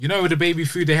You know, with the baby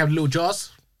food, they have little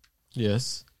jars.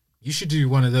 Yes. You should do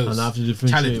one of those. And I have to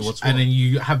differentiate challenge, what's what. and then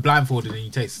you have blindfolded and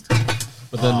you taste.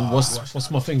 But then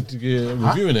what's my thing to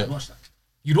reviewing it?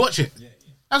 You'd watch it.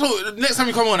 That's what. Next time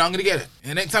you come on, I'm gonna get it.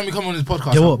 And next time you come on this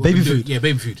podcast, Yeah, what? Baby food? Yeah,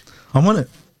 baby food. I want it.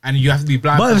 And you have to be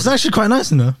blindfolded. But it's actually quite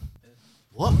nice, you know.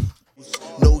 What?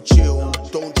 No chill,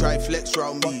 don't try flex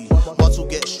round me. Muscle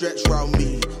get stretched round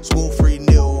me. Score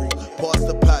 3-0, pass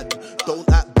the pad. Don't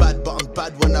act bad, but I'm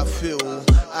bad when I feel.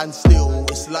 And still,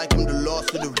 it's like I'm the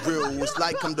last of the real. It's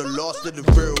like I'm the last of the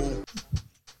real.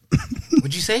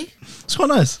 What'd you say? It's quite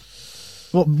nice.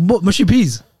 What mushy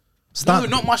peas? No,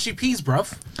 not mushy peas,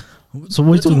 bruv. So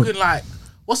what are you talking about? Like,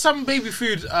 what's some baby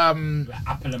food? Like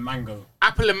apple and mango.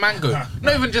 Apple and mango.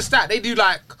 Not even just that. They do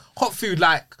like hot food,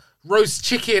 like roast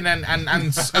chicken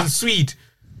and swede.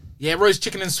 Yeah, roast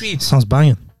chicken and swede. Sounds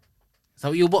banging. Is that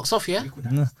what you'll box off, yeah?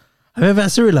 No. Have you ever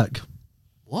had Cerelac?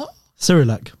 What?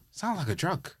 Cerelac. Sounds like a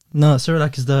drug. No,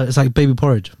 Cerelac is it's like baby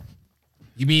porridge.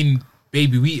 You mean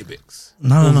baby Weetabix?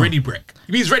 No. Ready Break.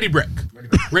 You mean it's Ready Break?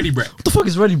 Ready Break. What the fuck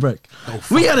is Ready Break? Oh,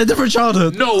 We had a different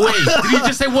childhood. No way. Did you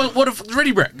just say what if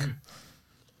Ready Break?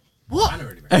 What?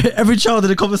 Every child in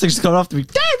the conversation coming after me.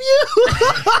 Damn you!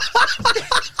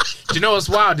 Do you know what's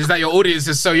wild? Is that your audience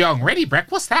is so young. Ready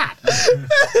Break? What's that?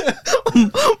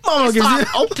 Mama It's gives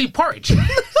like Oakley porridge. you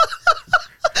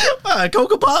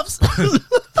Cocoa Pops.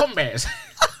 Pom bears.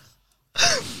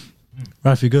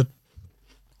 Rafay, good.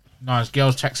 No, his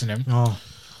girl's texting him. Oh,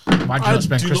 Why'd you I not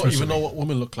spend do Christmas not even with know me? what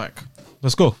women look like.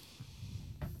 Let's go.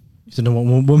 you don't know what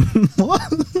woman? What?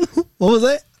 What was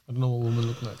it? I don't know what women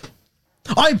look like.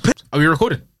 Are we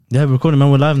recording? Yeah, we're recording,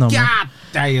 man. We're live now, man. God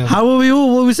damn. How are we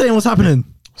all? What are we saying? What's happening?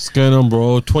 What's going on,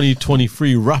 bro?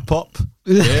 2023 wrap up.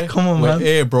 Yeah? Come on, We're man.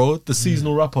 here, bro. The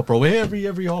seasonal wrap up, bro. We're here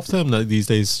every half term now these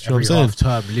days. You know Every what I'm half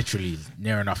saying? term, literally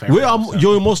near enough. Every We're half term.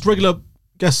 your most regular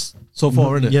guest so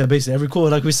far, innit? Yeah, basically every call,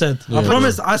 like we said. I Yeah.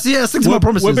 promise. I see. I stick to my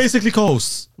promises. We're basically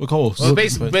co-hosts. We're co-hosts. Well,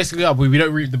 basically, we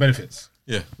don't reap the benefits.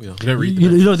 Yeah, we are. We don't reap the you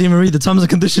benefits. don't even read the terms and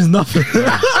conditions. Nothing. You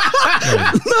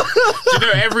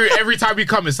know, every time we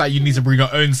come, it's like you need to bring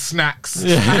your own snacks.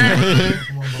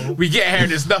 We get here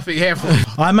and there's nothing here for.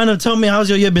 All right, man. Tell me, how's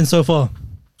your year been so far?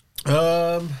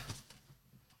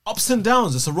 Ups and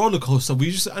downs. It's a roller coaster. We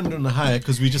just ended on a high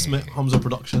because we just met Hamza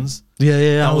Productions. Yeah.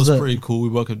 That How was it? pretty cool. We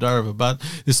worked with Diary of a Bad.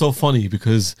 It's so funny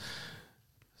because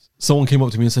someone came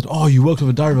up to me and said, "Oh, you worked with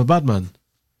a Diary of a Bad Man."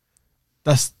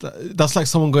 That's like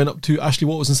someone going up to Ashley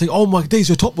Waters and saying, "Oh my days,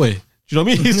 you're Top Boy." Do you know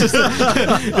what I mean? It's just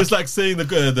it's like saying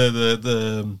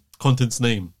the content's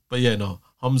name. But yeah, no,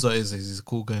 Hamza he's a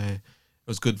cool guy. It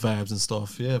was good vibes and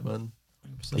stuff. Yeah, man.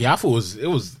 100%. Yeah, I thought it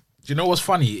was. Do you know what's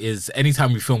funny is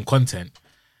anytime we film content,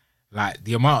 like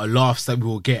the amount of laughs that we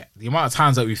will get, the amount of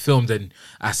times that we filmed, and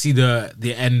I see the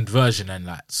end version, and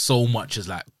like so much is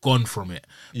like gone from it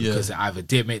because it either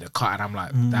didn't make the cut, and I'm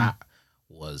like, that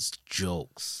was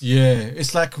jokes. Yeah,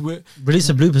 it's like Release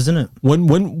the bloopers, isn't it? when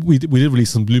we did release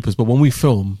some bloopers, but when we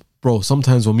film, bro,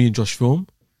 sometimes when me and Josh film,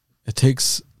 it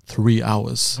takes 3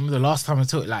 hours. Remember the last time I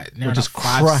took like near We're enough just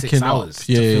 5-6 cracking up. hours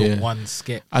to Yeah, film yeah. one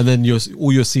skit. And then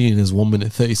all you're seeing is 1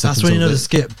 minute 30 seconds. That's when you know of the it.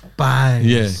 skip. Bang.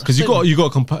 Yeah, because you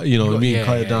got compare, you know what I mean, yeah,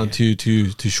 cut it yeah, down yeah.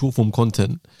 to short form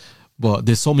content. But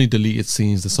there's so many deleted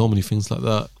scenes. There's so many things like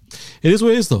that. It is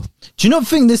what it is, though. Do you not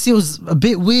think this year was a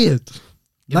bit weird?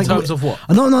 In terms of what?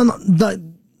 No, like,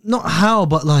 not how,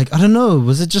 but like I don't know.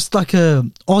 Was it just like a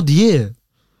odd year?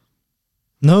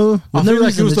 No, I With feel no like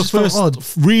reason, it was the just felt first,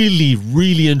 odd.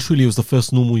 really and truly, it was the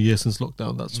first normal year since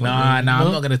lockdown. That's why. Nah, I'm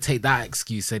No? not gonna take that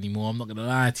excuse anymore. I'm not gonna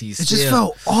lie to you. It just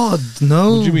felt odd.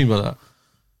 No, What do you mean by that?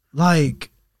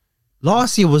 like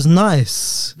last year was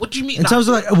nice What do you mean? in terms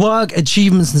of like work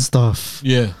achievements and stuff.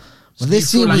 Yeah. But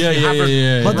this year feel was, like you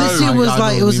haven't- but this year was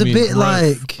like it was a bit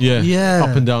like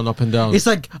up and down, up and down. It's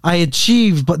like I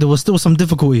achieved, but there was still some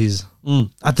difficulties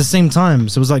at the same time.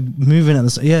 So it was like moving at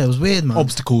the it was weird, man.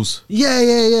 obstacles.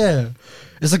 Yeah.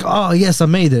 It's like, oh yes, I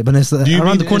made it, but it's like, Do you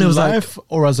around mean the corner. in It was like, life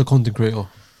or as a content creator?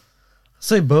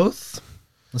 say both.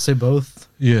 I say both.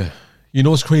 Yeah. You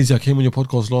know what's crazy? I came on your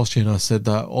podcast last year and I said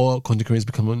that all content creators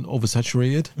becoming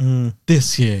oversaturated.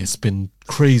 This year it's been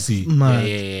crazy.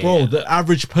 Man. Bro, the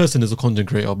average person is a content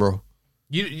creator, bro.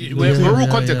 We're all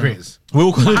content creators. We're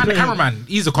all content And the creators. cameraman,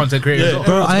 he's a content creator. as well.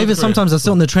 Bro, I even sometimes I sit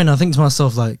on the train. I think to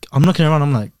myself like, I'm looking around.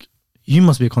 I'm like, you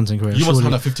must be a content creator. You must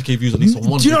surely. have like 50k views on least on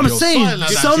one Do you know what I'm video. saying? Something like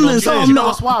that. Something, Do something. You know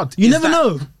what's wild? You Is never that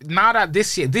know. Now that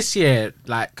this year,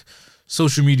 like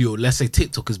social media, let's say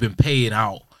TikTok has been paying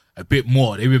out a bit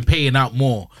more. They've been paying out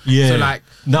more. Yeah. So like,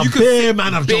 Now you could bare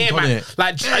man have bare jumped on man. it.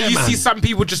 Like Bare you man. see some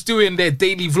people just doing their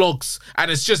daily vlogs,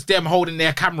 and it's just them holding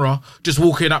their camera, just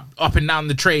walking up and down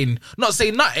the train, not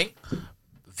saying nothing.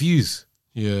 Views.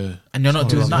 Yeah. and you're not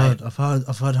doing nothing.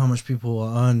 I've heard how much people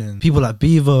are earning. People like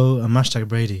Bevo and Hashtag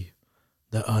Brady,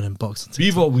 they're earning boxing.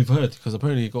 Bevo, we've heard because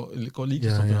apparently it got leaked or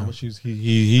something. yeah. How much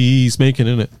he's making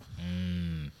in it.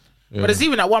 But there's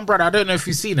even that one brother. I don't know if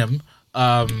you've seen him.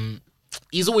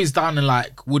 He's always down in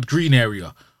like Wood Green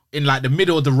area, in like the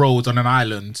middle of the road on an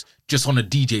island, just on a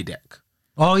DJ deck.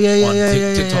 Oh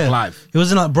yeah, TikTok Live. He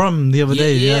was in like Brum the other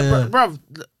day. Yeah. Bro,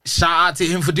 shout out to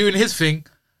him for doing his thing.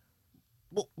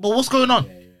 But what's going on?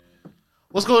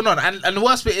 What's going on? And the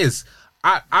worst bit is,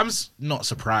 I'm not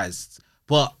surprised,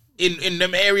 but in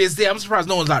them areas there, I'm surprised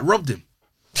no one's like robbed him.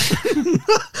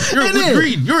 You're in Wood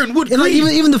Green. You're in Wood Green. Like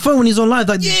even the phone when he's on live,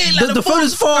 like, like the phone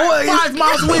is far away. 5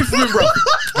 miles away from him, bro.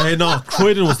 Hey, no,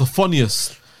 Croydon was the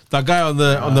funniest. That guy on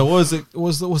the what was it?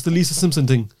 What's the Lisa Simpson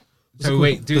thing? So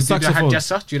wait, do the hand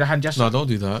gesture? Do the hand gesture? No, don't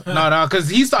do that. No, because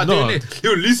he started doing it.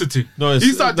 Yo, Lisa to. No,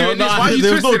 he started doing this. Why are you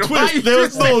there was twisting? no twist. There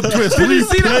was no twist. Did you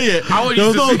see that? I want There you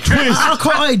was to no see. twist. I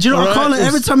can't. Do you know? I can't. Like,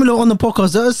 every time we look on the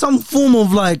podcast, there is some form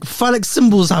of like phallic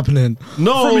symbols happening.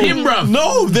 No, From him, bruv.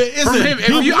 No, there isn't. From him, if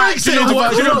He you makes do you it know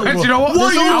what? into Do you a- know what?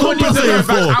 What are you I want you to compensating go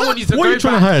back. for? I want you to What are go you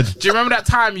trying to back. hide? Do you remember that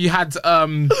time you had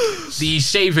the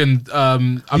shaving?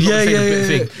 I'm not saying a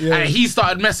bit thing, and he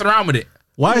started messing around with it.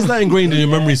 Why is that ingrained in your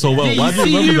memory so well? Why do you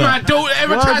see remember you, that? man. Don't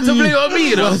ever Why try do to you- blame it on me,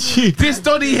 you know. Why do you- This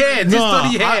dodgy hair, this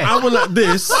dodgy hair. I went like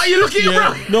this. Why are you looking at Yeah,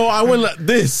 bro? no, I went like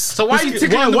this. So why are you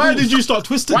tickling the Why balls? did you start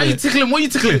twisting Why are you it? tickling? What are you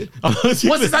tickling? What's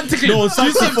that tickling? No, on Do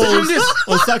you see him tickling saxophones, this?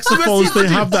 on saxophones they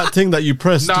have that thing that you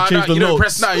press to change the you notes. don't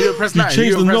press now. You don't press now. You change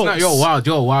You don't the press now. notes.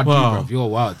 You're wild, Wow. bro. You're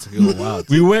wild.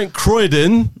 We went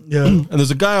Croydon, Yeah. and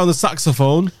there's a guy on the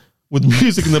saxophone with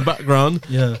music in the background,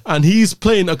 Yeah. and he's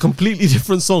playing a completely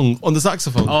different song on the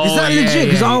saxophone. Oh, Is that yeah, legit?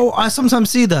 Because yeah. I sometimes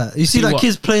see that. You see See like what?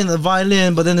 kids playing the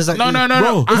violin, but then there's like No.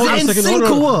 Bro, Is hold it on a in second, sync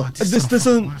hold on. or what? This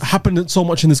doesn't happen so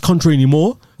much in this country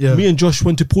anymore. Yeah. Me and Josh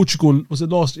went to Portugal. It was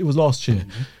last year.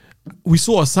 We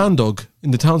saw a sand dog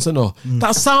in the town centre.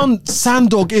 That sand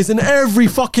dog is in every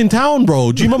fucking town,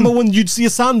 bro. Do you remember when you'd see a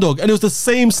sand dog and it was the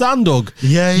same sand dog?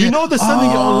 Yeah, yeah. You know they're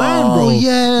sending it on land, bro.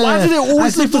 Yeah. Why did it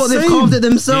always I look the thought they've same? carved it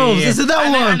themselves. Yeah. Is it that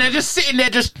and one? And they're just sitting there,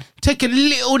 just taking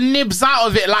little nibs out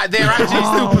of it, like they're actually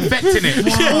still perfecting it.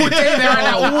 All day they're at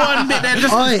that one bit. They're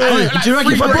just. Oi, like do you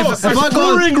reckon free if I breath go- or if something. I It's go-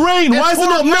 pouring rain. Why is it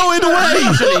not melting away?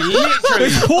 Literally.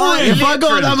 It's pouring. If I go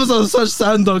on Literally. Amazon search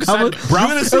sand dog, how much?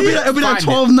 Bruv, It'll be like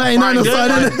find it. $12.99 Find or it.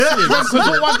 something. Because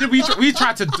what one did we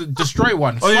tried to destroy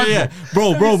one? Oh yeah,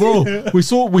 bro. We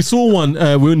saw one.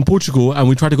 We were in Portugal and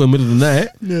we tried to go in the middle of the night.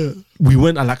 Yeah. We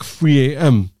went at like 3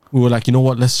 a.m. We were like, you know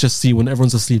what? Let's just see when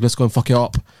everyone's asleep. Let's go and fuck it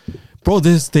up, bro.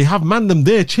 They have man them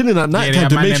there chilling at night time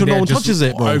to make sure no one touches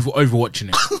it, bro. Overwatching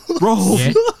it, Bro,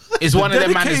 yeah? It's one of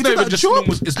them man. It's Dedicated not to even that just job.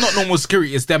 normal. It's not normal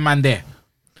security. It's them man there.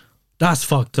 That's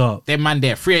fucked up. Them man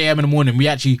there. 3 a.m. in the morning. We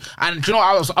actually and do you know what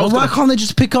I was But why gonna, can't they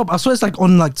just pick up? I swear it's like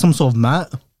on like some sort of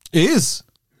mat. it is.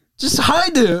 Just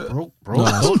hide it. bro. No,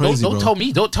 that's crazy, don't bro. tell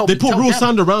me. Don't tell They me. put tell raw them.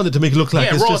 sand around it to make it look like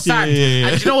Yeah, it's raw just sand. yeah.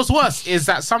 And do you know what's worse is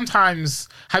that sometimes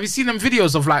have you seen them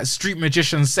videos of like street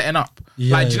magicians setting up?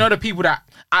 Yeah, Like do you yeah. know the people that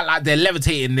act like they're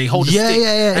levitating, they hold a Yeah, stick.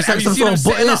 yeah, yeah. And It's have like you some seen sort them of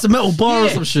setting it's a metal bar or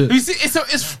some shit. You see,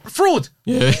 it's fraud.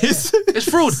 Yeah, it's It's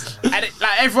fraud. And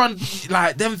like everyone,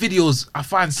 like them videos, I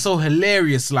find so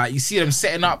hilarious. Like you see them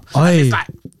setting up, and Aye. it's like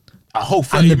a whole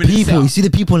 30 And the minutes people, setup. you see the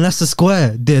people in Leicester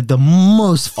Square, they're the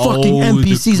most fucking Oh,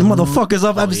 NPCs the and motherfuckers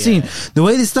I've ever yeah. seen. The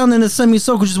way they stand in a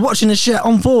semicircle just watching the shit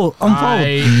unfold.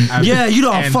 am Yeah, you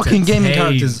lot are fucking gaming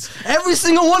entertained. characters. Every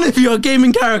single one of you are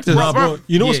gaming characters. Nah, bro.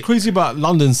 You know what's Yeah. crazy about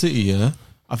London City? Yeah,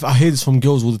 I hear this from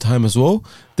girls all the time as well.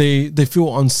 They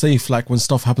feel unsafe like when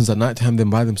stuff happens at nighttime. Then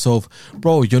by themselves,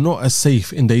 bro. You're not as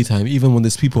safe in daytime, even when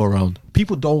there's people around.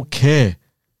 People don't care.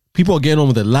 People are getting on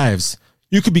with their lives.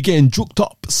 You could be getting juked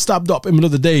up, stabbed up in the middle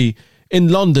of the day in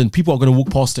London. People are gonna walk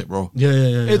past it, bro. Yeah.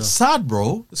 It's sad,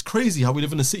 bro. It's crazy how we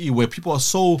live in a city where people are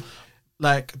so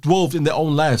like dwelled in their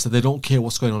own lives that they don't care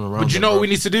what's going on around. But you them, know bro. what we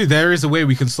need to do? There is a way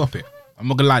we can stop it. I'm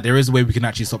not gonna lie. There is a way we can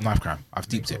actually stop knife crime. I've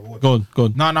deeped it. Go on. No.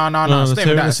 It's not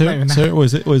even that. It's not even that. What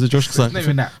is it? What is it, Josh? 'Cause It's not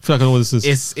even that. I feel like I know what this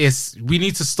is. It's we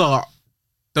need to start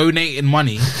donating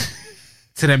money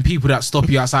to them people that stop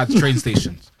you outside the train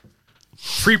stations.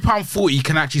 £3.40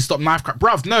 can actually stop knife crime.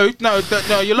 Bruv,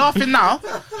 no, you're laughing now.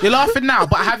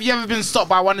 But have you ever been stopped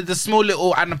by one of the small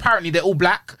little, and apparently they're all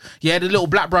black, yeah, the little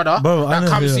black brother Bro, I that know,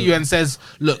 comes yeah. to you and says,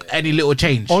 look, any little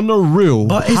change. On the real,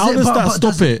 But is how it, does but, that but stop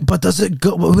does it? But does it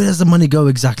go? Where does the money go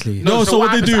exactly? No, so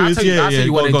what they happens- do I'll is, tell you- yeah, I'll tell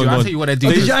you what they do. I'll tell you what they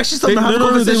do. Did you actually stop They, and have a no,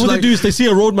 conversation? what they like- do is they see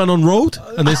a roadman on road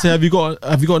and they say, have you got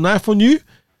a knife on you?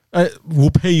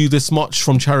 We'll pay you this much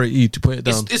from charity to put it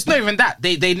down. It's not even that.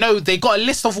 They know they got a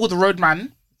list of all the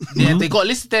roadman Yeah, they got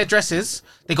listed their addresses.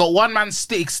 They got one man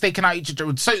staking out each.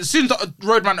 So as soon as the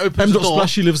roadman opens M. the door,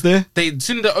 Splashy lives there. as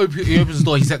soon as he opens the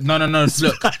door, he said, "No, look,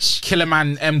 Splash. Killer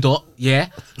Man M. Yeah,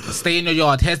 stay in your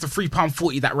yard. Here's the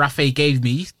 £3.40 that Rafay gave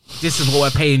me. This is what we're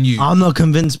paying you." I'm not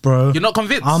convinced, bro. You're not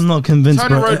convinced? I'm not convinced, Turn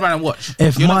bro. the roadman and watch.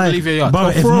 If You're not my gonna leave your yard. bro,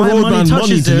 if For a my money roadman money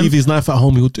touches to him, leave his knife at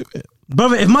home, he'll do it.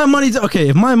 brother, if my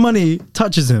money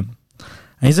touches him,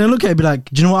 and he's gonna look at it and be like,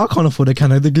 do you know what? I can't afford a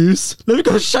can of the goose. Let me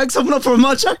go shag someone up for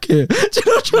my jacket. Do you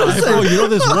know what I'm trying to say? Bro, you know,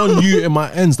 there's one you in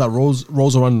my ends that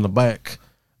rolls around in the back,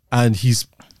 and he's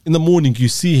in the morning you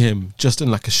see him just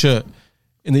in like a shirt.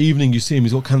 In the evening you see him,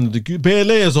 he's got Canada Goose bare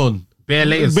layers on. Bare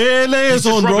layers. He's He's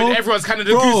on, bro. Everyone's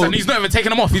Canada Bro. Goose and he's not even taking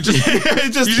them off. He's just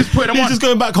putting them he's on. just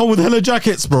going back home with hella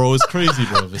jackets, bro. It's crazy,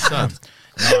 bro. It's sad.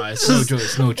 No, it's no joke.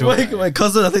 It's no joke. Wait,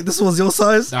 cousin, I think this was your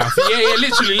size. Nah, yeah,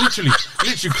 literally.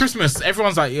 Christmas,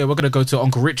 everyone's like, yeah, we're gonna go to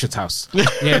Uncle Richard's house.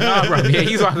 Yeah, nah, bro. Yeah,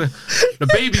 he's like, the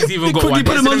baby's even got Quickly one.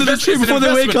 put him under the tree before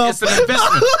they wake up. It's an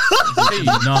investment. Hey,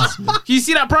 nah. You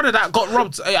see that brother that got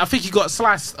robbed? I think he got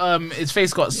sliced. His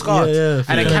face got scarred. Yeah,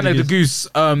 and then Canada Goose.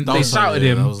 They shouted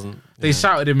him. They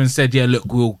shouted him and said, "Yeah,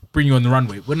 look, we'll bring you on the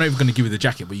runway. We're not even gonna give you the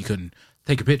jacket, but you can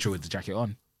take a picture with the jacket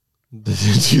on." They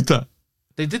didn't do that.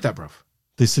 They did that, bruv.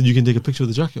 They said you can take a picture with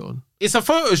the jacket on. It's a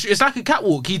photo. It's like a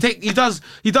catwalk. He does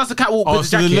the catwalk with the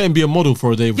So they jacket. let him be a model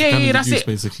for a day. With Canada That's Goose, it.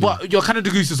 Basically. But your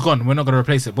Canada Goose is gone. We're not going to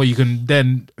replace it. But you can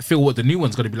then feel what the new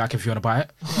one's going to be like if you want to buy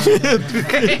it.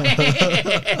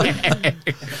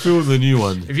 Feel the new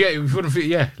one. If you want to feel,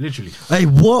 yeah, literally. Hey,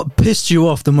 what pissed you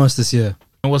off the most this year?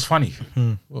 It was funny.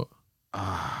 What?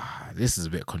 This is a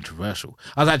bit controversial.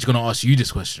 I was actually going to ask you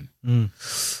this question.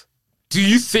 Do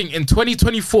you think in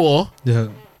 2024 Yeah.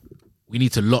 we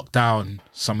need to lock down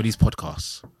some of these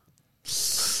podcasts?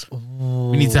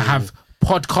 We need to have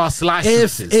podcast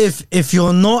licenses. If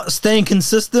you're not staying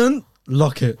consistent,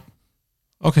 lock it.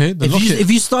 Okay, then If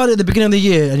you start at the beginning of the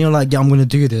year and you're like, yeah, I'm gonna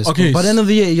do this. Okay. But by the end of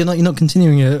the year, you're not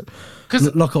continuing it.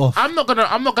 Because Lock it off. I'm not gonna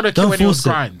Don't kill anyone's force it.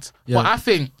 grind. Yeah. But I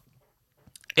think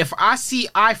if I see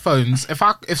iPhones,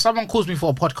 if someone calls me for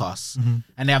a podcast Mm-hmm.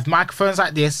 and they have microphones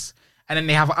like this, and then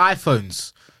they have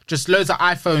iPhones, just loads of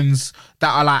iPhones that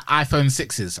are like iPhone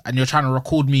 6s, and you're trying to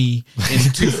record me in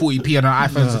 240p on an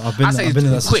iPhone. Yeah, I've been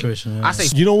in that situation, yeah. I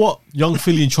say You know what? Young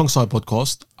Philly and Chunkside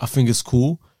podcast. I think it's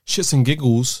cool. Shits and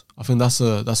Giggles. I think that's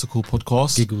a cool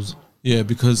podcast. Giggles. Yeah,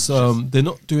 because they're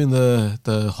not doing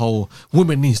the whole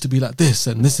women needs to be like this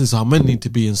and this is how men need to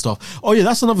be and stuff. Oh yeah,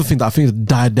 that's another thing that I think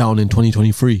died down in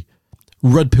 2023.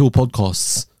 Red pill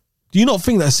podcasts. Do you not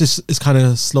think that's just it's kind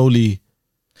of slowly?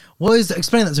 What is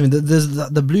explain that to me? There's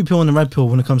the blue pill and the red pill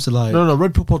when it comes to like. No.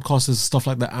 Red pill podcast is stuff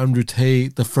like the Andrew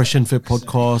Tate, the Fresh and Fit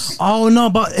podcast. Oh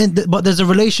no, but there's a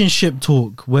relationship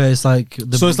talk where it's like.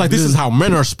 So it's like this is how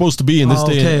men are supposed to be in this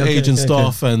day and age and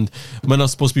stuff, and men are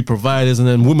supposed to be providers, and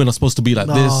then women are supposed to be like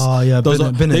this. Oh yeah,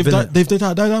 they've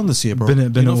died down this year, bro. Bin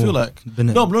it you don't feel all. like Bin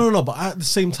it. no. But at the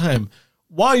same time,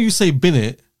 while you say bin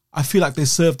it, I feel like they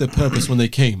served their purpose when they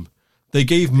came. They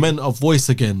gave men a voice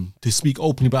again to speak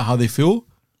openly about how they feel,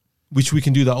 which we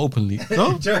can do that openly.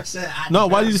 No, no.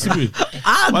 Why do you disagree?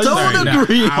 I Why don't you-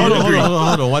 agree. I don't agree.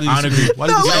 Hold on. Why do you I don't disagree? agree. Why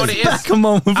do you You know disagree? what it is? Back a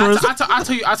moment for us.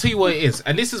 I'll tell you what it is,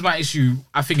 and this is my issue.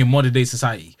 I think in modern day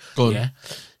society, Go on. yeah,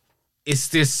 it's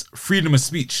this freedom of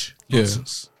speech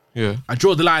nonsense. Yeah. I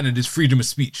draw the line of this freedom of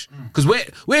speech because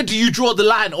where do you draw the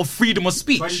line of freedom of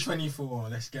speech? 2024,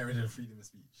 let's get rid of freedom of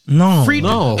speech. No,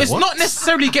 Freedom. No, It's what? not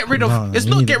necessarily get rid of. No, it's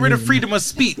you not need- get rid you of need- freedom of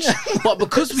speech, but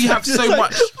because we have so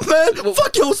much. man.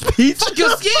 Fuck your speech.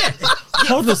 Just yeah.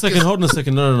 Hold on a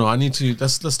second. No. I need to.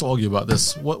 Let's not argue about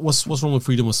this. What's wrong with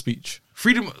freedom of speech?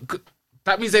 Freedom.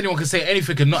 That means anyone can say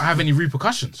anything and not have any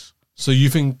repercussions. So you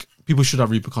think people should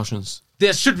have repercussions?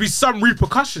 There should be some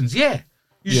repercussions. Yeah,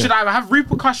 you Yeah. should either have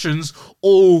repercussions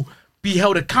or be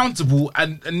held accountable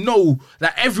and know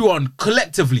that everyone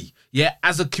collectively, yeah,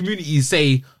 as a community,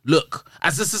 say, look,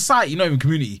 as a society, not even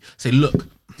community, say, look,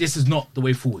 this is not the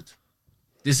way forward.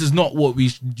 This is not what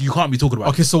you can't be talking about.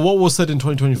 Okay, so what was said in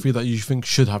 2023 that you think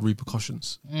should have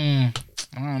repercussions? I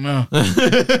don't know. Let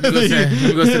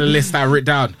me go to the list that I wrote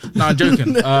down. No, I'm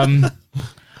joking. I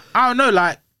don't know.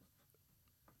 Like,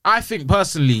 I think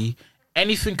personally,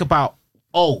 anything about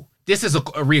this is a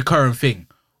reoccurring thing.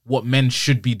 What men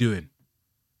should be doing.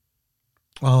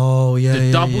 Oh yeah,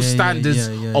 The double standards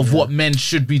of what men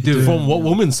should be doing. From what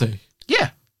women say? Yeah.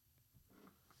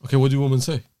 Okay, what do women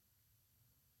say?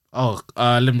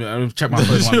 Let me check my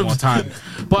phone one more time.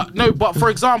 But for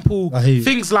example, I hear you.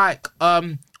 things like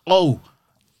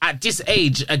at this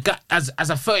age, a guy, as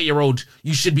a 30-year-old,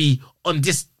 you should be on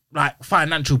this like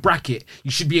financial bracket.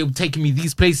 You should be able to take me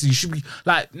these places. You should be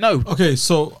like, no. Okay,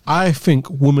 so I think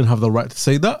women have the right to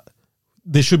say that.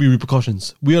 There should be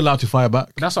repercussions. We're allowed to fire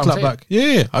back. That's what I'm saying. Back.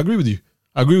 Yeah, I agree with you.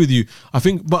 I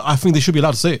think they should be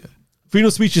allowed to say it. Freedom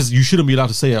of speech is you shouldn't be allowed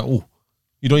to say it at all.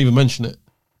 You don't even mention it.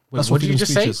 Wait, what did you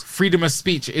just say? Is. Freedom of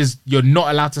speech is you're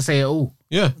not allowed to say it at all.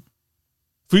 Yeah.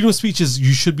 Freedom of speech is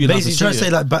you should be allowed Basically, to trying say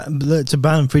to say like to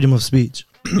ban freedom of speech.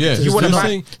 Yeah. You want to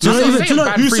saying,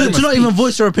 To not even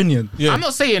voice your opinion. Yeah. I'm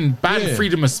not saying ban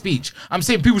freedom of speech. I'm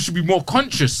saying people should be more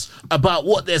conscious about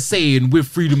what they're saying with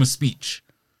freedom of speech,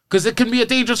 because it can be a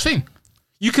dangerous thing.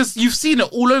 You've seen it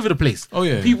all over the place. Oh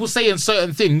yeah. People saying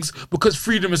certain things because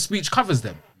freedom of speech covers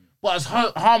them, but it's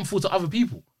harmful to other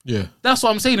people. Yeah. That's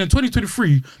what I'm saying. In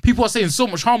 2023, people are saying so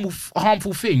much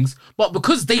harmful things, but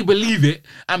because they believe it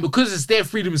and because it's their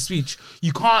freedom of speech,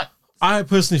 you can't. I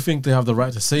personally think they have the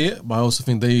right to say it, but I also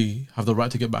think they have the right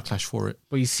to get backlash for it.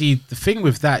 But you see, the thing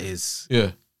with that is,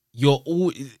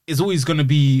 it's always going to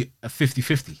be a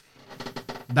 50-50.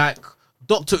 Like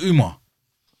Dr. Umar.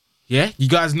 Yeah? You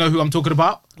guys know who I'm talking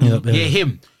about? Yeah.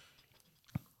 Him.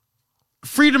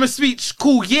 Freedom of speech,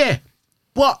 cool, yeah.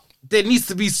 But there needs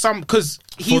to be some, because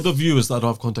for the viewers that don't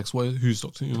have context, who's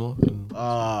Dr. Umar?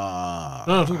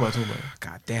 No, talk about it.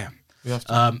 God damn. We have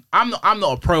to. I'm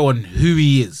not a pro on who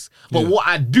he is, but what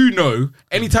I do know,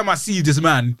 anytime I see this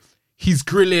man, he's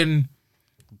grilling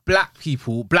black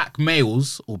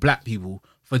males or black people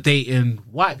for dating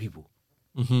white people.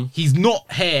 Mm-hmm. He's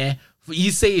not here.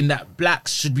 He's saying that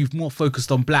blacks should be more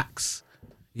focused on blacks.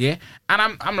 Yeah,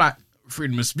 and I'm like,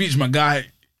 freedom of speech, my guy.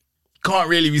 Can't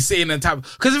really be saying that type,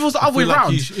 because if it was the other way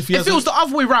round, if it was the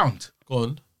other way round, go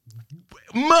on,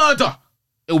 murder.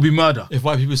 It will be murder. If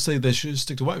white people say they should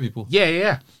stick to white people.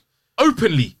 Yeah.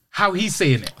 Openly, how he's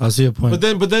saying it. I see your point.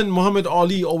 But then Muhammad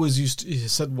Ali always he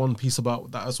said one piece about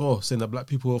that as well, saying that black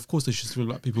people, of course they should stick with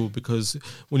black people, because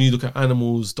when you look at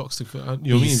animals, dogs stick for, you know what I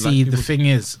mean? See, the thing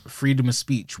is, freedom of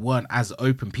speech weren't as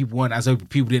open. People weren't as open.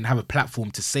 People didn't have a platform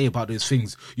to say about those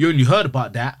things. You only heard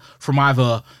about that from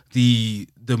either the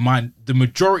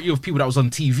majority of people that was on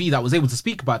TV that was able to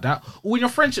speak about that, or in your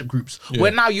friendship groups,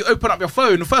 where now you open up your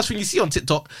phone, the first thing you see on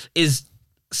TikTok is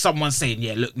someone saying,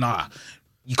 yeah, look, nah,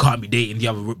 you can't be dating the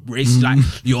other race. Like,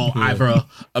 you're either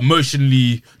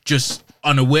emotionally just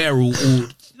unaware or you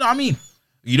know what I mean?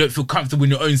 You don't feel comfortable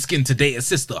in your own skin to date a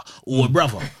sister or a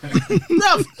brother.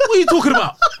 Bruv, what are you talking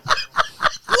about?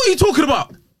 What are you talking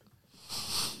about?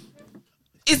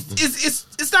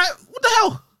 It's like, what the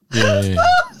hell? Yeah.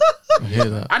 I hear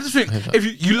that. I just think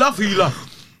if you love who you love,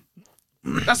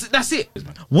 that's it.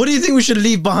 What do you think we should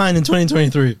leave behind in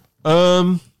 2023?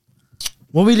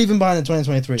 What are we leaving behind in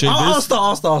 2023? I'll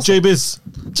start. J-Biz.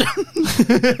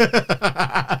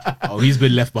 Oh, he's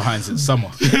been left behind since summer.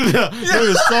 It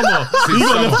was summer. You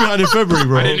got left behind in February,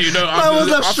 bro. I didn't even know. I was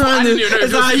left stranded.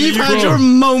 It's like, you've had bro. your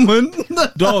moment.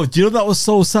 No, do you know that was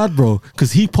so sad, bro?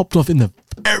 Because he popped off in the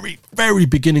very, very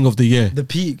beginning of the year. The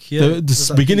peak, yeah.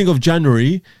 The beginning of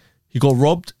January, he got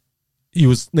robbed.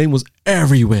 His name was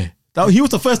everywhere. He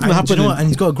was the first thing that happened. Do you know what? And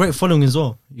he's got a great following as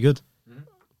well. You good?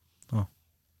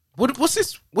 What's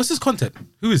this content?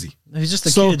 Who is he? He's just a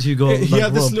kid who got he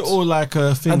had this robbed.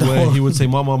 little thing where he would say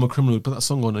 "Mama, I'm a criminal," he'd put that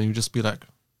song on, and he would just be like,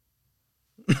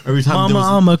 every time.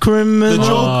 Mama, I'm a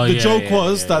criminal. The joke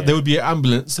was that there would be an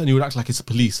ambulance, and he would act like it's a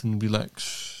police and be like,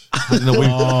 shh, hiding away.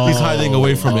 He's hiding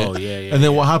away from it. And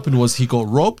then what happened was he got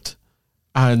robbed,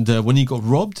 and when he got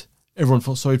robbed, everyone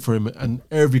felt sorry for him, and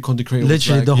every content creator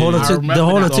literally was the like,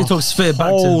 whole of TikTok's fit back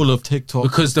to whole of TikTok,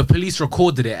 because the police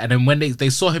recorded it, and then when they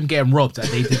saw him getting robbed, and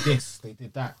they did this, they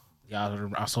did that. Yeah,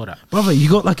 I saw that. Brother, you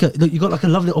got like a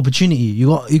lovely opportunity. You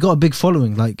got a big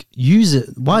following. Like, use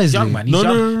it wisely. He's young, man. He's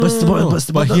young. But that's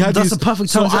the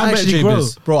perfect time to actually grow.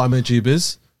 Bro, I met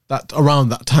J-Biz that around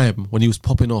that time when he was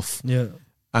popping off. Yeah,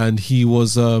 and he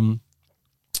was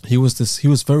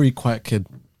very quiet kid,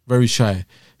 very shy.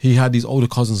 He had these older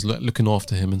cousins looking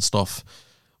after him and stuff.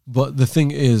 But the thing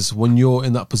is, when you're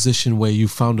in that position where you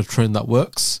found a trend that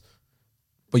works,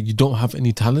 but you don't have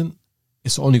any talent,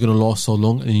 it's only going to last so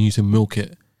long, and you need to milk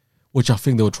it, which I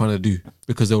think they were trying to do,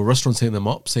 because there were restaurants hitting them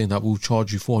up saying that we'll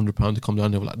charge you £400 to come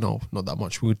down. They were like, no, not that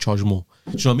much. We would charge more.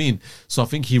 Do you know what I mean? So I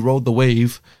think he rode the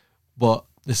wave, but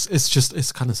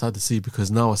it's kind of sad to see,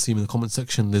 because now I see him in the comment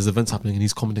section, there's events happening and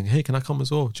he's commenting, hey, can I come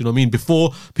as well? Do you know what I mean?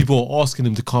 Before, people were asking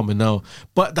him to come, and now,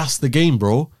 but that's the game,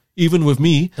 bro. Even with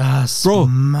me, that's bro.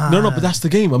 mad. No, but that's the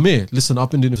game. Amir, listen, I've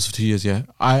been doing this for 2 years. Yeah,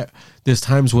 there's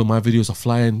times where my videos are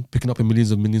flying, picking up in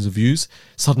millions of views.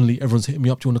 Suddenly, everyone's hitting me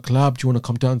up. Do you want to collab? Do you want to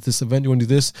come down to this event? Do you want to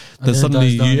do this? Then suddenly,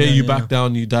 you back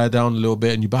down, you die down a little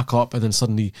bit, and you back up, and then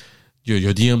suddenly,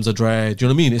 your DMs are dry. Do you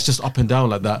know what I mean? It's just up and down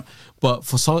like that. But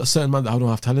for certain man that don't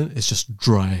have talent, it's just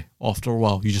dry after a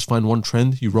while. You just find one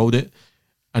trend, you rode it,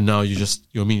 and now you just,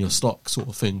 you know what I mean, you're stuck sort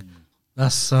of thing.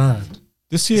 That's sad.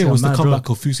 This year was the comeback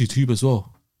of Fousey Tube as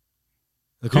well.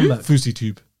 The comeback. Fousey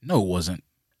Tube. No, it wasn't.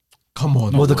 Come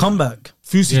on. Well, the comeback.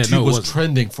 Fousey Tube was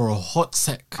trending for a hot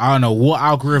sec. I don't know what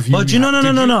algorithm. But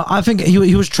no. I think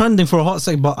he was trending for a hot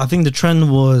sec, but I think the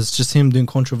trend was just him doing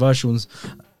controversial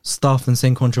stuff and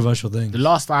saying controversial things. The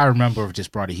last I remember of this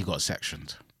brother, he got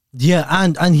sectioned. Yeah,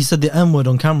 and he said the N word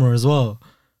on camera as well.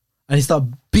 And he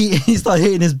started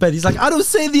hitting his bed. He's like, I don't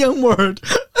say the N word.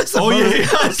 I saw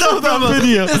that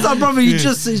video. It's like, brother, he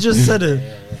just said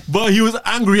it. But he was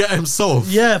angry at himself.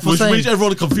 Yeah, which made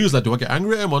everyone confused. Like, do I get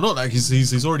angry at him or not? Like,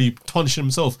 he's already tarnished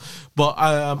himself. But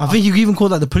I think you even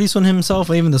called like the police on himself,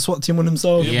 or even the SWAT team on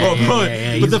himself.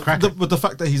 But the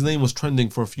fact that his name was trending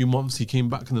for a few months, he came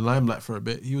back in the limelight for a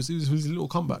bit. He was a little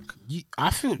comeback.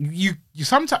 I feel you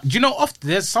sometimes. Do you know? Often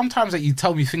there's sometimes that you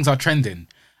tell me things are trending,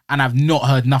 and I've not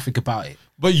heard nothing about it.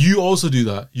 But you also do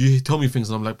that. You tell me things,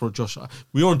 and I'm like, bro, Josh,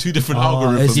 we're on two different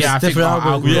algorithms. Yeah, different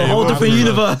algorithms. A whole different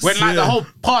universe. When like the whole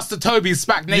Pastor Toby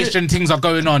SPAC Nation things are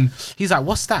going on, he's like,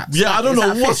 what's that? Yeah, I don't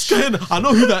know what's going on. I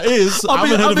know who that is. I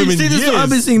haven't heard of him in years.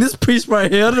 I've been seeing this priest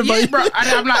right here. Yeah, bro. And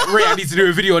I'm like, Ray, I need to do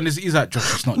a video on this. He's like,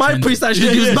 Josh, it's not my trending. priest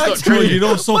actually gives back to me. You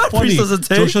know, it's so funny.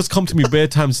 Josh has come to me bare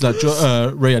times like,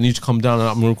 Ray, I need you to come down.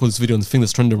 I'm going to record this video on the thing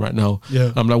that's trending right now.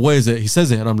 Yeah. I'm like, what is it? He says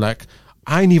it, and I'm like,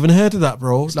 I ain't even heard of that,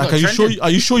 bro. It's like, are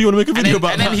you sure you want to make a video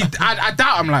about that? And then I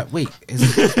doubt. I'm like, wait,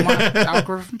 is this my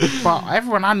algorithm? But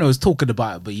everyone I know is talking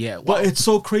about it. But yeah, but it's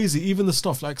so crazy. Even the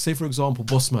stuff like, say for example,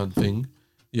 Bossman thing,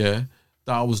 yeah,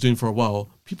 that I was doing for a while.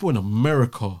 People in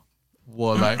America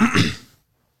were like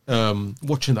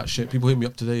watching that shit. People hit me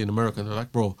up today in America, and they're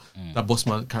like, bro, that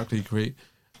Bossman character you create.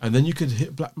 And then you could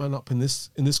hit black man up in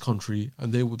this country,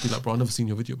 and they would be like, bro, I've never seen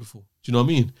your video before. Do you know what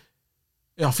I mean?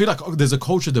 I feel like there's a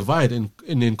culture divide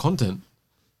in content.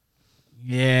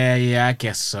 Yeah, I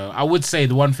guess so. I would say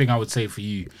the one thing I would say for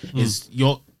you is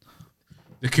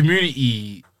the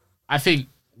community. I think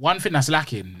one thing that's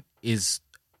lacking is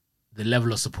the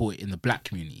level of support in the black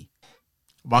community.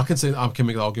 But I can say I can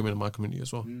make the argument in my community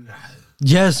as well.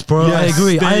 Yes, bro. Yes, I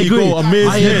agree. I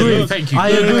agree. Thank you. I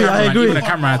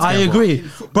agree.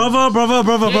 Brother.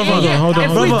 Hold on.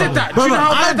 If we did that, Brother,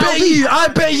 I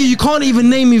bet you can't even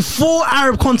name me 4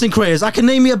 Arab content creators. I can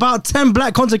name you about 10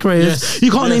 black content creators. Yes. You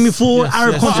can't name me 4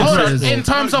 Arab content creators. In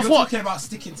terms of what? Talking about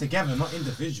sticking together, not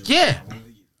individuals. Yeah.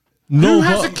 No, who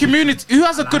has a community? Who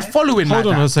has a good following? Hold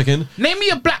on a second. Name me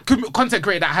a black content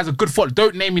creator that has a good following.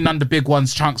 Don't name me none of the big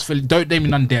ones, Chunks, Philly. Don't name me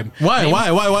none of them.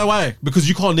 Why? Because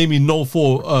you can't name me no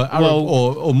 4 Arab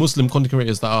or Muslim content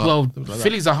creators that are. Well,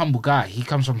 Philly's a humble guy. He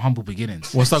comes from humble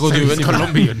beginnings. What's that going to do with He's anything?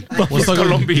 Colombian. What's that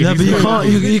Colombian. Yeah, but you can't.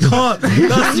 You can't.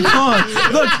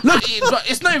 Look. But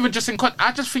it's not even just in content.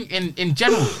 I just think in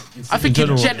general. I think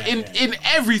in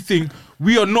everything.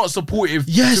 We are not supportive.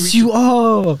 Yes, you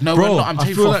are. No, bro, we're not. I'm telling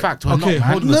you for a fact. We're okay,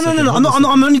 not, no.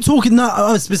 I'm only talking now.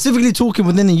 I'm specifically talking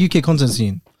within the UK content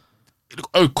scene.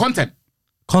 Oh, content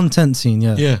scene.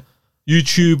 Yeah. Yeah.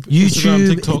 YouTube,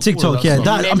 Instagram, TikTok. Yeah.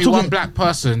 That, I'm talking one black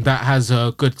person that has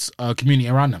a good community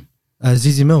around them.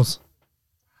 Zizi Mills.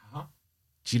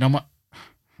 Do you know what?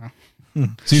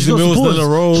 Zizi Mills, Nella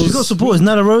Rose. She's got supporters.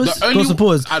 Nella Rose. The only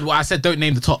supporters. I said don't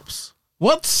name the tops.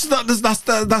 What?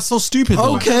 That's so stupid.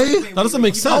 Though. Okay, that doesn't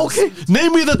make sense. Okay,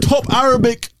 name me the top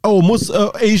Arabic or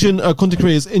Asian content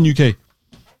creators in UK.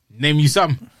 Name you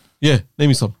some. Yeah, name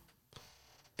me some.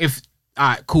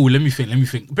 Alright, cool. Let me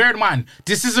think. Bear in mind,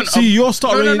 this isn't. See, you're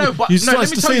starting. But you start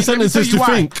saying sentences to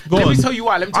think. Let me tell you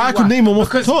why. I could name them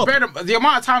off the top. The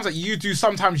amount of times that you do,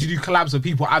 sometimes you do collabs with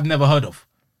people I've never heard of.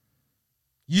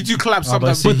 You do collabs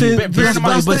sometimes, but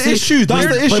that's the issue. That's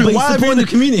the issue. Why are we in the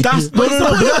community? That's the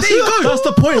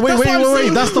point. Wait.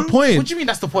 That's the point. What do you mean?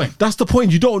 That's the point. That's the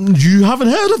point. You haven't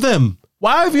heard of them.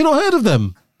 Why have you not heard of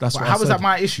them? That's how is that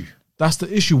my issue? That's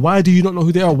the issue. Why do you not know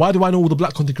who they are? Why do I know all the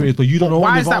black content creators, but you don't know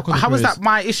all the black content creators? How is that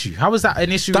my issue? How is that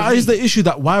an issue? That is the issue.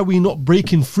 That why are we not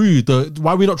breaking through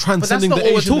why are we not transcending? But that's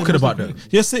not what we're talking about, though.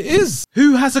 Yes, it is.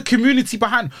 Who has a community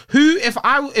behind? Who? If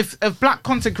a black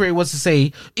content creator was to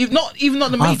say, even not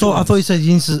the major. I thought you said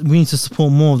we need to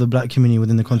support more of the black community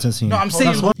within the content scene. No, I'm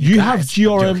saying you have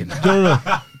GRM. No.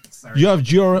 You have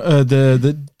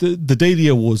the Daily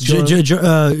Awards.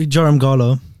 GRM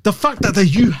Gala. The fact that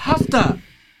you have that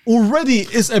already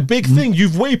is a big thing.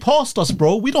 You've way past us,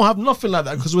 bro. We don't have nothing like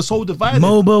that because we're so divided.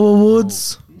 Mobile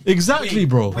Awards. Exactly,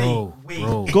 bro.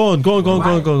 Wait. Go on.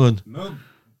 No,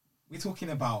 we're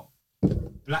talking about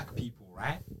black people,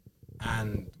 right?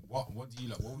 And What do you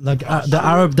like? What would Like you class the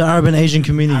Arab and Asian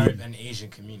community. Arab and Asian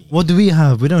community? What do we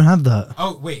have? We don't have that.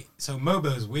 Oh wait, so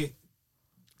mobiles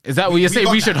Is that what you're saying?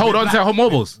 got We that. should hold We're on to our black.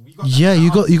 mobiles. We got Yeah,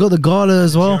 that. you got the gala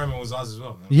as well. Jeremy was ours as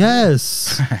well. Man.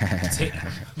 Yes. Take that.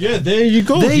 Yeah, there you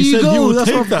go. There He you said go. he would That's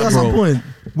take my- that, that's my bro. point.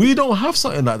 We don't have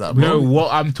something like that, bro. No,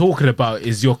 what I'm talking about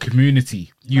is your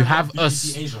community. You have us.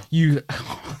 BBC Asia. You.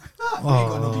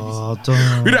 Oh,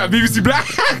 don't. We don't have BBC Black.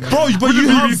 Bro, but you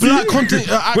have BBC? black content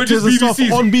We're actors just and stuff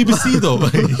BBC. on BBC though.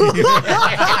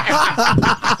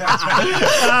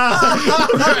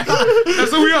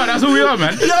 That's who we are. That's who we are,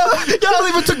 man. Y'all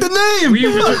even took the name. We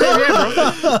took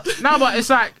it, bro. No, but it's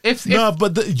like if Nah,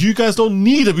 but you guys don't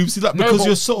need a BBC like No, because but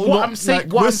you're so what not, I'm saying-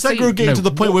 like, what we're I'm saying- segregated no, to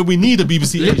the point what- where we need a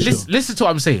BBC Asia. listen to what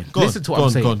I'm saying. Go on, Listen to go what I'm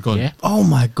on, saying. go on, go on. Yeah. Oh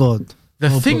my god. The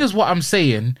thing is, what I'm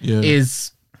saying Yeah.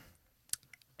 is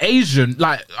Asian.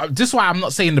 Like this is why I'm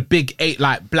not saying the big eight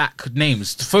like black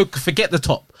names. Forget the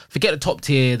top. Forget the top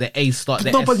tier. The A star.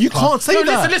 The No, S but you class. can't say No,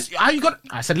 that. Listen. How you got?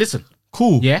 I said listen.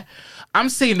 Cool. Yeah. I'm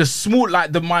saying the small,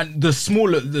 like the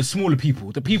smaller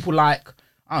people. The people like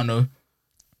I don't know.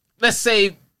 Let's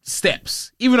say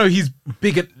Steps. Even though he's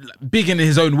big in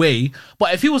his own way,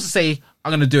 but if he was to say,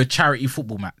 I'm gonna do a charity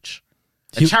football match.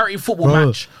 A charity football Bro.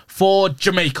 match for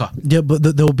Jamaica. Yeah, but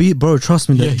there'll be, bro. Trust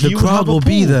me, Yeah, the he would crowd have a will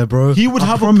be pool. there, bro. He would I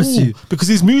have promise a pool you. because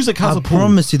his music has I a pool.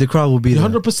 promise you, the crowd will be there.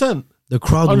 100%. The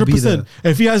crowd will be there, 100%.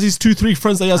 If he has his 2-3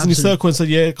 friends that he has in his Absolutely. circle and said,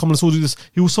 "Yeah, come on, let's all do this,"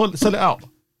 he will sell it out.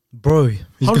 bro. he's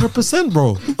 100%,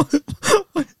 bro.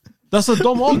 That's a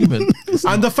dumb argument.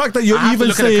 And the fact that you're I have to even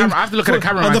look at the saying, camera. I have to look at the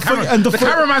cameraman. and The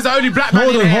cameraman's the only black man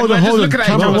Hold in on, here. hold We're on, just hold on. looking at each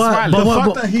Camera- other But smiling. The what-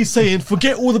 fact but- that he's saying,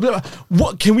 forget all the black.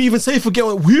 What can we even say? Forget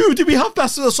who do we have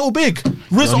that's so big?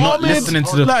 Riz You're not Ahmed. listening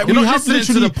to the. Like, You're we not have listening to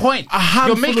literally the point. a You're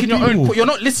handful making of your own. people. You're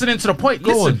not listening to the point.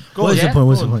 Go Listen. on, go What on. is the Yeah? point?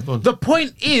 What's the Go on, point? go on. The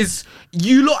point is,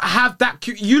 you lot have that.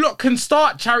 You lot can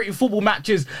start charity football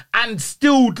matches and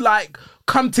still like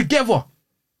come together.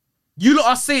 You lot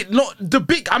are saying not the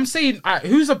big. I'm saying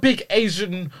who's a big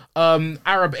Asian,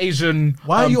 Arab Asian.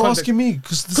 Why are you content- asking me?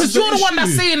 Because you're the one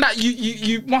that's saying that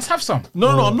you must have some. No,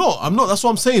 I'm not. That's what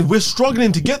I'm saying. We're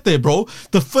struggling to get there, bro.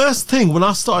 The first thing when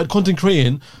I started content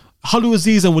creating, Halu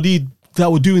Aziz and Wadeed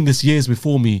that were doing this years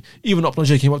before me, even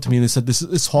Upnajay came up to me and they said,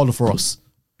 it's harder for us.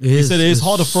 He said it's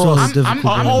harder for us. difficult,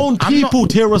 Our bro. own I'm people not-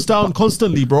 tear us down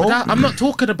constantly, bro. I'm not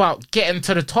talking about getting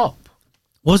to the top.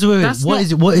 What's wait, That's what not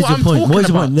is it? What is what your I'm point? What is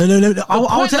your talking point? No. The I point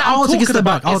want that I'm to take a talking step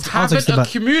back. about is I'll take a having step a back.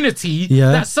 community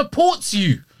Yeah. that supports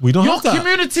you. We don't Your have that.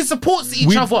 community supports each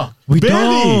We- other. We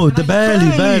Barely. don't.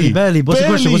 Barely. What's the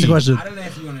question? What's the question? I don't know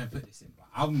if you want to put this in, but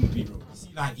I'm gonna be real. You see,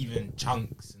 like even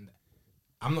chunks, and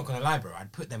I'm not gonna lie, bro.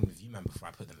 I'd put them with you, man, before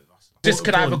I put them with us. This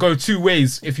could either go two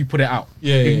ways if you put it out.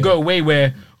 Yeah, it yeah, can go a way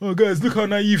where, oh guys, look how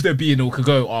naive they're being, or it could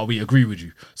go, oh, we agree with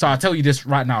you. So I'll tell you this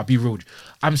right now, I'll be real.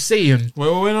 I'm saying, Wait,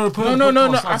 no,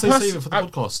 No, podcast. I I'd say save it for the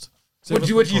podcast. what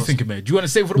do you think, man? Do you want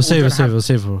to save it for the We'll save it. or do you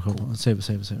Save it for a couple. Save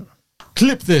it.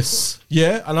 Clip this,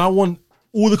 yeah, and I want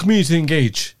all the community to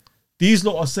engage. These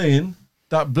lot are saying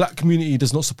that black community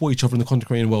does not support each other in the content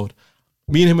creating world.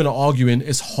 Me and him are arguing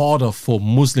it's harder for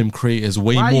Muslim creators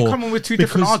way Why are more. you coming with two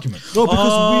different because- arguments? No, because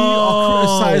we are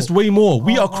criticized way more.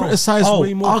 We are criticized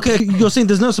way more. Okay. You're saying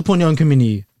there's no support in your own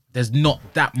community. There's not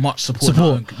that much support.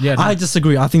 Yeah, no. I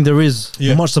disagree. I think there is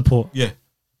Yeah. much support. Yeah,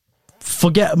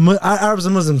 Forget Arabs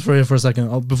and Muslims for a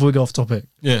second before we go off topic.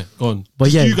 yeah, go on. But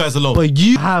Just yeah, you guys alone. But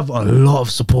you have a lot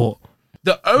of support.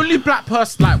 The only black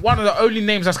person, like one of the only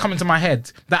names that's coming to my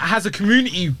head that has a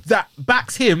community that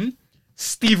backs him,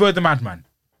 Steve-O the Madman.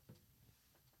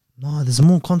 No, there's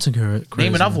more content creators.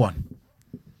 Name another one.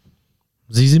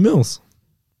 ZZ Mills.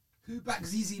 Who backs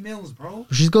ZZ Mills, bro?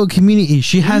 She's got a community.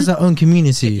 She has her own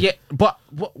community. Yeah, but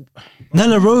what,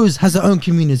 Nella Rose has her own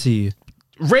community.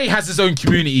 Ray has his own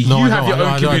community. you have your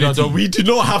own no, community. we do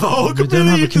not have our own We community. don't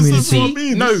have a This is what I community.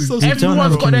 mean. No, This is so don't have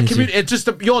everyone's a got their community. community. It's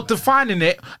just you're defining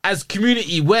it as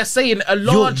community. We're saying a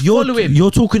large You're following. You're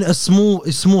talking a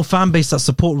small fan base that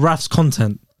support Raf's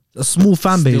content. A small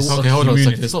fan base. Still- Okay, hold on a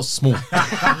Community. second. It's not small.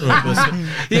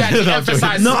 He actually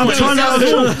emphasized. No, I'm trying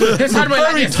to- His hand went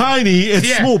like Very this. tiny. It's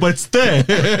Yeah. small, but it's there.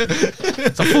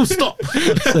 It's a full stop.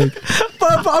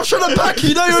 but I'm trying to back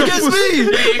you. Now you're against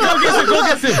me. Yeah, go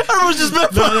get him. Everyone's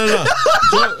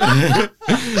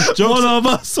just one of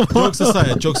us.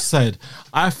 Jokes aside,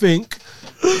 I think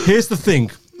here's the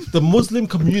thing: the Muslim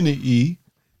community.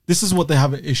 This is what they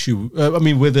have an issue.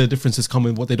 Where the differences come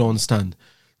in, what they don't understand.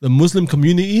 The Muslim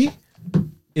community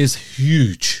is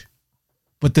huge,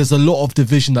 but there's a lot of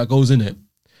division that goes in it.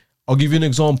 I'll give you an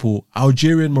example.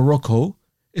 Algeria and Morocco,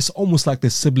 it's almost like they're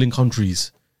sibling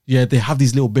countries. Yeah, they have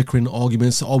these little bickering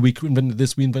arguments. Oh, we invented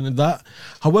this, we invented that.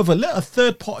 However, let a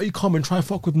third party come and try and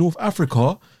fuck with North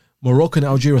Africa. Morocco and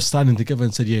Algeria standing together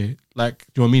and said, yeah, like,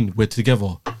 do you know what I mean? We're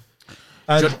together.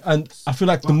 And I feel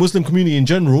like the Muslim community in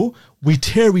general, we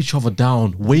tear each other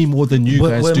down way more than you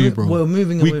guys do, bro. We're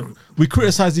moving away. We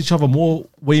criticize each other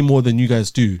way more than you guys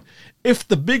do. If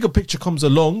the bigger picture comes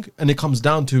along and it comes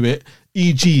down to it,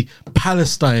 e.g.,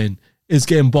 Palestine is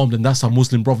getting bombed and that's our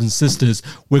Muslim brothers and sisters,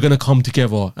 we're going to come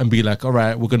together and be like, all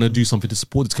right, we're going to do something to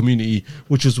support this community,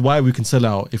 which is why we can sell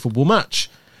out a football match.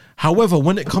 However,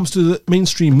 when it comes to the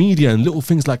mainstream media and little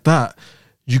things like that,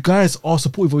 you guys are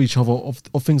supportive of each other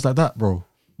of things like that, bro.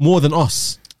 More than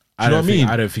us. Do you know what I mean?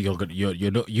 I don't think you're good.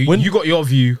 You're not. You got your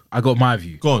view. I got my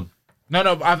view. Go on.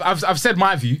 No. I've said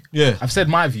my view. Yeah. I've said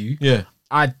my view. Yeah.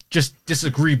 I just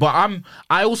disagree. But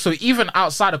I also, even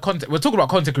outside of content, we're talking about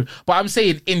content, but I'm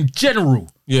saying in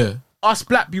general, Yeah. us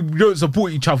black people don't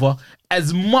support each other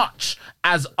as much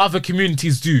as other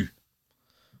communities do.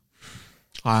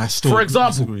 I still For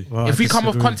example, disagree. Well, if I we come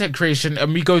off disagree. content creation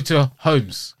and we go to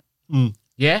homes,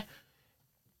 yeah,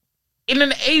 in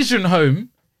an Asian home,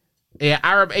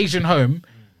 Arab Asian home,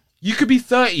 you could be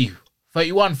 30,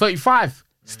 31, 35,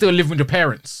 still living with your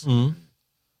parents.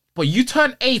 But you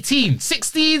turn 18,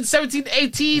 16, 17,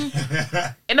 18,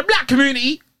 in the black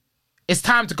community, it's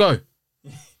time to go.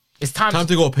 It's time Time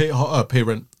to go pay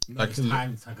rent. Like, it's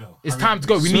time to go. It's time to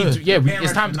go. We need to. Yeah,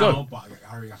 it's time to go.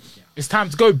 It's time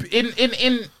to go. In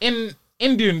the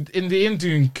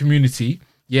Indian community,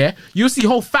 yeah, you'll see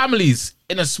whole families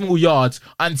in a small yard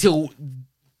until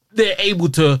they're able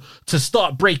to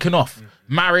start breaking off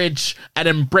marriage and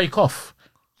then break off.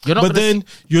 You're not. But then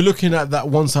you're looking at that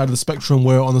one side of the spectrum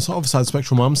where on the other side of the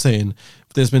spectrum, I'm saying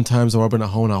there's been times where I've been at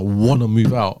home and I want to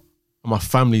move out, and my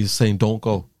family is saying don't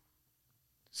go.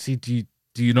 See, do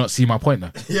you not see my point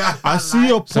though? Yeah, I see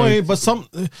your point, but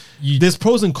there's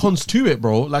pros and cons to it,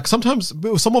 bro. Like sometimes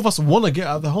some of us want to get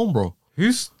out of the home, bro.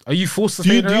 Are you forced to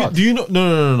stay in the yard? Do you not?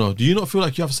 No. Do you not feel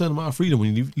like you have a certain amount of freedom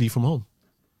when you leave from home?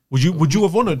 Would you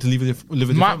have wanted to live with your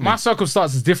family? My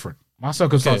circumstance is different. My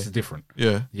circumstance is different.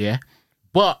 Yeah. Yeah.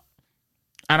 But,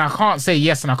 and I can't say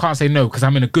yes and I can't say no because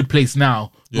I'm in a good place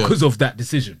now because of that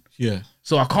decision. Yeah.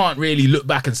 So I can't really look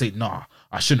back and say, nah,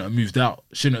 I shouldn't have moved out.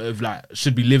 Shouldn't have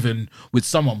should be living with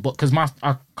someone. But because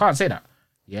I can't say that.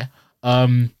 Yeah.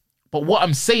 But what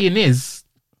I'm saying is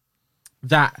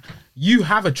that you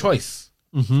have a choice.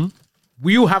 Mm-hmm.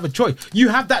 We all have a choice. You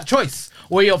have that choice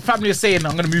where your family is saying,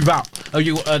 I'm going to move out. Or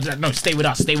you, no, stay with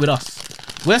us, stay with us.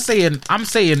 I'm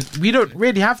saying we don't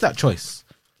really have that choice.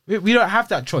 We don't have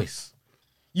that choice.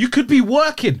 You could be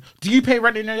working. Do you pay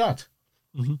rent in your yard?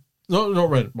 Mm-hmm. No, not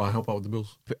rent, but I help out with the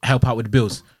bills. Help out with the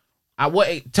bills. At what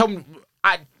age, tell me,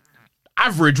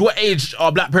 average, what age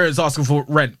are black parents asking for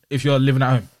rent if you're living at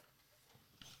home?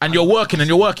 And you're working.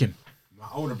 My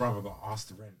older brother got asked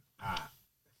to rent at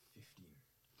 15.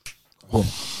 Oh,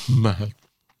 man.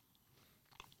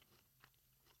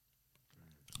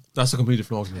 That's a completely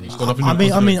different argument. It's got nothing to do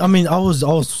with I mean, I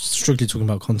was strictly talking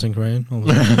about content creating. I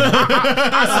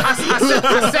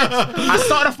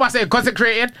started off by saying content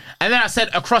creating, and then I said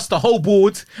across the whole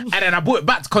board, and then I brought it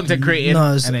back to content creating.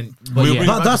 No, and then, but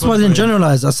yeah. That's why I didn't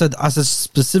generalize. I said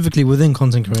specifically within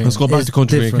content creating. Let's go back to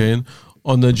content creating.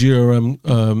 On the GRM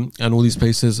and all these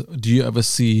places, do you ever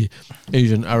see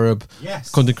Asian, Arab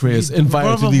content creators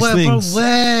invited to these things?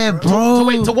 Where, bro?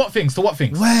 To what things?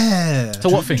 Where? To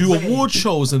what things? Do award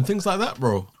shows and things like that,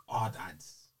 bro. Odd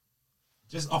ads.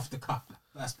 Just off the cuff.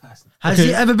 First person. Has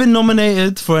he ever been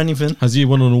nominated for anything? Has he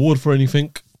won an award for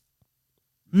anything?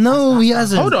 No, he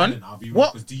hasn't. Hold on.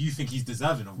 What? Do you think he's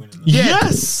deserving of winning?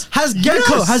 Yes. Has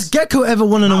Gecko ever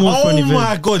won an award for anything? Oh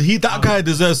my god, that guy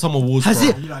deserves some awards. Has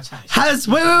bro. he?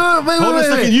 Wait. Hold on a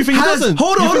second. You think he doesn't?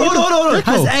 Hold on.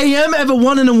 Gecko. Has AM ever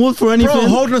won an award for anything? Bro,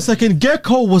 hold on a second.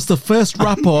 Gecko was the first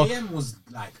rapper. AM was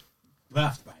like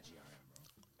birthed by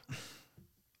GRM, bro.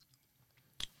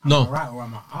 No. Am I right or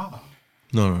am I?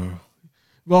 No.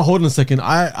 Well, hold on a second.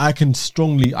 I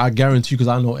guarantee you, because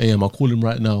I know AM, I'll call him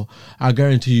right now. I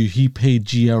guarantee you he paid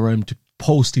GRM to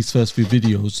post his first few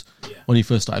videos when he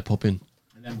first started popping.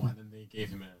 And then what? Then they gave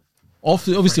him a...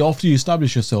 Obviously, after you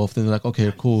establish yourself, then they're like,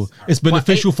 okay, cool. It's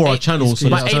beneficial for our channel. So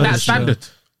But ain't that standard?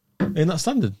 Ain't that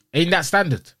standard? Ain't that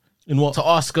standard? In what? To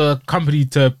ask a company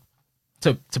to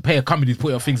pay a company to put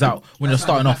your things out when you're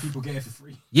starting off. People get it for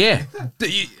free. Yeah.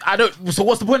 I don't. So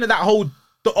what's the point of that whole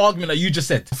the argument that you just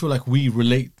said? I feel like we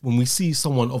relate when we see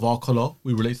someone of our color,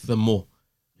 we relate to them more,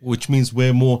 which means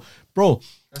we're more, bro.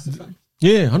 That's a fact.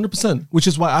 Yeah, 100%. Which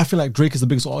is why I feel like Drake is the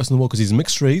biggest artist in the world because he's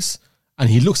mixed race and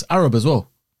he looks Arab as well.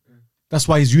 That's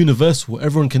why he's universal.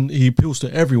 He appeals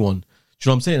to everyone. Do you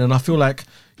know what I'm saying? And I feel like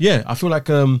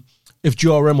if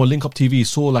GRM or Link Up TV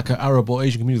saw like an Arab or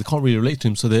Asian community, they can't really relate to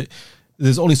him, so they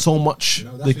there's only so much.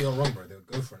 No, that's where you're wrong, bro. They'll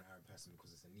go for an Arab person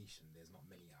because it's a niche and there's not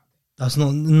many out there. That's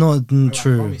not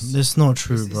true. promise. It's not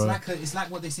true, It's bro. it's like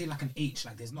what they say, like an H.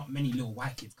 Like there's not many little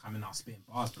white kids coming out spitting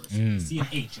bars, bro. So you see an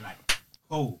H, you're like,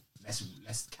 oh,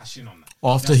 let's cash in on that.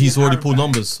 After Let's he's see an already Arab pulled guy.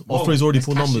 numbers. Whoa, After he's already let's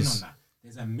pulled cash in numbers. on that.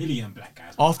 There's a million black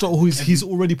guys. After he's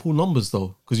already pulled numbers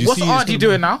though, because you What's see Ardy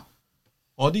doing now?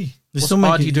 Ardy. What's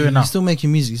Ardy doing now? He's still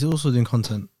making music. He's also doing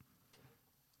content.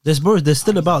 They're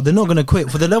still about. They're not gonna quit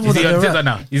for the level Is that he on they're TikTok at.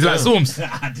 now? He's like Swarms.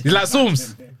 He's like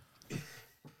Swarms.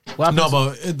 What No,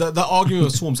 happens? but that argument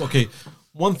with Swarms. Okay,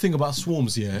 one thing about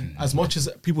Swarms, yeah, as much as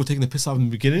people were taking the piss out of him in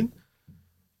the beginning,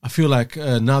 I feel like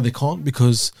now they can't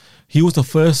because he was the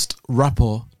first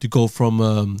rapper to go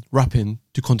from rapping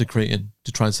to content creating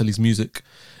to try and sell his music,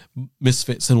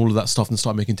 Misfits and all of that stuff, and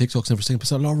start making TikToks and everything. People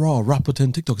say, "Raw rapper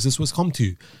 10 TikToks. Is this what's come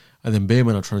to?" And then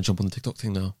Bearman are trying to jump on the TikTok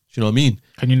thing now. Do you know what I mean?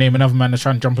 Can you name another man that's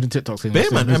trying to jump on the TikTok thing?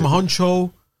 Bearman, Emma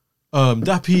Honcho,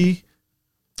 Dappy,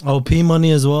 Oh, P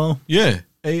Money as well. yeah.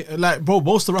 Like, bro,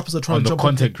 most of the rappers are trying on to the jump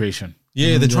content creation.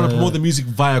 Yeah, they're trying to Yeah. promote the music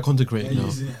via content creating now.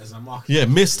 using it as a market. Yeah,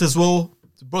 Mist as well.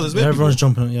 Bro, there's Everyone's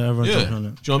jumping on. Yeah, everyone's yeah. jumping on Do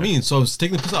it. you know what I mean? So it's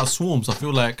taking the piss out of Swarms. I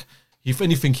feel like, if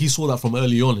anything, he saw that from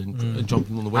early on and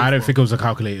jumping on the wave. I don't bro. think it was a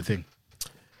calculated thing.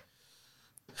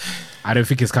 I don't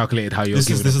think it's calculated how you're This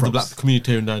giving is the the props. black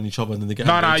community tearing down each other and then they get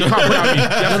No, angry. you can't put that on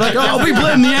me. Like, oh, we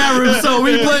blame the Arabs, so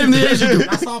we blame the Asian.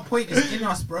 That's our point. It's in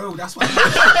us, bro. That's what.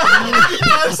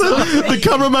 The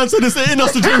cameraman said it's in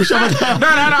us to tear each other down. No,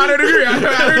 I don't agree. I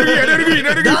don't agree.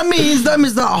 That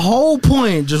means that whole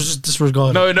point just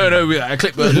disregard. No. I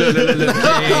click. Look.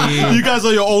 Hey. You guys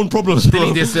are your own problems, bro.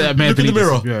 Delete this, man. Look in the delete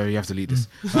mirror. this. Yeah, you have to delete this.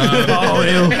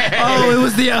 It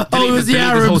was the Delete this whole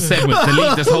Arabs. segment.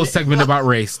 Delete this whole segment about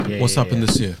race. Yeah, What's happened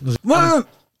this year? Well,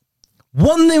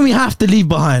 one thing we have to leave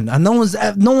behind, and no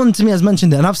one to me has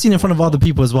mentioned it, and I've seen it in front of other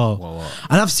people as well. What?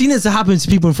 And I've seen it happen to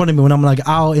people in front of me when I'm like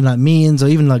out in like meetings or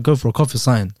even like go for a coffee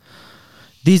sign.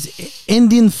 These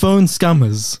Indian phone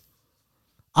scammers,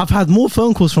 I've had more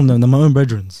phone calls from them than my own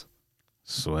brethrens.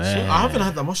 Swear. I haven't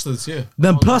had that much this year.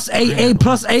 Then plus 88,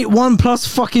 plus 81, plus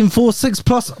fucking 46,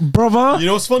 plus brother. You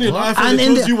know what's funny? On iPhone, And it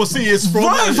in tells the- you what city it's from.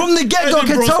 Right from the get-go, I can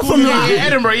Edinburgh's tell cool, from your Yeah,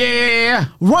 Edinburgh. Yeah.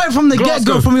 right from the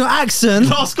Glasgow. get-go from your accent.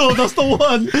 Glasgow, that's the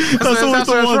one. That's always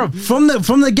the where one. it's from.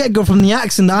 From the get-go, from the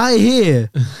accent that I hear,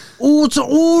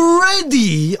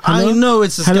 already I know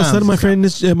it's a Hello, scam.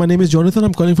 sir. My name is Jonathan.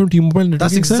 I'm calling from T-Mobile.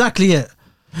 That's exactly it.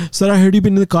 Sir, I heard you've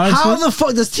been in the car. How the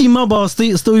fuck does T-Mobile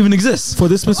still even exist? For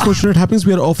this misfortunate happens,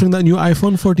 we are offering that new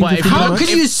iPhone 14. But if 15 you How Pro could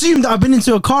Max. you assume that I've been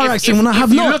into a car accident when I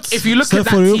have not? If you look Sir, at that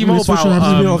for you, T-Mobile misfortune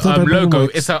happens to be off the Pro logo,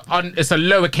 Max. it's a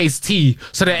lowercase T,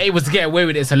 so they're able to get away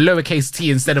with it. It's a lowercase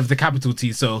T instead of the capital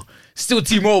T. So still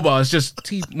T-Mobile. It's just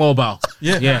T-Mobile.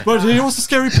 Yeah. But you know what's the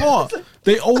scary part?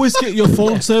 They always get your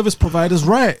phone service providers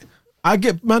right. I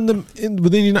get within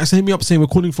the United States hit me up saying we're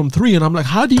calling from 3, and I'm like,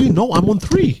 how do you know I'm on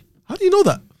 3? How do you know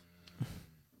that?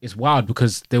 It's wild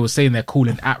because they were saying they're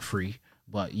calling at 3,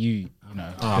 but you know.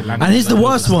 the language- And here's the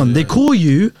worst one: they call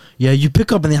you, you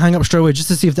pick up and they hang up straight away just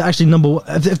to see if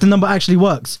the number actually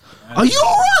works. Are you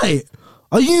alright?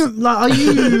 Are you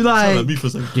like Me for a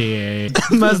second. Yeah.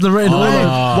 man's narrating away?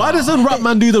 Why doesn't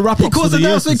Rapman do the wrap He ups calls of it the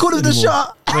year? now, so he called it the anymore?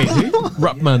 shot. Wait, who?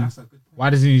 Rapman. Why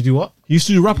doesn't he do what? He used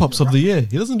to do wrap ups of the year.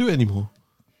 He doesn't do it anymore.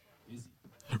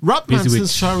 Rapman Busy with-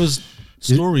 since Shara's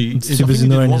story. He's is, too I think busy he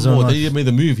did knowing one his own more. life. They made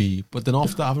the movie, but then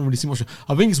after that, I haven't really seen much.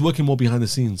 I think he's working more behind the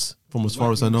scenes, from as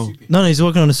far as I know. No, he's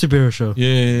working on a superhero show.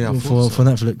 Yeah. I for thought so.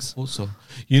 Netflix. Also,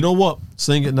 you know what?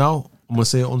 Saying it now, I'm gonna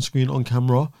say it on screen, on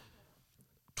camera.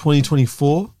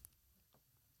 2024,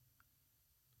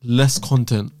 less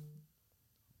content,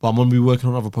 but I'm gonna be working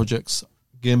on other projects,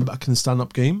 getting back in the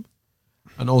stand-up game,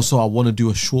 and also I want to do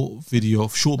a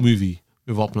short movie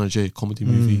with Upland J, comedy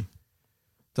movie.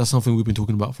 That's something we've been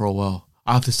talking about for a while.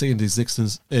 I have to stay in the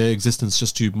existence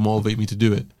just to motivate me to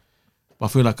do it. But I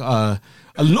feel like a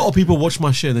lot of people watch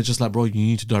my shit and they're just like, bro, you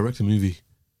need to direct a movie. Do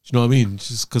you know what I mean?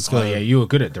 Just because. Oh yeah, you were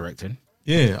good at directing.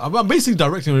 Yeah, I'm basically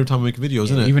directing every time I make videos,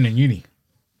 isn't it? Even in uni.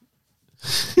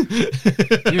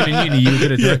 Even in uni, you were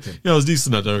good at directing. Yeah, I was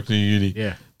decent at directing in uni.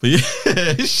 Yeah. But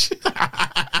yeah,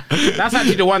 That's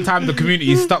actually the one time the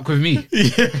community stuck with me.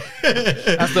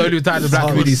 That's the only time the black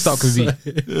community stuck with me.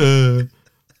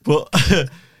 but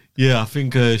yeah, I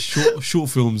think short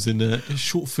film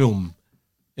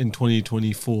in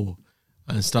 2024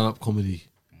 and stand-up comedy,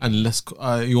 and less.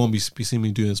 You won't be seeing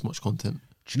me doing as much content.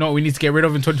 Do you know what we need to get rid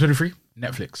of in 2023?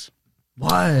 Netflix.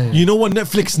 Why? You know what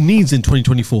Netflix needs in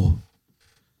 2024?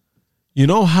 You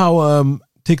know how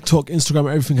TikTok, Instagram,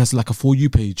 everything has like a For You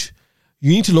page.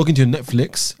 You need to log into your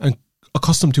Netflix and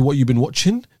accustomed to what you've been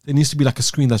watching, there needs to be like a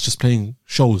screen that's just playing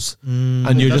shows,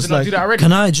 and you're just like, do that already?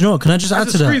 Can I? Do you know what? Can I just add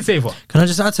That's to a that? screensaver. Can I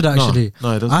just add to that? No, Actually,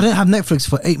 no, it doesn't. I didn't have Netflix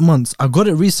for 8 months. I got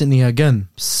it recently again.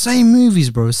 Same movies,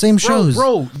 bro. Same shows.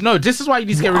 Bro, no, this is why you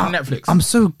need to get rid of Netflix. I'm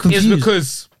so It's confused.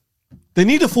 because they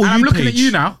need a full. and I'm looking page. at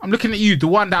you now. I'm looking at you, the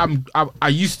one that I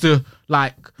used to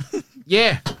like.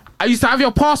 Yeah, I used to have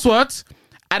your password,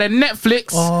 and then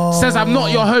Netflix says I'm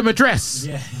not your home address.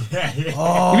 Yeah.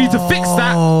 You need to fix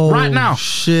that right now.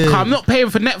 Shit. 'Cause I'm not paying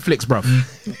for Netflix, bro.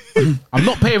 I'm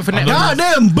not paying for Netflix.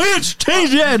 Goddamn, bitch!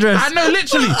 Change the address. I know,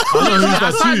 literally.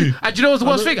 that too. And do you know what's the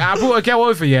worst thing? I brought a girl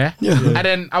over, yeah? And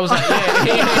then I was like,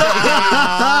 yeah.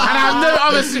 And I have no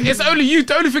other. It's only you.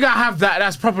 The only thing I have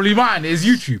that's probably mine is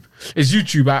YouTube. It's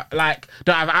YouTube. I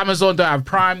don't have Amazon, don't have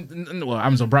Prime. Well,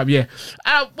 Amazon Prime, yeah.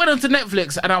 I went onto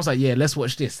Netflix and I was like, yeah, let's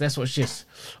watch this. Let's watch this.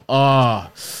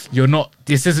 You're not.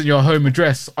 This isn't your home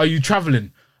address. Are you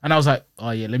traveling? And I was like,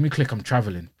 oh yeah, let me click. I'm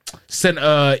traveling. Sent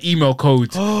a email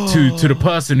code to the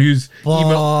person who's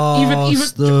even.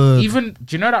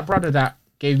 Do you know that brother that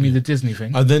gave me the Disney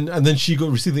thing? And then she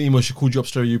received the email. She called you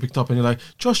upstairs. You picked up, and you're like,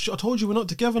 Josh, I told you we're not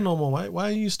together no more. Why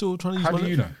are you still trying to use How my do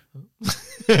you Netflix?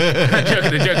 know?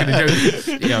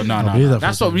 Joking. Yo, no.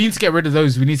 That's what we need to get rid of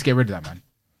those. We need to get rid of that, man.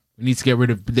 We need to get rid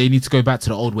of. They need to go back to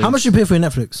the old ways. How much do you pay for your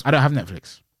Netflix? I don't have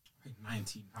Netflix.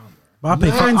 £19. I pay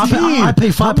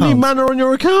 £5. How many man are on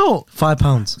your account?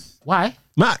 £5 Why?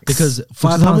 Max. because Which is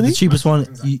how £5 many? the cheapest one.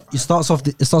 It starts off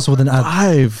with an ad.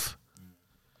 5.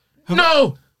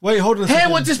 No. Wait, hold on a Hear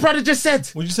second. what this brother just said.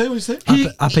 What'd you say?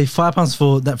 I pay £5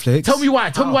 for Netflix. Tell me why.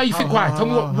 Tell me why you think why. Tell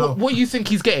me what you think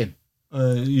he's getting.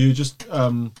 You just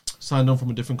signed on from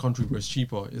a different country where it's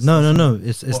cheaper. No.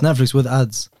 It's Netflix with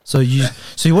ads. So you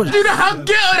watch. Do you know how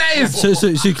ghetto that is? So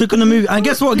you click on the movie and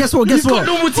guess what? You've got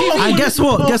normal TV. And guess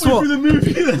what?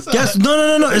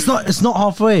 No. It's not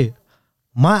halfway.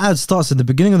 My ad starts at the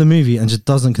beginning of the movie and just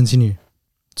doesn't continue.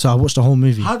 So I watched the whole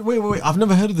movie. Wait. I've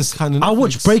never heard of this kind of Netflix. I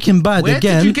watched Breaking Bad Where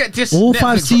again. did you get this all Netflix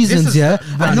 5 from? seasons, This is- yeah.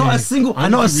 And not a single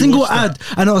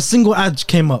rewatch ad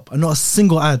came up. And not a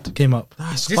single ad came up.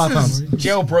 That's This £5. is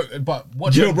jailbroke, but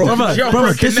what Jailbroken. Brother,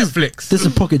 Netflix. This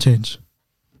is pocket change.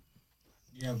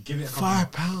 Yeah, give it a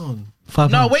couple. £5. £5.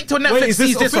 No, wait till Netflix is this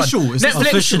sees this official? one. Is this Netflix,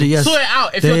 officially, yes. sort it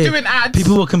out. If you're doing ads,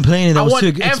 people were complaining that I was want too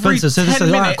every expensive. So they 10 said,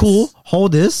 "All right, minutes." cool,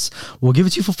 hold this. We'll give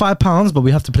it to you for £5, but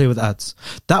we have to play with ads.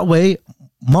 That way,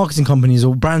 marketing companies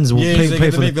or brands will Yeah, pay, they pay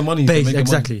can for make the money. Base, They make the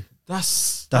exactly. money.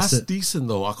 That's it. decent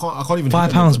though. I can't even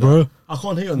 £5, bro. I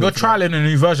can't hate on you're that. trialing a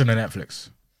new version of Netflix.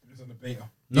 It's on the beta.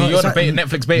 No, you're it's the like- beta,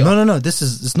 Netflix beta. No.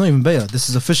 It's not even beta. This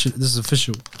is official. This is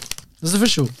official.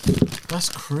 That's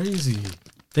crazy.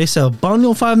 They sell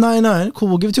bundle $5.99. Cool,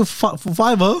 we'll give it to you for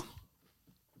 £5,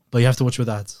 but you have to watch with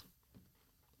ads.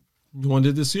 You want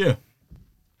it this year?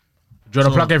 Do you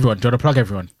want to plug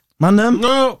everyone? Man, them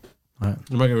No. Right.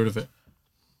 You might get rid of it.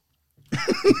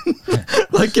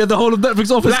 like the whole of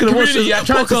Netflix office Black gonna watch community, this I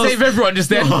tried to podcast. save everyone just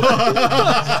then.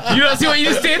 You don't see what you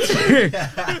just did?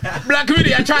 Black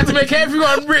community, I tried to make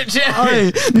everyone rich, yeah.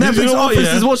 Hey, Netflix know what, office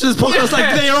yeah? is watching this podcast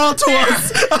like they are to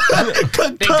us.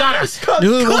 They got us.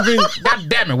 You know one thing. God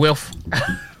damn it, Wilf.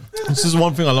 This is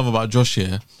one thing I love about Josh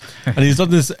here, and he's done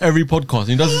this every podcast. And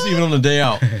he does this even on the day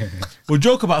out. We'll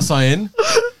joke about something,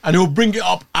 and he'll bring it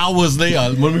up hours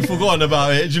later when we've forgotten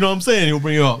about it. Do you know what I'm saying? He'll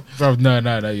bring it up. Bro,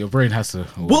 no, your brain has to.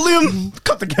 William,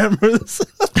 cut the cameras.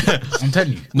 I'm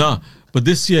telling you. Nah, but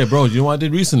this year, bro, you know what I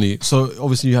did recently? So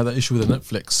obviously you had that issue with the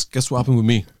Netflix. Guess what happened with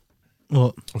me?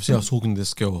 What? Obviously I was talking to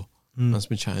this girl. Man's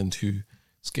been chatting to.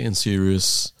 It's getting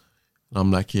serious. And I'm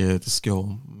like, yeah, this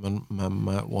girl man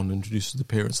might want to introduce to the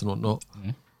parents and whatnot.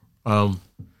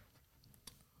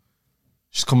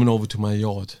 She's coming over to my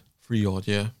yard, free yard,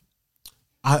 yeah.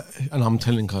 And I'm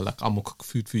telling her, like, I'm going to cook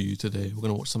food for you today. We're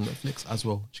going to watch some Netflix as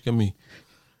well. Do you get me?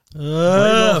 Why are you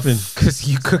laughing? Because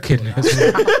you cooking.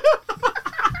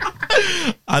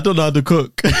 I don't know how to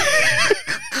cook.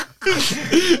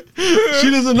 She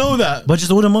doesn't know that. But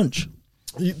just order munch.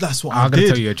 That's what I'm I gonna did.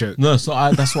 tell you a joke. No,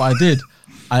 that's what I did.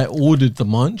 I ordered the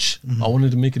munch. I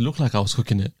wanted to make it look like I was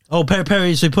cooking it. Oh,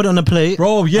 peri. So you put it on a plate.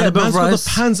 Bro, yeah, and a bit of man's got the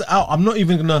rice. pans out. I'm not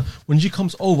even gonna, when she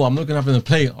comes over, I'm not gonna have it in a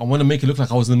plate. I wanna make it look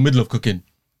like I was in the middle of cooking.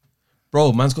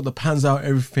 Bro, man's got the pans out,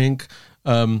 everything.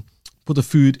 Put the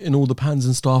food in all the pans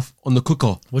and stuff on the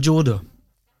cooker. What'd you order?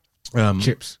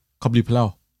 Chips. Kabli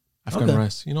pilau. Afghan Okay.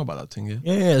 rice. You know about that thing, yeah?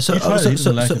 Yeah. So He tried it, he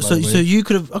didn't like it, by the way. so you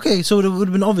could have. Okay, so it would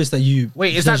have been obvious that you.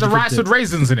 Wait, is that the potentially rice cooked with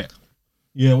raisins in it?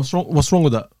 Yeah, what's wrong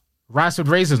with that? Rice with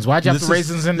raisins. Why'd you have the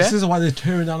raisins in there? This is why they're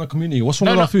tearing down the community. What's wrong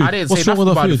No, with our food? I didn't What's say wrong nothing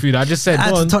with our about the food? food. I just said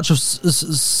Adds a touch of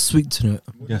sweet to it.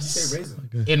 Yes.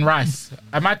 in rice.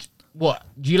 Imagine what?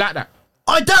 Do you like that?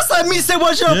 Oh, that's like me saying,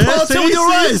 why should I put with your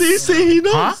rice? See, he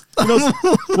knows. He knows.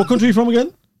 What country are you from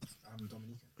again?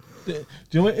 Do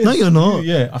you know what it is? No, you're not.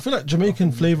 Yeah, I feel like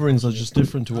Jamaican flavorings are just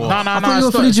different to what. No, I thought you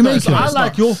were fully Jamaican. I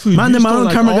like your food. Man, You them just don't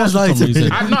own camera ours guys for some like it.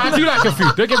 reason. I do like your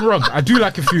food. Don't get me wrong. I do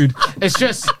like your food. It's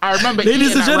just I remember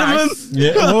Ladies eating and that gentlemen. rice.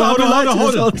 Yeah, well,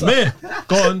 hold on. Mayor,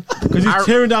 go on. Because he's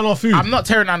tearing down our food. I'm not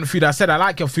tearing down the food. I said I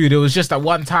like your food. It was just that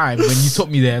one time when you took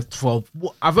me there for.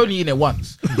 I've only eaten it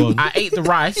once. Go on. I ate the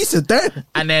rice. He said that.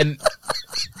 And then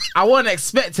I wasn't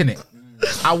expecting it.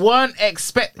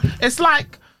 It's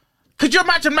like, could you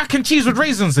imagine mac and cheese with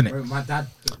raisins in it? Bro, my dad.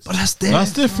 But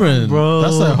That's different, Bro.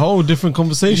 That's a whole different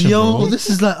conversation, Yo, bro. this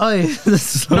is like,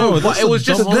 this is No, that's but it a was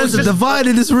just. dumb- It there's was a just divide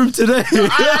in this room today. I tell you,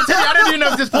 I don't even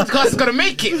know if this podcast is gonna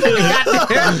make it.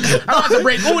 I'm about to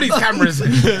break all these cameras.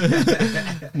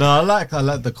 No, I like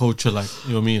the culture, like,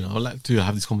 you know what I mean? I like to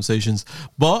have these conversations.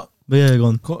 But But yeah, go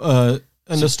on.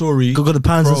 and the story, Got the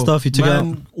pans and stuff you took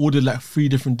out. ordered like 3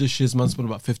 different dishes. Man spent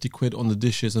about 50 quid on the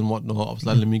dishes and whatnot. I was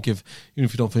like, let me give, even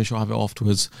if you don't finish, I'll have it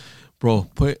afterwards. Bro,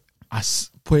 put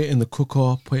it in the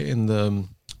cooker, put it in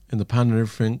the pan and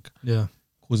everything. Yeah.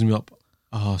 Calls me up.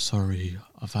 Oh, sorry,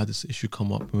 I've had this issue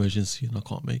come up, emergency, and I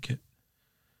can't make it.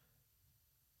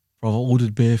 Bro, I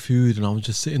ordered bare food and I was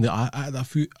just sitting there. I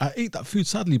ate that food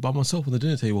sadly by myself on the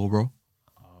dinner table, bro.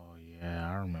 Oh yeah,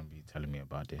 I remember you telling me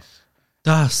about this.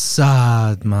 That's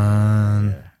sad,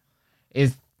 man.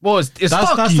 It's That's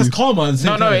karma. at the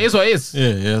same no, time. it is what it is.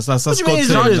 Yeah, that's do you God mean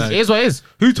saying, it's like, It is what it is.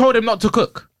 Who told him not to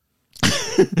cook?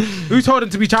 Who told him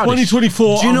to be childish?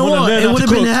 2024. Do you know I'm gonna what? learn It how would to have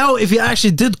been cook. hell if he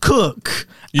actually did cook.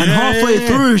 And Yeah. halfway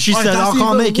through, she Oh, said, "I that's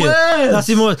can't even make it." worse. That's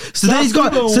even worse. So then he's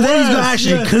got even to worse,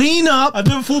 actually yeah. clean up, I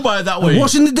never thought about it that way.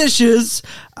 washing the dishes,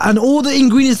 and all the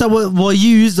ingredients that were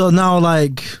used are now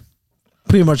like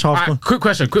pretty much half gone. Quick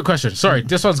question. Sorry,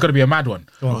 this one's gonna be a mad one.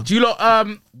 on. Do you lot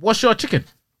wash your chicken?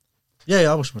 Yeah,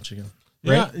 I wash my chicken.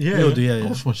 Yeah, Right? yeah. We'll do, yeah. I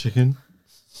wash my chicken.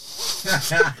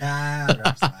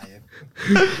 Rap's lying.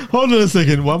 Hold on a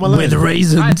second. Why am I lying? With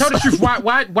raisins. I tell the truth.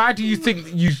 Why do you think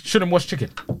you shouldn't wash chicken?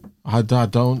 I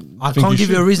don't. I think can't give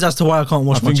you a should. reason as to why I can't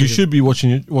wash I my think chicken. you should be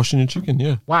washing your chicken.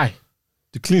 Yeah, Why?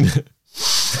 to clean it.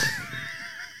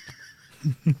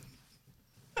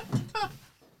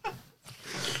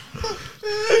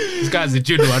 This guy's a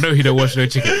judo. I know he don't wash no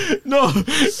chicken. No,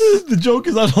 the joke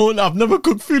is I've never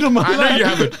cooked food in my I know life you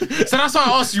haven't. So that's why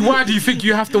I asked you. Why do you think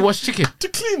you have to wash chicken? to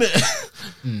clean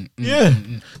it. Yeah,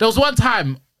 There was one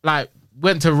time, like,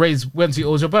 it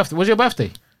was your birthday. Was your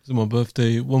birthday? It's my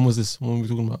birthday. When was this? When were we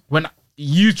talking about? When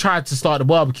you tried to start the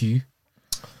barbecue,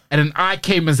 and then I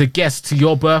came as a guest to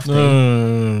your birthday.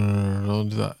 No, don't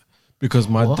do that. Because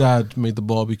my What? dad made the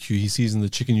barbecue. He seasoned the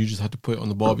chicken. You just had to put it on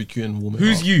the barbecue and warm it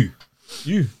Who's up. you?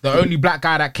 You. The only black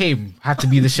guy that came had to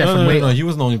be the chef No, and waiter. no, he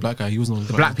wasn't the only black guy. He wasn't the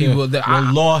only black people that-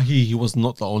 Wallahi, he was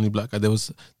not the only black guy. There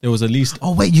was at least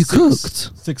Oh wait, you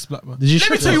cooked? 6 black men. Did you?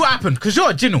 Let me tell you what happened, because you're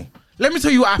a Jinno. Let me tell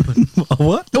you what happened.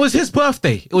 What? It was his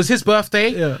birthday.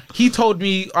 Yeah. He told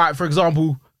me, all right, for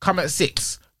example, come at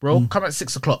 6, bro. Come at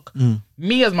 6 o'clock.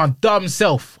 Me as my dumb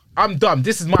self, I'm dumb.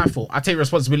 This is my fault. I take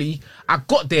responsibility. I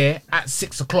got there at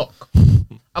 6 o'clock.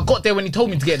 I got there when he told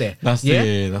me to get there. That's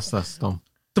dumb.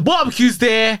 The barbecue's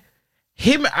there.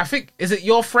 Him, I think, is it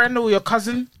your friend or your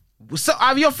cousin? So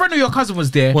your friend or your cousin was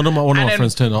there. One of my And then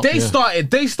friends turned up, They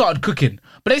yeah. started cooking,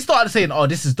 but they started saying, "Oh,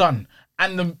 this is done."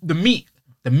 And the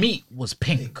meat was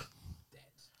pink.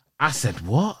 I said,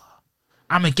 "What?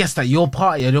 I'm a guest at your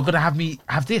party, and you're gonna have me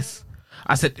have this?"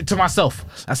 I said to myself,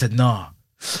 "I said, nah."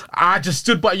 I just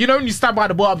stood by. You know when you stand by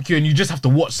the barbecue and you just have to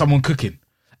watch someone cooking,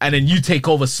 and then you take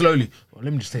over slowly. Well,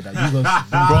 let me just take that. You go, Bro,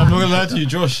 I'm not gonna lie to you,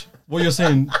 Josh. What you're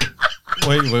saying?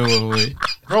 Wait.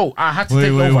 bro. I had to take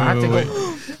over. I had to take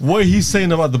over. What he's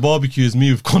saying about the barbecue is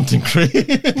me with content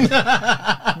creating.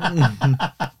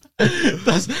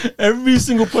 That's every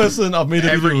single person I've made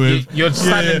a video with. You're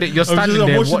standing there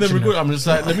I'm watching watching them record. them. I'm just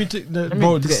like, let me take, me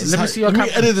bro. get- This is let me how- see your let me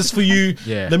camera. edit this for you.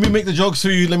 Yeah. Let me make the jokes for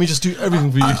you. Let me just do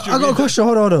everything for you. I got a question.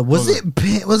 Hold on. Was it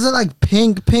pink? Was it like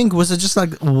pink? Was it just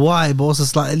like white, but also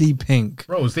slightly pink?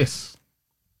 Bro, what's this?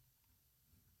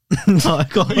 No, I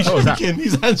got. He's Oh, is that- shaking.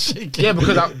 His hands shaking. Yeah,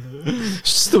 because I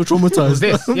Still was traumatized.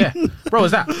 this. Yeah, bro,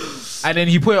 was that? And then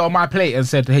he put it on my plate and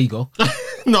said, "Here you go."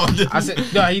 No, I said,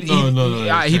 "No, he No,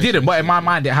 didn't." But in my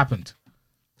mind, it happened.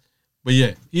 But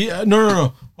yeah,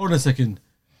 no. Hold on a second.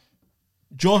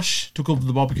 Josh took over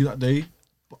the barbecue that day.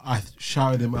 But I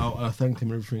shouted him out and I thanked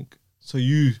him and everything. So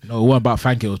you, No, it wasn't about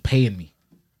thank you. It was paying me.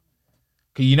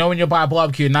 Cause you know when you buy a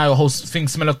barbecue, now your whole thing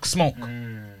smell of smoke,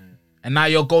 and now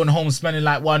you're going home smelling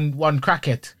like one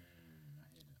crackhead.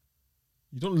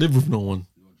 you don't live with no one.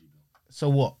 So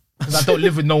what? because I don't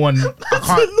live with no one. I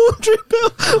can't. Laundry bill.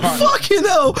 Fucking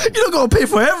hell. You don't got to pay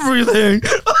for everything.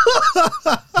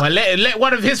 Well, let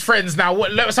one of his friends now.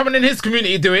 Let someone in his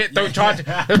community do it. Don't charge.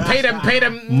 Pay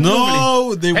them. No,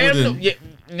 normally. they Pay wouldn't. them,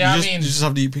 yeah, You just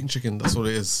have to eat pink chicken. That's what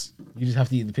it is. You just have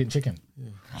to eat the pink chicken.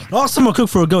 Last time I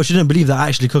cooked for a girl, she didn't believe that I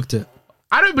actually cooked it.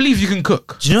 I don't believe you can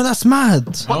cook. Do you know that's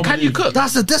mad? What can you cook?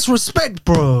 That's a disrespect,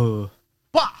 bro.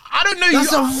 But I don't know.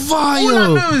 That's a vile.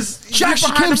 All I know is She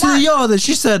actually came to the yard and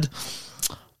she said,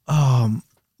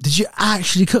 did you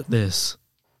actually cook this?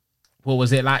 What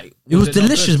was it like? It was not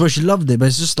delicious, good? bro. She loved it, but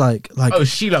it's just like Oh,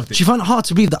 she loved it. she found it hard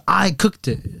to believe that I cooked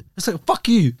it. It's like, fuck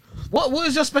you. What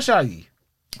is your specialty?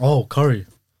 Oh, curry.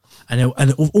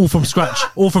 And all from scratch.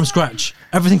 All from scratch.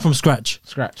 Everything from scratch.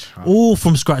 Scratch. All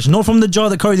from scratch. Not from the jar,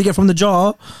 the curry they get from the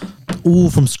jar. All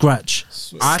from scratch.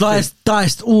 I Sliced,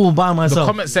 diced, all by The myself.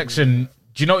 comment section.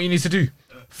 Do you know what you need to do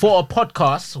for a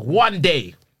podcast? One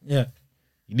day, Yeah.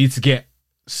 you need to get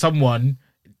someone,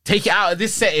 take it out of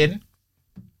this setting,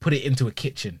 put it into a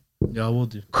kitchen, Yeah, I will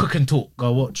do. cook and talk.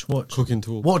 Go watch. Cooking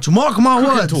talk. Watch. Mark my Cook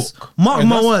and words. talk. Mark And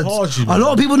my that's words. hard, you know. A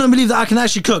lot of people don't believe that I can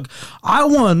actually cook. I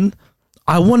won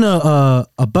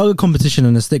a burger competition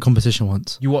and a steak competition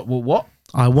once. You what?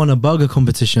 I won a burger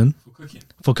competition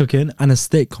for cooking and a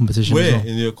steak competition. Where? As well.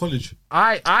 In your college?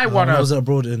 I won I a was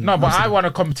abroad in. no, but I Amsterdam. won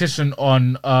a competition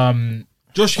on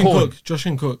Josh can Corn. cook. Josh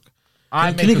can cook.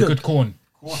 I Can make you a cook? good corn.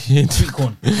 Sweet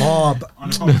corn. Oh,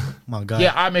 my God.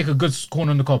 Yeah, I make a good corn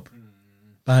on the cob.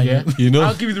 Bang. Yeah, You know?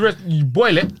 I'll give you the rest. You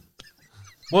boil it,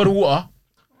 boil the water,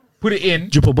 put it in.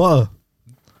 Do you put butter?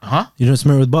 Huh? You don't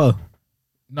smear it with butter.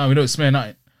 No, we don't smell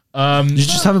nothing. You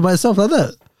just have it by itself like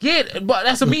that. Yeah, but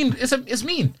that's a mean. It's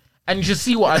mean. And you should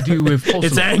see what I do with coleslaw.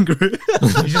 It's angry.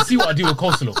 You should see what I do with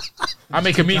coleslaw. I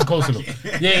make a mean coleslaw.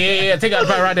 Yeah. Take out the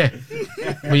bite right there.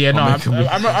 But yeah, no,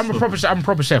 I'm a proper chef. I'm a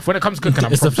proper chef. When it comes to cooking,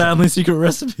 I'm It's a a proper chef. family secret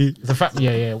recipe. It's a fact.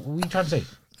 Yeah. What are you trying to say?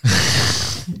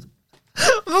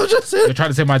 I'm just saying. You're trying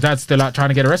to say my dad's still out trying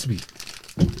to get a recipe.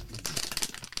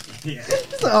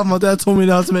 Oh, my dad told me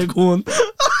how to make corn.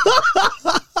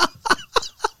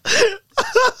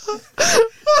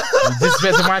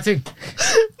 Disrespect to my thing.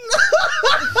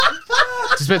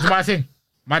 Disrespect to my thing.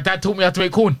 My dad taught me how to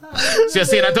make corn. So you're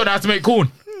saying I don't know how to make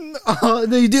corn? Oh,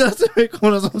 no, you do have to make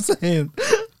corn. That's what I'm saying.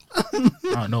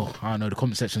 I don't know. The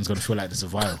comment section's gonna feel like this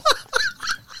is vile.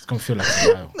 It's gonna feel like it's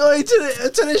vile. No, he did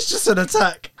it. It's just an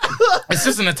attack. It's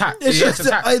just an attack. It's It's just an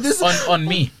attack this- on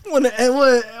me. What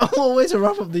a way to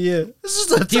wrap up the year. It's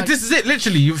just an Yeah, attack. this is it.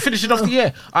 Literally, you finish it off the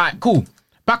year. All right, cool.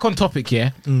 Back on topic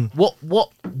here.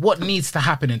 What needs to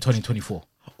happen in 2024?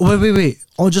 Wait.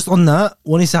 Oh, just on that,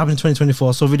 what needs to happen in 2024?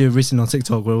 I saw a video recently on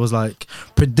TikTok where it was like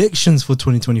predictions for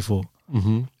 2024.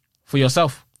 For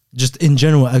yourself? Just in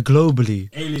general, globally.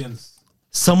 Aliens.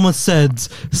 Someone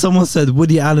said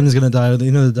Woody Allen is gonna die.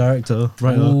 You know the director,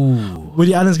 right? Ooh.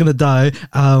 Woody Allen's gonna die.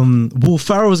 Will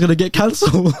Ferrell is gonna get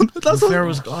cancelled. That's what,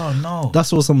 Pharaoh's. Oh no.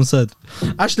 that's what someone said.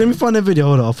 Actually, let me find the video.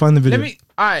 Hold on, I'll find the video.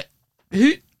 All right.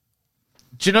 Who?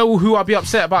 Do you know who I'll be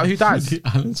upset about? Who dies?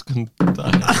 Alan's gonna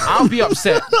die. I'll be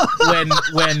upset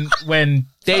when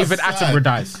David Attenborough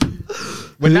dies.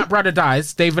 When that brother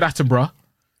dies, David Attenborough,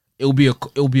 it'll be a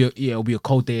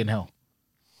cold day in hell.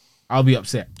 I'll be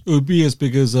upset. It would be as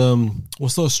big as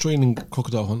what's the Australian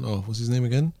crocodile hunter? What's his name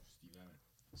again?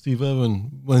 Steve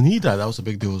Irwin. When he died, that was a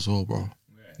big deal as well, bro.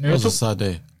 That was a sad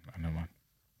day. I know, man.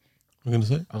 What are you gonna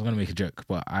say? I was gonna make a joke,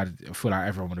 but I feel like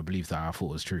everyone would have believed that I thought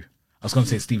it was true. I was gonna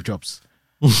say Steve Jobs.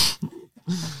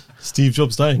 Steve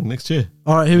Jobs dying next year.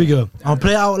 All right, here we go. I'll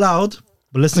play it out loud,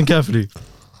 but listen carefully.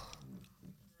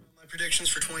 My predictions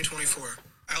for 2024.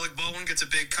 Alec Baldwin gets a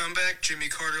big comeback. Jimmy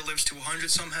Carter lives to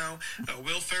 100 somehow.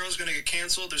 Will Ferrell's going to get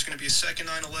canceled. There's going to be a second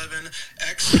 9/11.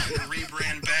 X is going to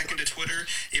rebrand back into Twitter.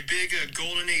 A big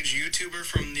golden age YouTuber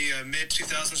from the mid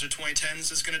 2000s or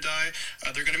 2010s is going to die.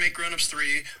 They're going to make Grown Ups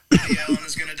 3. Woody Allen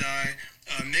is going to die.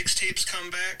 Mixtapes come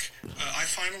back. I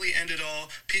finally end it all.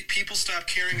 People stop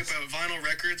caring about vinyl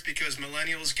records because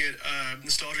millennials get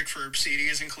nostalgic for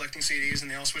CDs and collecting CDs, and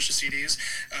they all switch to CDs.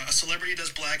 A celebrity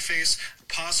does blackface,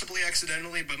 possibly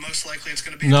accidentally, but most likely it's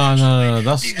going to be No.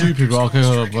 That's stupid, bro. Okay,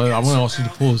 hold on, but I'm gonna ask you to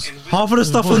pause. Half of the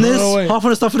stuff on this, wait. half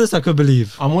of the stuff on this, I could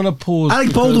believe. I'm gonna pause. Alec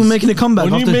because Baldwin making a comeback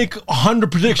When you after- make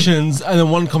 100 predictions and then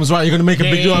one comes right, you're gonna make a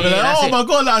big deal out of it. yeah, Like, that's oh it. my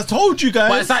god, I told you guys.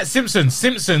 But it's like Simpsons.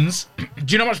 Simpsons. Do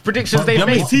you know how much predictions they've how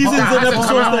many made? seasons That and hasn't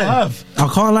come episodes out. they have?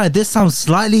 I can't lie, this sounds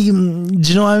slightly. Do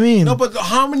you know what I mean? No, but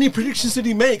how many predictions did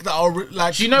he make that are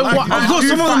like? Do you know like, what? Of course,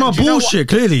 some of them are Do you know what- bullshit.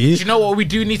 Clearly, Do you know what we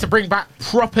do need to bring back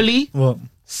properly? what?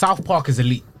 South Park is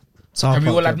elite. South Can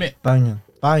we Park, all admit?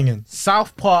 banging.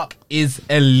 South Park is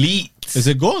elite. Is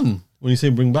it gone? When you say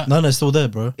bring back, No, it's still there,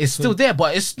 bro. It's still there,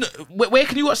 but it's where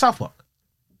can you watch South Park?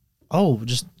 Oh,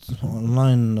 just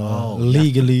online,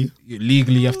 legally.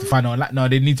 Legally, you have to find out. Like, no,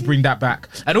 they need to bring that back.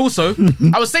 And also,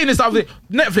 I was saying this the other day.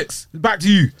 Netflix, back to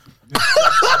you.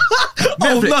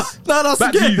 Netflix, No, that's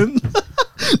back to you. again.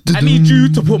 I need you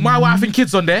to put My Wife and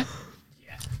Kids on there.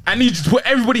 I need you to put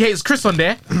Everybody Hates Chris on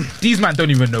there. These man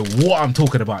don't even know what I'm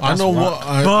talking about. I know what.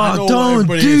 I know don't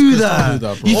what everybody do is. that.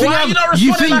 Bro. You think Why are you not you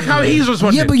responding like how he's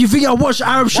responding? Yeah, but you think I watched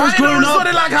Arab shows are you not growing up?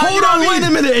 responding like how- Hold you know on, what I wait mean?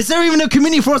 a minute. Is there even a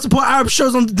community for us to put Arab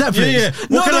shows on Netflix? Yeah.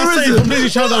 No, What can I there say isn't. from Disney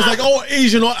Channel? It's like, oh,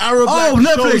 Asian or Arab. Oh, like,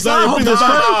 Netflix. shows, I like, hope bring that's it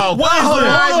back. right. What is there?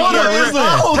 Hold on, What is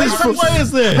there? hold There's some way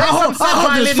is there. I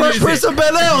hope there's Fresh Prince of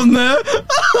Bel-Air on there.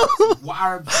 What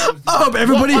Arab shows I hope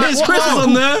Everybody What- Hates what- Chris is what-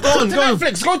 on there. Talk to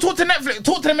Netflix. Go talk to Netflix.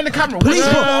 Talk to them in the camera. Please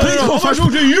put What Fresh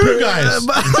do you guys?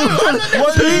 What do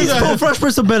you Please put guys? Fresh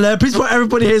Prince of Bel-Air. Please put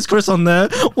Everybody Hates Chris on there.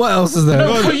 What else is there?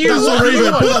 No, for you, That's what all do you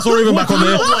Raven. want? That's all Raven back on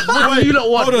there. What do you lot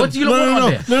want? Hold on. What do you lot want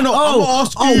on there? No. I'm gonna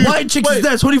ask you. Oh, White Chicks is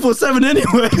there 24/7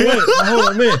 anyway. Wait, hold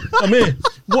on, I'm here.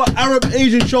 What Arab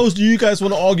Asian shows do you guys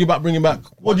want to argue about bringing back?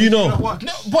 What do you know? No,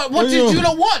 but what did you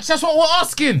lot watch? That's what we're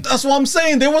asking. That's what I'm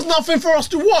saying. There was nothing for us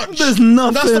to watch. There's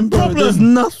nothing, That's the bro. problem. There's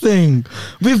nothing.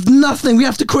 We've nothing. We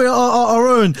have to create our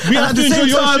own. We And have at to the same enjoy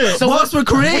your time, shit. So whilst we're what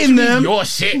do creating you mean them, your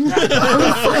shit. What the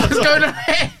fuck is going on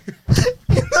here?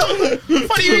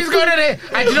 What do you mean is going on here?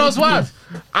 And you know what's wild?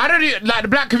 I don't even, like the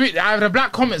black community. The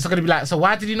black comments are gonna be like, so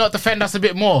why did he not defend us a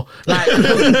bit more? Like,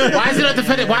 why is he not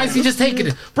defending? Why is he just taking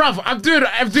it, bruv? I'm doing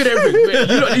everything.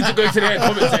 You don't need to go to their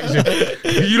comment section.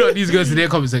 You don't need to go to their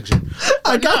comment section.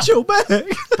 I got your back.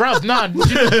 Bruv, nah.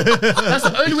 That's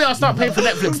the only way I'll start paying for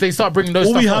Netflix. They start bringing those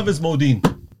All stuff we up. have is Modine.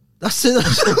 That's it.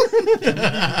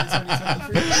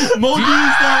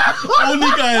 Modine's the only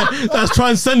guy that's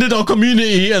transcended our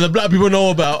community and the black people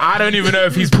know about. I don't even know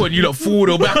if he's putting you lot forward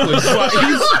or backwards, but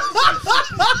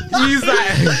he's like,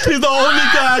 He's the only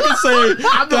guy I can say.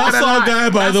 I'm not That's gonna our lie. guy,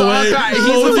 by That's the our way. guy. He's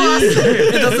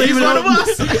of us. He's one of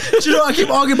us. Do you know what I keep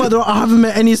arguing about? Though? I haven't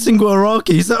met any single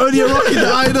Iraqi. He's the only Iraqi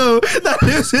that I know that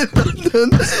lives in London.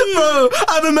 Bro,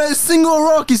 I haven't met a single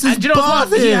Iraqi since And do you know what?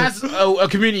 birth He here. has a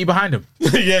community behind him.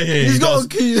 Yeah. He's got a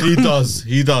key.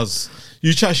 He does.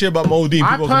 You chat shit about Modine,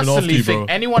 I people are coming after personally you, bro. think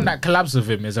anyone that collabs with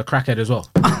him is a crackhead as well.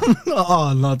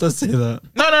 Oh, no, don't say that.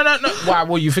 No. Why?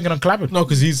 What, you thinking of collabing? No,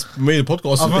 because he's made a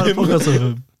podcast I've had a with him. podcast with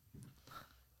him.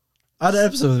 I had an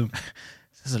episode with him.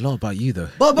 There's a lot about you, though.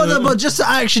 But just to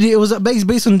actually, it was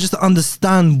based on just to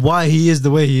understand why he is the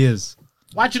way he is.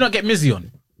 Why'd you not get Mizzy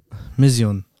on?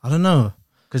 Mizion. I don't know.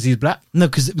 Because he's black? No,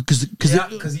 because because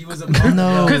he was a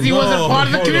no. Because he wasn't part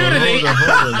of the Hold on, community.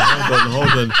 Hold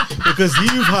on. Because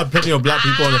you've had plenty of black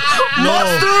people on it.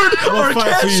 Mustard I'm or gonna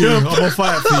fight for you. ketchup? I'm gonna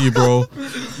fight for you, bro.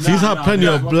 He's had plenty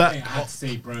of black. I had to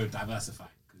say, bro, diversify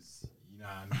because you know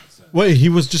I'm not so Wait, he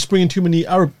was just bringing too many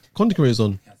Arab content creators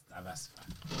on. had to diversify.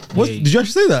 What? Did you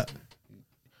actually say that?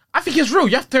 I think it's real.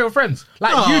 You have to tell your friends.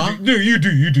 Like, you do. No,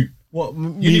 you do. What? You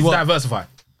need to diversify.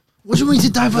 What do you mean to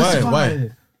diversify? Why?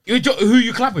 Who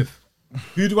you collab with?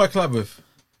 Who do I collab with?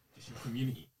 It's your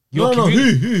community. Your No,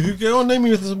 community. who? Get on, name me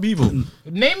with some people.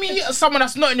 Name me someone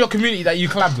that's not in your community that you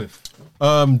collab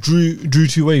with. Drew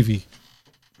Too Wavy.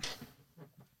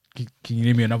 Can you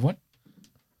name me another one?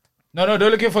 No, don't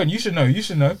look at your phone. You should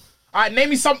know. All right, name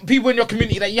me some people in your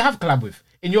community that you have collab with.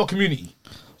 In your community.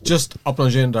 Just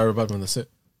Upland J and Dara Badman, that's it.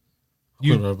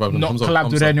 You Hamza, not Hamza, collabed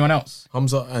with Hamza. anyone else.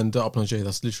 Hamza and Upland J,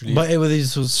 that's literally But it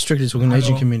was strictly talking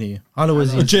Asian community. I know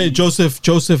where's he.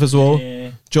 Joseph as well.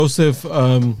 Yeah. Joseph,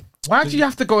 Why do you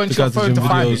have to go into the your guy that's phone in to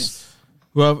find it? videos.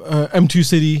 We have M2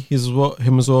 City, he's as well,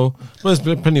 him as well. But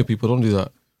there's plenty of people, don't do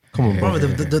that. Come on, bro.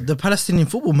 Bro, the Palestinian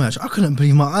football match, I couldn't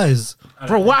believe my eyes.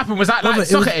 Bro, what happened? Was that like Brother,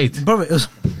 soccer aid? Bro, it was.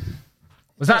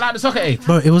 Was that like the soccer aid?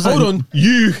 Bro, it was like. Hold on,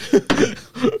 you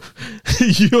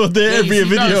you're there every Yeah,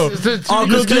 video. Oh,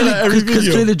 You're there at every because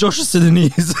video. clearly Josh is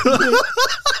Sudanese.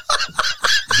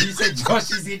 You said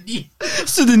Josh is in need.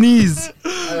 Sudanese.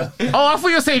 Oh, I thought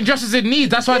you were saying Josh is in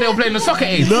need. That's why they were playing the soccer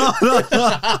aid.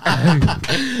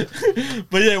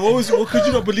 But yeah, what could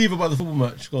you not believe about the football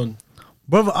match? Go on.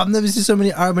 Brother, I've never seen so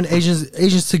many Arab and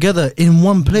Asians together in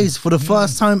one place for the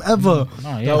first time ever.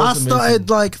 Oh, yeah. I started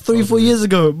like 3-4 years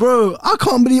ago, bro. I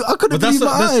couldn't But believe my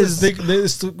eyes.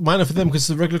 it's minor for them because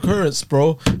it's a regular occurrence,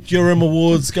 bro. GRM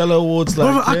Awards, Gala Awards, like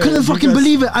Brother, I yeah, couldn't you fucking guys-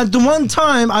 believe it. And the one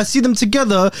time I see them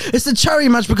together, it's a charity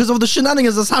match because of the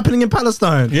shenanigans that's happening in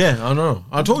Palestine. Yeah, I know.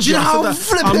 I told Do you. you know I how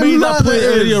said that. flipping I made that mad point it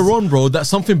is? earlier on, bro. That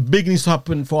something big needs to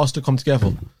happen for us to come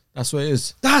together. That's what it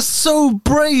is. That's so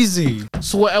brazy.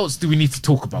 So what else do we need to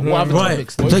talk about? What other Right.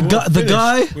 topics? Well, The we guy- won't the finish.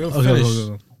 guy- We won't Okay, finish.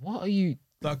 go. What are you?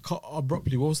 That cut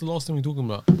abruptly. What was the last thing we were talking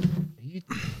about?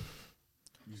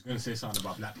 gonna say something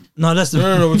about black people. No, that's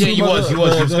No. Yeah, he was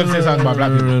going to say something about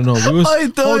black people. No. We was,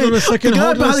 hold on a second. The guy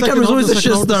Hold on a behind the second. camera is Hold on always a a second.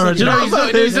 shit Hold on a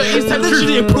stirrer. Do you second. know He's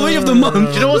literally employee of the month.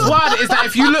 Do you know what's wild? Is that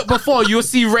if you look before, you'll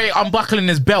see Ray unbuckling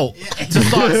his belt to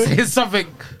start saying something.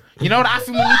 You know what I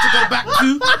think we need to go back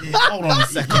to? Hold on a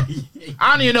second.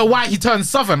 I don't even know why he turned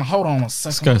southern. Hold on a This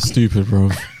second. guy's stupid, bro.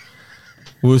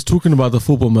 We was talking about the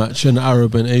football match and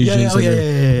Arab and Asians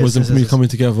wasn't coming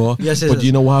together. Yes, but do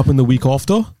you know what happened the week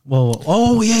after? Well,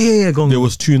 oh yeah. Go on. There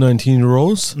was two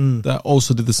 19-year-olds that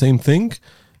also did the same thing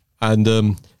and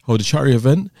held a charity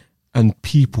event, and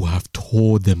people have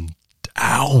tore them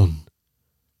down.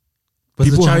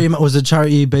 Was the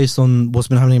charity based on what's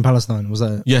been happening in Palestine? Was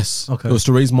that it? Yes. Okay. It was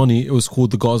to raise money. It was called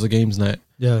the Gaza Games Night.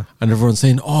 Yeah. And everyone's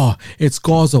saying, oh, it's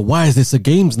Gaza. Why is this a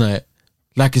games night?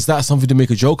 Like, is that something to make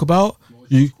a joke about?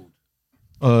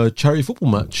 Charity football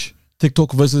match.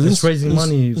 TikTok versus It's raising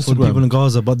money for the Instagram. people in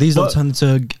Gaza, but these don't turn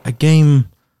into a game.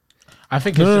 I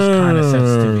think it's just kind of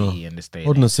sensitivity in this day.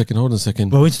 Hold on a second.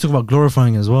 But we need to talk about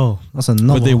glorifying as well. That's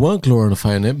another. But they weren't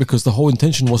glorifying it because the whole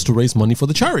intention was to raise money for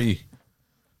the charity.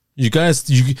 You guys,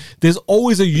 there's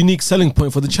always a unique selling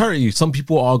point for the charity. Some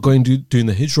people are going to doing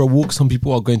the Hijra walk. Some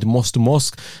people are going to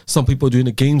mosque. Some people are doing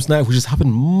a games night, which has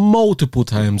happened multiple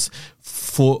times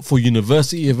for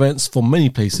university events, for many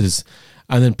places.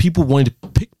 And then people wanted to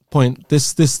pinpoint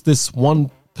this one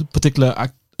particular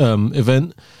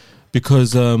event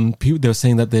because people, they were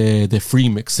saying that they're free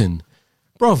mixing.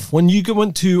 Bruv, when you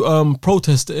went to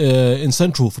protest in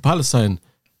Central for Palestine,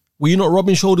 were you not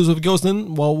rubbing shoulders with girls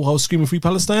then while screaming Free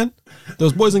Palestine? There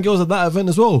was boys and girls at that event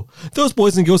as well. There was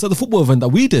boys and girls at the football event that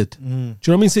we did. Do you know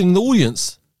what I mean? Sitting in the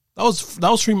audience. That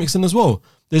was free mixing as well.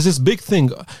 There's this big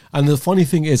thing. And the funny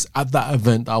thing is, at that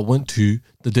event that I went to,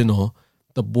 the dinner,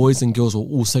 the boys and girls were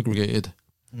all segregated.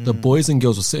 The boys and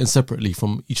girls were sitting separately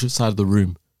from each side of the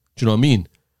room. Do you know what I mean?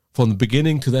 From the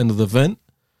beginning to the end of the event.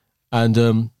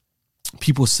 And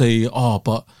people say, oh,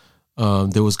 but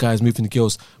there was guys moving the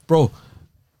girls. Bro,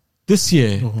 this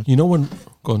year, you know when...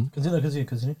 Go on.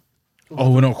 Continue.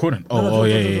 Oh, we're not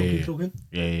recording.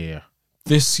 Yeah.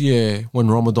 This year, when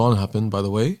Ramadan happened, by the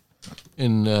way,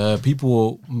 and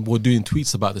people were doing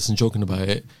tweets about this and joking about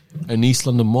it, in East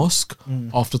London Mosque,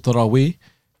 after Taraweeh,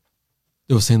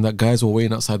 they were saying that guys were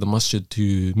waiting outside the masjid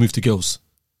to move to girls.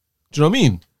 Do you know what I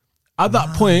mean? At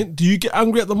that point, do you get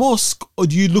angry at the mosque, or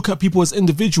do you look at people as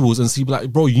individuals and see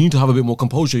like, bro, you need to have a bit more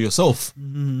composure yourself? Do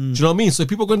you know what I mean? So if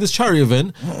people go to this charity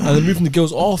event and they're moving the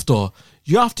girls after,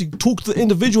 you have to talk to the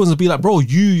individuals and be like, bro,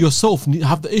 you yourself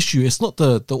have the issue. It's not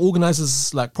the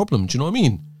organizer's like problem. Do you know what I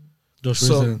mean? Josh,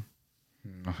 So- what are you saying?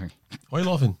 Nothing. Why are you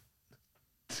laughing?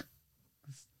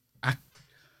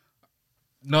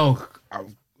 No.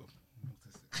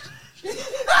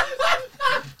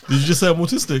 Did you just say I'm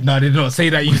autistic? No, I did not say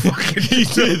that, you fucking... You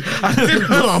did. I did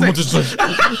No, not I'm say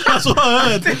autistic. That's what I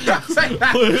heard.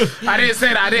 I didn't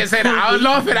say that. I was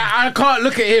laughing. I can't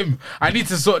look at him. I need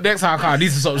to sort next time. I need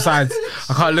to sort sides.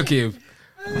 I can't look at him.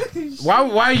 Why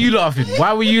are you laughing?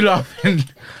 Why were you laughing?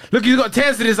 Look, he's got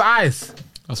tears in his eyes.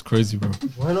 That's crazy, bro.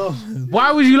 Why not?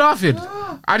 Why was you laughing?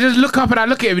 I just look up and I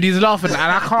look at him and he's laughing, and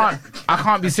I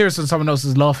can't be serious when someone else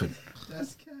is laughing.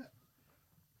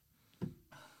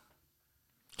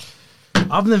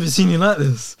 I've never seen you like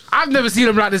this. I've never seen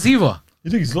him like this either.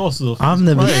 You think he's lost? I've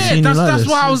never Yeah, seen you like that's this.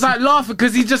 why I was like laughing,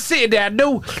 because he's just sitting there.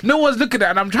 No one's looking at it,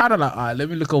 and I'm trying to like, all right, let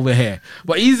me look over here.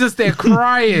 But he's just there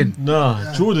crying.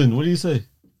 Nah, Jordan, what do you say?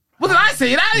 What did I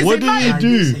say? I didn't What say did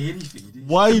you nothing. do?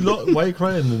 Why are you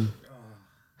crying then?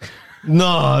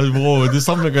 Nah, whoa, there's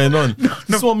something going on.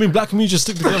 This is what I mean, black community just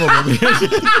stick together, bro.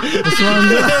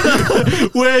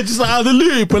 We're just like out of the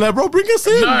loop. We're like, bro, bring us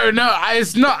in. No,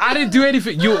 it's not. I didn't do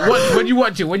anything. When you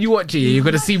watch it, you're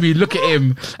gonna see me look at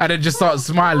him and then just start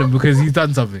smiling because he's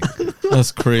done something.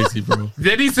 That's crazy, bro.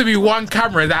 There needs to be one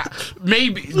camera that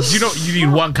maybe you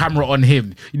need one camera on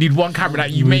him. You need one camera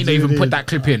that you may not even put that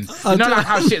clip in. You know, like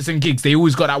how shits and gigs, they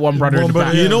always got that one brother in the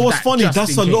back. You know what's That funny? just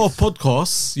That's in a lot case. of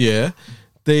podcasts, yeah.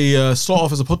 They start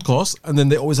off as a podcast and then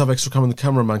they always have extra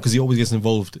cameraman because he always gets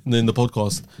involved in the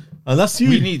podcast. And that's you.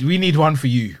 We need one for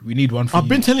you. We need one for you. I've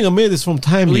been telling Amir this from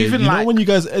time Well, here. even You know like- when you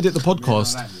guys edit the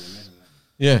podcast?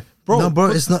 Yeah. Bro, No, bro,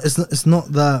 it's not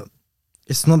that.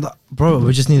 It's not that, bro.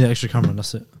 We just need an extra camera.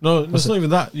 That's it. no, it's not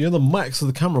even that. You know the mics of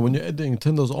the camera when you're editing,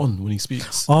 turn those on when he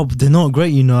speaks. Oh, but they're not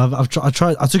great. You know, I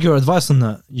tried. I took your advice on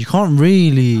that. You can't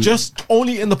really. Just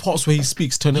only in the parts where he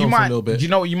speaks, turn it you on for a might. little bit. Do you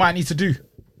know what you might need to do?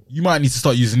 You might need to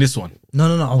start using this one.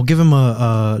 No. I'll give him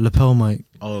a lapel mic.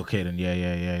 Oh, okay then.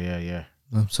 Yeah.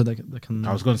 So they can.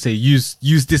 I was gonna say use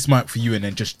this mic for you and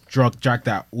then just drag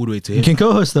that all the way to You him. can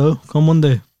co-host though. Come one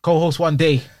day. Co-host one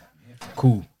day.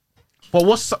 Cool. But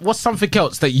what's something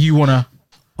else that you wanna?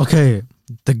 Okay,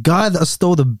 the guy that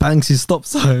stole the Banksy stop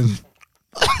sign,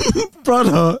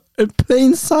 brother, in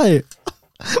plain sight.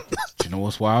 Do you know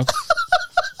what's wild?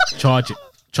 Charge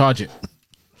it.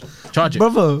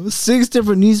 Brother, 6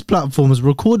 different news platforms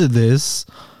recorded this.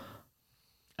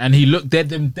 And he looked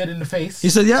them dead in the face. He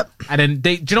said, "Yep." And then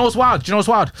do you know what's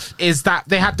wild? Is that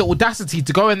they had the audacity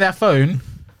to go in their phone,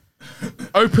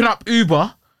 open up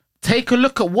Uber, take a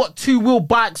look at what 2-wheel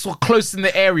bikes were close in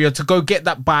the area to go get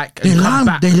that bike and come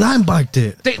back. They line biked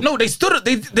it. They stood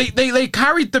it.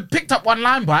 They picked up one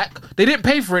line bike. They didn't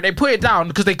pay for it. They put it down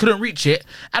because they couldn't reach it.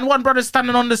 And one brother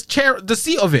standing on this chair, the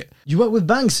seat of it. You work with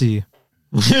Banksy.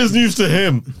 It's news to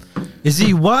him. Is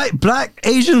he white, black,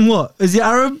 Asian? What is he?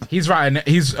 Arab? He's writing.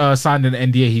 He's signed an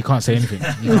NDA. He can't say anything.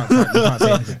 He can't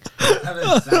say anything.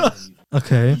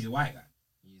 Okay, He's a white guy.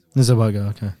 he's a white guy.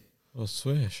 Okay, I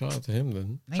swear, shout out to him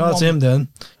then. shout out to him then.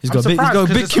 He's I'm got surprised, a 'cause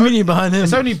big it's community behind him.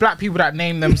 It's only black people that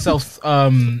name themselves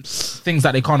things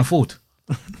that they can't afford.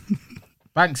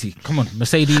 Banksy, come on,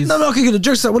 Mercedes. No, okay, the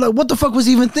joke's like, what the fuck was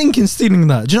he even thinking stealing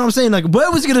that? Do you know what I'm saying? Like, where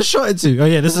was he gonna shot it to? Oh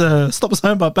yeah, this is a stop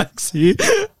sign by Banksy.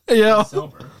 Yeah,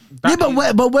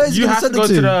 but where's he You gonna have to send go it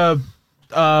to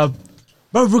the.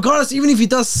 Bro, regardless, even if he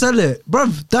does sell it, bro,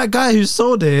 that guy who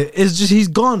sold it is he's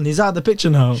gone. He's out of the picture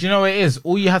now. Do you know what it is?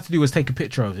 All you have to do is take a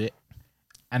picture of it,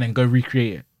 and then go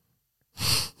recreate it.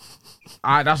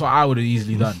 That's what I would have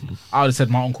easily done. I would have said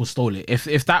my uncle stole it.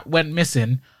 If that went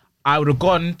missing, I would have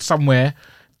gone somewhere,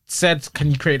 said,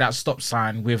 "Can you create that stop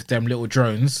sign with them little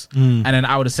drones?" And then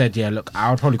I would have said, "Yeah, look, I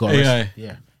would probably go AI.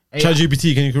 Yeah.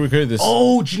 ChatGPT, can you recreate this?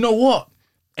 Oh, do you know what?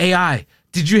 AI.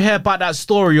 Did you hear about that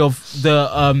story of the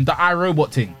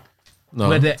iRobot thing? No.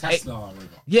 Where the Tesla robot.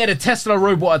 the Tesla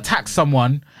robot attacked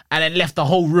someone and then left the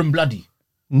whole room bloody.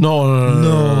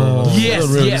 No. Yes,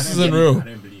 This isn't real. yes. This isn't real. I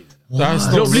don't believe it. That's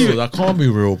Don't not believe real. That can't be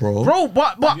real, bro. Bro,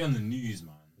 but Be on the news,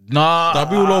 man. nah. That'd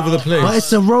be all over the place. But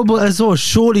it's a robot as well.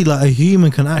 Surely, like a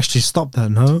human can actually stop that.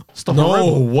 No, Stop a no,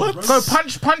 robot. what? Go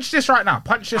punch this right now.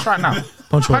 Punch this right now.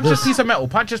 Punch what, this this? piece of metal.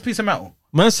 Punch this piece of metal.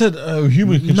 Man said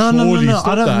human can no. surely stop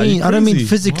I don't that. mean. You I don't mean crazy?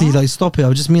 physically like stop it.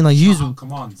 I just mean like use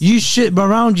Come on. shit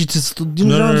around you to. You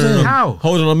know what I'm saying? How?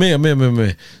 Hold on, I'm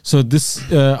here. So this,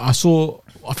 I saw,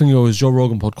 I think it was Joe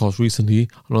Rogan podcast recently.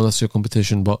 I know that's your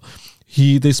competition, but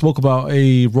they spoke about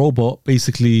a robot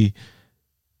basically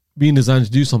being designed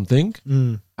to do something,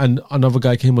 and another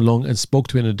guy came along and spoke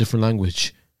to it in a different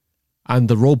language, and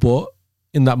the robot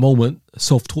in that moment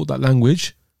self-taught that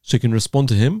language so it can respond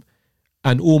to him,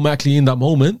 and automatically in that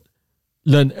moment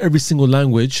learn every single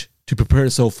language to prepare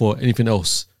itself for anything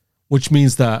else, which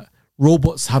means that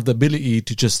robots have the ability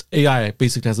to AI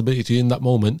basically has the ability to in that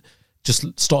moment just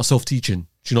start self-teaching.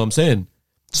 Do you know what I'm saying?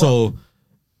 So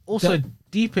Also,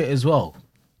 deep it as well.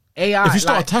 AI. if you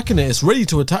start attacking it, it's ready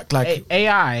to attack. Like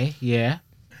AI, yeah.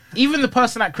 Even the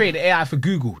person that created AI for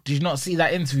Google, did you not see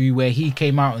that interview where he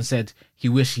came out and said he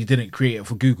wished he didn't create it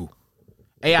for Google?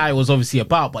 AI was obviously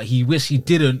about, but he wished he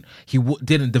didn't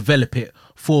didn't develop it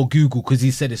for Google because he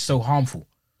said it's so harmful.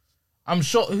 I'm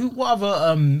sure what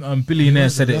other billionaire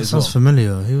said it That as well. sounds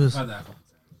familiar. He was.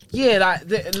 Yeah, like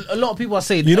a lot of people are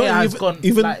saying you know, AI's gone.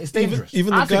 Like, it's dangerous.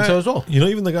 Even the I guy, think so as well. You know,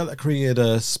 even the guy that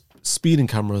created speeding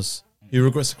cameras, he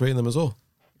regrets creating them as well.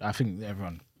 I think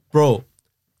everyone. Bro,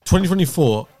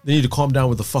 2024, they need to calm down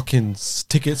with the fucking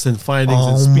tickets and findings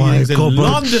and Oh my speedings in god, bro!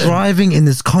 London. Driving in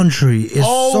this country is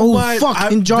so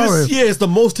fucking jarring. This year is the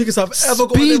most tickets I've ever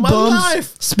gotten in my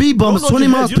life. Speed bumps, Don't 20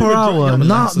 nod your miles head, you per don't even hour. have a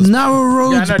license. Narrow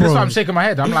roads, Yeah, I know. That's bro. why I'm shaking my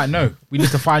head. I'm like, no, we need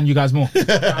to find you guys more. Bro,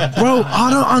 I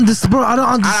don't understand. Bro, I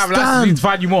don't I have license. We need understand. to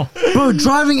find you more. Bro,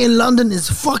 driving in London is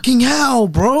fucking hell,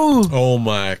 bro. Oh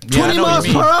my. 20 I know what miles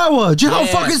you per mean. hour. Do you know how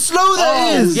Yeah. fucking slow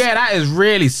that is? Yeah, that is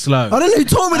really slow. I don't know who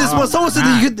told me this, but someone said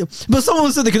that you could. But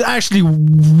someone said they could actually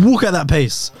walk at that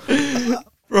pace.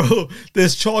 Bro,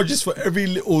 there's charges for every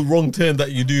little wrong turn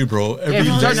that you do, bro. Every Yeah, if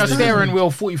you turn your little steering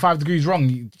wheel 45 degrees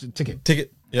wrong, ticket.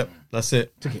 ticket. Yep, that's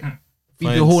it. Ticket. Beat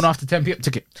Fines. your horn after 10 p.m.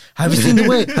 Ticket. Have you seen the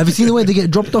way? Have you seen the way they get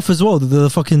dropped off as well? The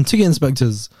fucking ticket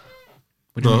inspectors.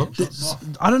 What do you No.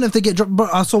 mean? I don't know if they get dropped,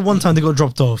 but I saw one time they got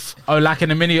dropped off. Oh, like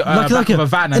in a mini back of a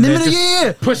van, and and then then just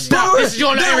yeah. push Bro, that. This is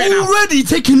your they're area now. already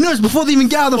taking notes before they even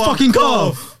get out of the fucking car.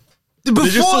 off. They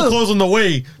just saw Before. cars on the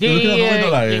way. They're looking out the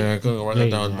window like, yeah. yeah, go write Yeah, that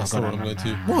down. yeah, That's I not got what I'm it.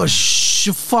 going to.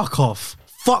 What? Fuck off.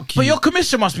 Fuck you. But your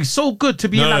commission must be so good to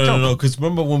be in that job. No. Because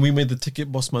remember when we made the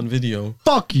Ticket Bossman video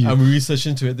Fuck you. and we researched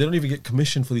into it, they don't even get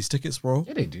commission for these tickets, bro.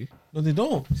 Yeah, they do. No, they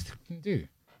don't. They do.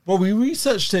 Bro, we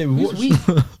researched it. We Who's watched,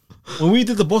 we? when we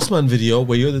did the Bossman video,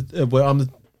 where you're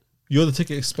the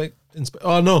ticket inspector.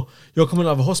 Oh no, you're coming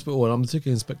out of a hospital and I'm the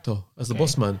ticket inspector as the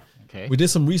boss man. Okay. We did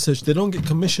some research. They don't get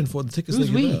commission for the tickets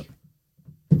Who's they give we? out.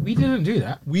 We didn't do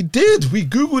that. We did. We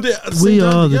googled it. At the We same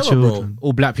time are the together, children.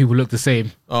 All black people look the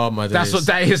same. Bro. Oh my days. That's what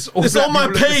that is. All It's black on my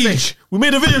people look the same. page. We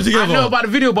made a video together. I know about the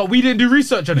video, but we didn't do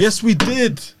research on it. Yes, we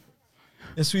did.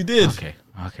 Yes, we did.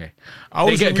 Okay. I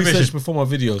always They get get research commission. before my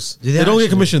videos. Do they They don't get actually?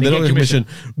 commission. They They don't get get commission.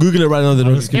 Google it right now. They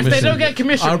don't get commission. If they don't get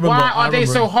commission, I remember- why I are they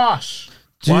remember. so harsh?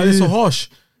 Why are they so Dude. harsh?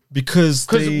 Because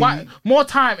Because they... more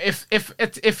time.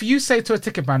 If you say to a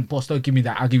ticket man, boss, don't give me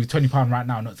that. I'll give you £20 right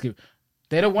now. Not to give.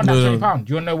 They don't want that No. £20.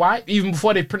 Do you want to know why? Even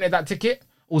before they printed that ticket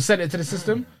or sent it to the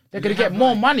system, they're gonna get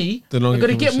more money. They They're don't get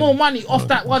gonna get commission. more money off They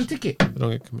that don't one ticket. They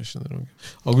don't get commission. They don't get...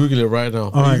 I'll Google it right now.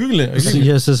 All Are right. you Googling it? Are you So, Googling it?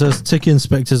 yes, it says ticket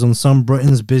inspectors on some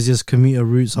Britain's busiest commuter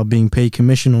routes are being paid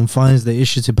commission on fines they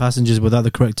issue to passengers without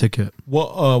the correct ticket.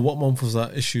 What month was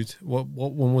that issued? What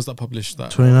when was that published?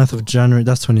 That 29th of January.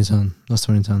 That's 2010. That's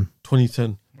 2010.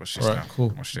 2010. Watch this All right, now.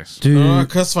 cool. Watch this. Do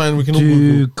That's fine. We can all do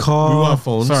Google. We all car have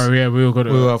phones. Sorry, yeah, we all got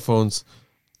We all it. have phones.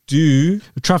 Do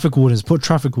traffic wardens put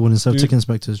traffic wardens instead of Do- ticket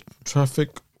inspectors.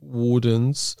 traffic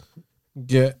wardens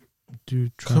get Do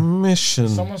commission?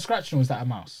 Someone scratching, or was that a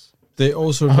mouse? They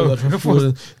also revealed that Oh, traffic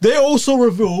wardens. They also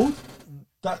revealed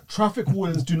that traffic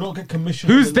wardens do not get commission.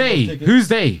 Who's on the number they? of tickets. Who's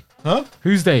they? Huh?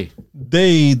 Who's they?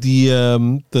 They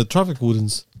the traffic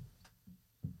wardens.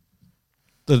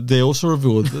 They also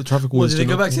revealed the traffic What, wardens. did they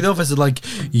do go not- back to the office and like,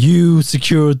 you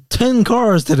secured 10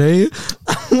 cars today?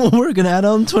 We're going to add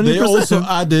on 20%. They also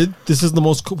added, this is the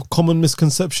most common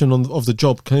misconception of the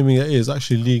job, claiming it is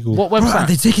actually legal. What Bro, website?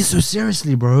 they take it so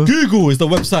seriously, bro. Google is the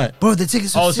website. Bro, they take it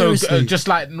so Also, seriously. just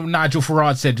like Nigel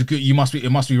Farage said,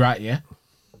 it must be right, yeah.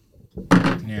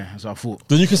 Yeah, that's what I thought.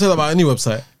 Then you can say that about any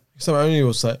website. You can say that about any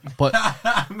website. But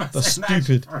That's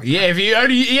stupid. yeah, if you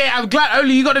only, yeah, I'm glad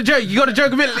only you got a joke. You got a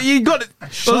joke a bit. You got it.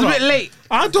 It was a bit late.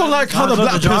 I don't like how the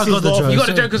black person's off. You got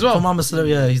a joke as well. From Mama Slip,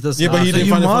 yeah, he does. Yeah, but he so didn't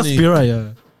you find it must funny. be right, yeah.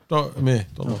 Don't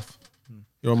laugh.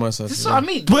 You're on my side. This is what I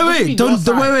mean. Wait,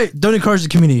 don't encourage the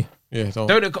community. Yeah, don't.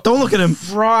 Don't Look at him.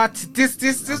 Right, this.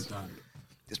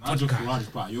 Nigel Farage is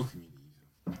part of your community.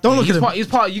 Don't look at him. He's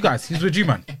part of you guys. He's with you,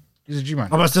 man. He's with you, man.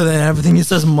 I'm about to say that everything he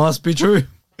says must be true.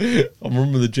 I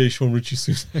remember the Jay Sean Richie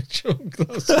Sunak joke.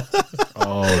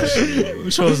 Oh shit.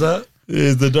 Which one was that?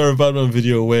 Is the Darren Batman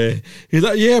video where he's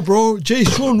like, yeah, bro, Jay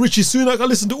Sean, Richie Sunak, I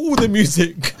listen to all their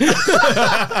music.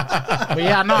 But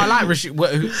yeah, no, I like Rishi.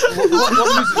 What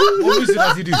music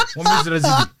does he do? What music does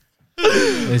he do?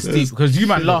 It's deep because you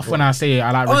might laugh when I say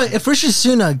I like Oh, Rishi. if Rishi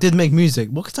Sunak did make music,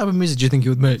 what type of music do you think he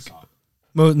would make?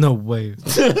 No way.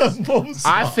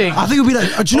 I think I think it would be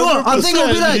like. Do you know what? I think it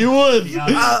would be like. He would. He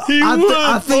would.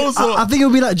 I think it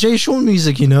would be like Jay Sean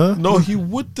music, you know? No, he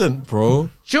wouldn't, bro.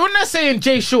 Do you know when they're saying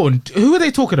Jay Sean? Who are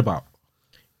they talking about?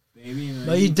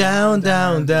 Are you down?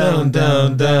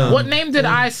 What name did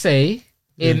I say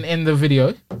in the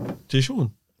video? Jay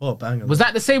Sean. Oh, banger. Was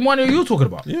that the same one you were talking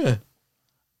about? Yeah.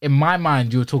 In my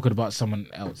mind, you were talking about someone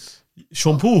else.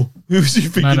 Sean Paul. Who was you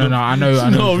thinking No, of? I know.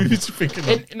 No, who was you thinking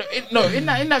of? In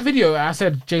that video, I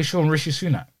said Jay Sean, Rishi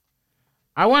Sunak.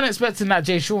 I wasn't expecting that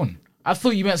Jay Sean. I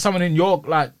thought you meant someone in your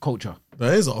like culture.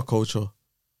 That is our culture.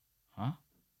 Huh?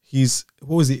 He's,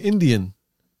 what was he, Indian?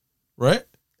 Right?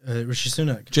 Rishi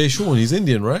Sunak. Jay Sean, he's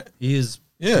Indian, right? He is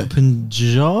Yeah.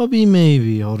 Punjabi,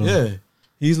 maybe. Hold on. Yeah.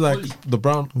 He's like the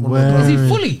brown. one of the Where- brown- Is he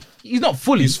fully? He's not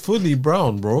fully. He's fully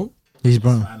brown, bro. He's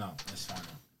brown. I know. Let's find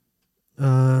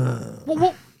out.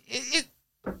 What?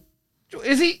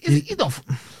 Is he? He's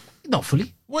not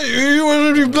fully. Wait, you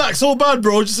want to be black so bad,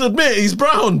 bro? Just admit he's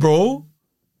brown, bro.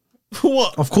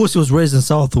 What? Of course, he was raised in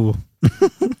Southall.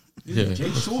 Yeah. Jay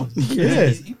Sean. Yeah.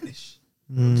 He's English.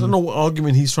 I don't know what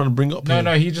argument he's trying to bring up. here.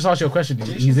 No. He just asked you a question.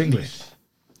 He's English.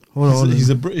 Hold on. He's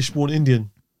a British-born Indian.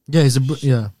 Yeah, he's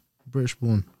British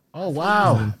born. Oh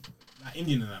wow. Like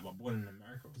Indian and that, but born in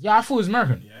America. Yeah, I thought he was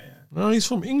American. No, he's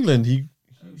from England. He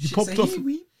popped So off.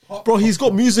 we Bro, he's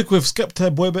got music with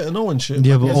Skepta, Boy Better Know and shit.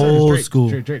 Yeah, but Yeah, so does old Drake. school.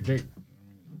 Drake.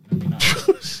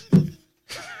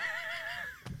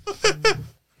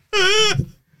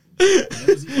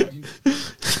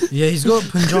 Yeah, he's got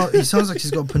Punjabi. He sounds like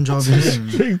he's got Punjabi name.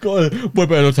 He's got a Boy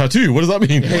Better Know tattoo. What does that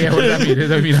mean? Yeah, what does that mean? Does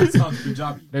that mean that? sounds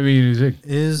Punjabi. That mean music.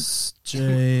 Is I said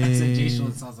Jay Jay?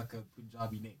 Sean sounds like a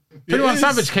Punjabi name. 21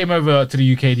 Savage came over to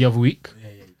the UK the other week.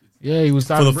 Yeah, he was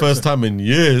down For the in first Brixton. time in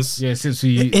years. Yeah, since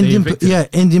we they Indian, evicted.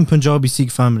 Indian Punjabi Sikh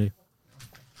family.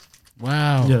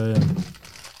 Wow. Yeah.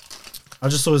 I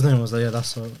just saw his name. I was like, yeah,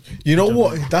 that's. You know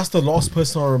what? That's the last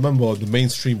person I remember, the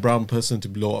mainstream brown person to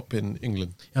blow up in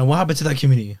England. And what happened to that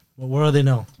community? Where are they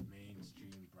now?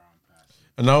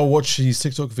 And now I watch his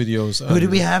TikTok videos. Who do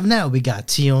we have now? We got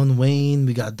Tion Wayne.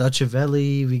 We got Dutch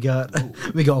Avelli. We got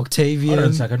Octavian. Hold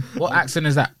on a second. What accent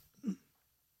is that?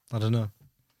 I don't know.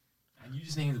 And you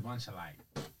just named a bunch of like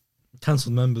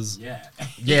Cancelled members. Yeah.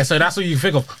 Yeah, so that's what you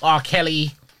think of. R.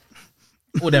 Kelly.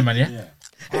 All them, man, yeah?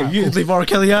 You leave R.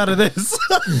 Kelly out of this.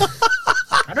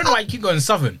 I don't know why you keep going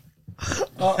Southern.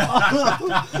 No,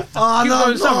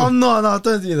 Southern. no,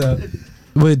 don't do that.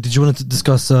 Wait, did you want to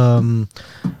discuss the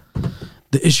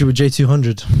issue with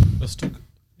J200? Let's talk.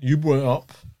 You brought it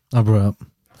up. I brought it up.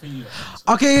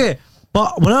 Okay, yeah.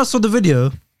 But when I saw the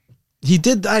video, he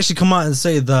did actually come out and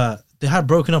say that they had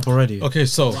broken up already. Okay,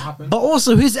 so But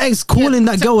also, his ex calling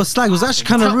that girl a slag was actually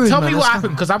kind of rude. Tell man. me what That's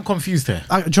happened, because I'm confused here.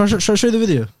 Should I show you the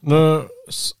video? no,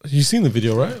 you seen the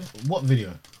video, right? What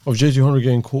video? Of J200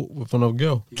 getting caught with another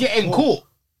girl. Getting caught.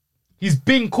 He's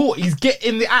been caught. He's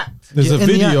getting the act. There's Yeah, a in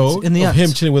the video act, in the of act.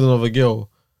 him chilling with another girl.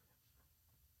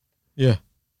 Yeah,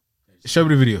 Show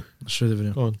me the video. I'll show you the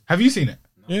video. go on. Have you seen it?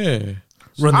 Yeah.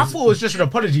 I thought it was just an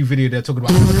apology video they're talking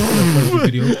about.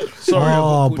 Apology video. Sorry.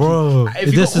 Oh, I've got bro. caught you.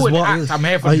 If you got caught in the act, I'm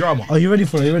here for are, the drama. Are you ready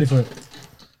for it? Are you ready for it?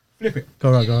 Flip it.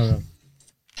 Go around.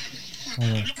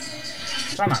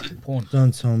 Sound like porn.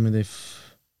 Don't tell me they...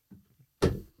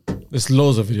 There's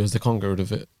loads of videos. They can't get rid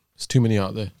of it. There's too many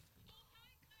out there.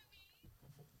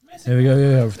 Here we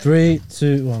go. 3,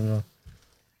 2, 1, go.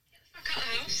 Back at the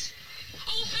house.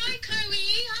 Oh, hi,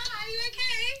 Chloe. Hi, you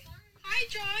okay? Hi,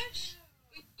 Josh.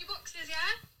 Your boxes, yeah?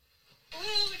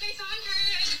 Oh, we're day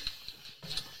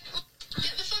 100.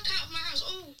 Get the fuck out of my house.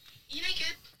 Oh, you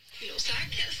naked? You little slag.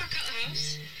 Get the fuck out of the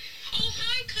house. Oh,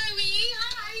 hi, Chloe.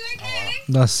 Hi, you okay?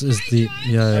 That's is the...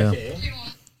 Yeah. Get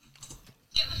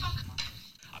the fuck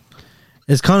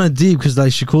It's kind of deep because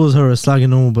like she calls her a slag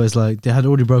and all, but it's like they had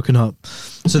already broken up.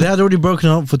 So they had already broken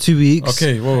up for 2 weeks.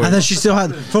 Okay, wait. And then she still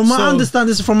had, from my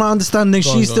understanding, Go on,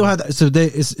 she still had. So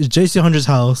it's JC100's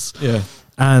house, Yeah.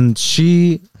 and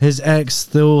his ex,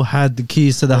 still had the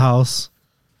keys to the house.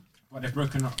 But they've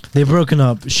broken up. They broken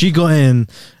up. She got in,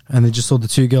 and they just saw the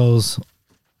two girls.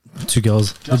 The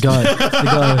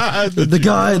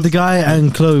guy,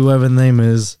 and Chloe, whatever the name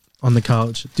is, on the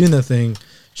couch doing their thing.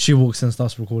 She walks in,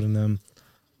 starts recording them,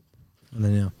 and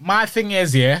then yeah. My thing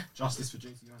is, yeah, Justice for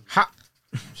JC.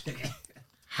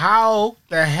 how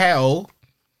the hell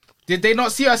did they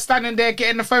not see her standing there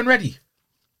getting the phone ready?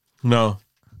 No.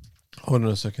 Hold on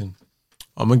a second.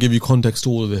 I'm going to give you context to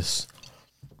all of this.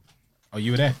 Oh,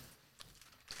 you were there?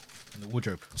 In the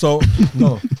wardrobe. So,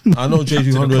 no. I know To the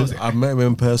J200. closet. I've met him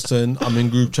in person. I'm in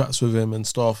group chats with him and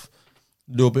stuff.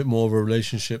 A little bit more of a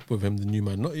relationship with him than you,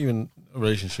 man. Not even a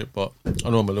relationship, but I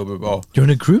know him a little bit well. You're in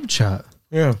a group chat.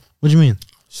 Yeah. What do you mean,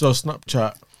 So,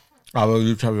 Snapchat. I have a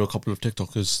group chat with a couple of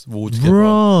TikTokers. We're all together.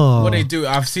 bro? What they do,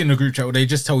 I've seen the group chat where they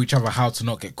just tell each other how to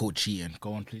not get caught cheating.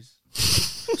 Go on, please.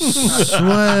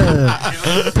 Swear.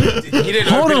 He didn't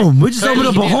Hold open on, it. we just Clearly opened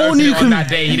up he a didn't whole open new it on that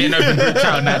day. He didn't open group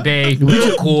chat on that day. We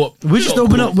got caught. We just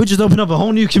open up a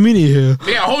whole new community here.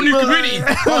 Yeah, a whole new community.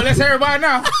 Oh, let's hear about it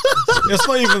now. It's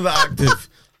not even that active.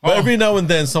 But every now and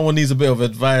then, someone needs a bit of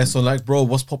advice on, like, bro,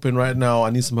 what's popping right now? I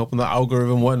need some help on that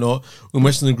algorithm, whatnot. We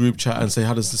message in the group chat and say,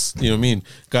 how does this, you know what I mean?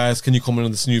 Guys, can you comment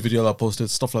on this new video that I posted?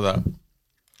 Stuff like that.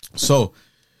 So,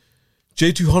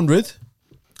 J200,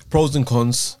 pros and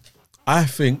cons. I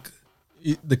think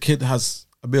the kid has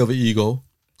a bit of an ego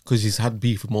because he's had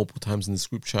beef multiple times in this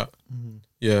group chat.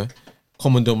 Yeah.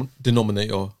 Common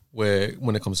denominator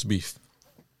when it comes to beef.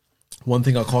 One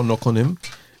thing I can't knock on him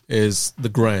is the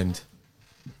grind.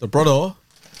 The brother,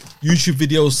 YouTube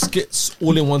videos, skits,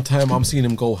 all in one time. I'm seeing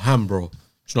him go ham, bro. Do you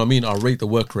know what I mean? I rate the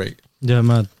work rate. Yeah,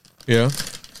 mad. Yeah.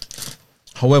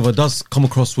 However, it does come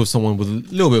across with someone with a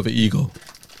little bit of an ego.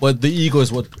 But the ego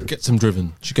is what gets him driven.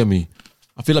 Do you get me?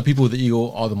 I feel like people with the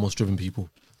ego are the most driven people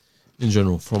in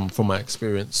general, from my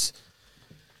experience.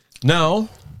 Now,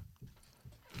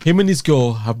 him and his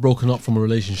girl have broken up from a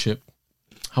relationship.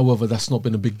 However, that's not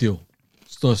been a big deal.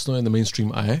 It's not in the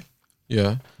mainstream eye.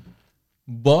 Yeah.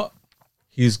 But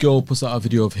his girl puts out a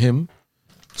video of him.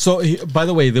 So, by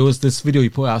the way, there was this video he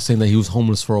put out saying that he was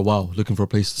homeless for a while, looking for a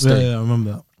place to stay. Yeah, I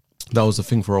remember that. That was a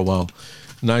thing for a while.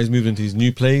 Now he's moving to his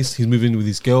new place. He's moving with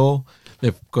his girl.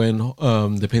 They're going.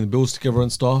 They're paying the bills together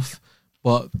and stuff.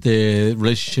 But their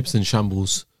relationship's in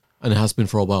shambles, and it has been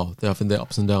for a while. They're having their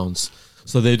ups and downs.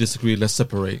 So they disagree. Let's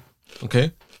separate.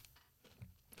 Okay.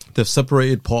 They've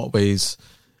separated part ways,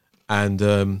 and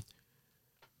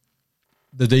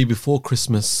the day before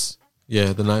Christmas,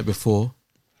 the night before,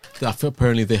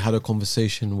 apparently they had a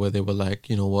conversation where they were like,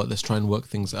 you know what, let's try and work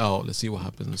things out. Let's see what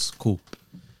happens. Cool.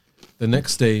 The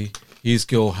next day, his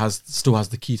girl still has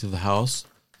the key to the house.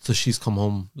 So she's come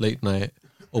home late night,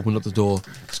 opened up the door.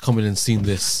 She's come in and seen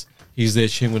this. He's there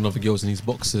chilling with other girls in his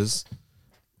boxes.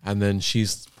 And then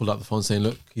she's pulled out the phone saying,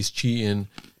 look, he's cheating.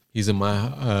 He's in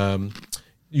my,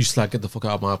 you slag, get the fuck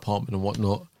out of my apartment and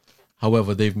whatnot.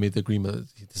 However, they've made the agreement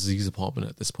that this is his apartment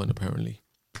at this point, apparently.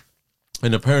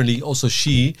 And apparently, also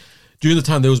during the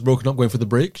time they was broken up, going for the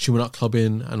break, she went out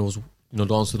clubbing and was,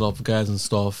 dancing with other guys and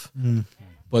stuff.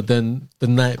 But then the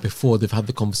night before, they've had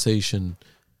the conversation.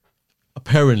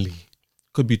 Apparently,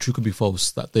 could be true, could be false,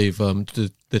 that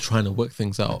they're trying to work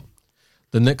things out.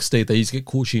 The next day, they used to get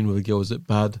caught cheating with a girl. Is it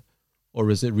bad or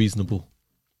is it reasonable?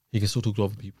 He can still talk to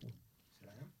other people.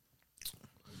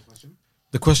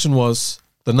 The question was,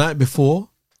 the night before,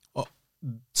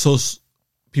 so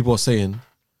people are saying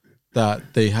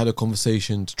that they had a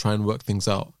conversation to try and work things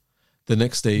out. The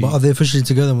next day, But are they officially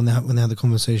together when they had the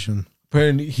conversation?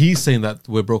 apparently he's saying that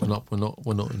we're broken up. We're not.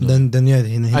 Then yeah,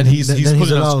 And he's putting out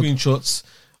allowed. screenshots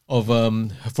of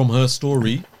from her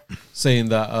story saying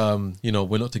that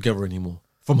we're not together anymore.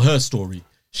 From her story,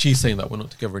 she's saying that we're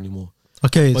not together anymore.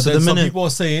 Okay, But so then the some minute people are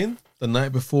saying the night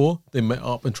before they met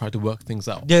up and tried to work things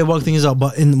out. yeah, work things out.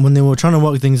 But when they were trying to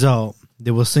work things out,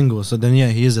 they were single. So then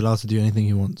he is allowed to do anything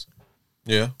he wants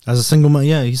Yeah. as a single man.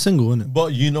 Yeah, he's single, isn't it?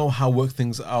 But you know how work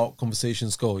things out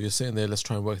conversations go. You're sitting there, let's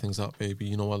try and work things out, baby.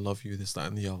 You know I love you, this, that,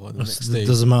 and the other. And the next day, It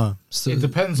doesn't matter. Still, It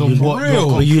depends on what. real.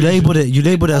 your but you labeled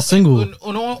it as single. In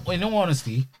all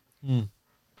honesty,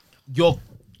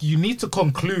 you need to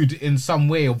conclude in some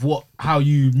way of how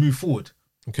you move forward.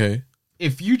 okay.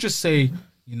 If you just say,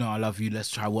 I love you, let's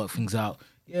try work things out.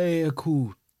 Yeah,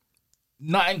 cool.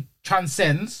 Nothing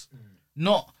transcends.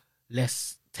 Not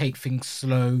let's take things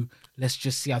slow. Let's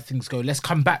just see how things go. Let's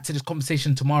come back to this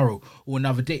conversation tomorrow or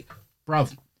another day.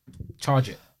 Bruv, charge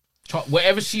it.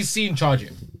 Whatever she's seen, charge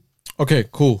it. Okay,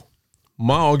 cool.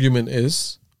 My argument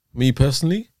is, me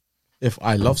personally, if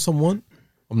I love someone,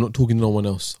 I'm not talking to no one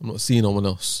else. I'm not seeing no one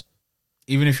else.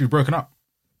 Even if you've broken up.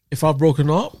 If I've broken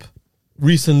up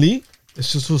recently,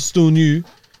 it's just still new.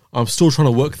 I'm still trying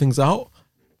to work things out.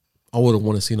 I wouldn't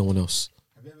want to see no one else.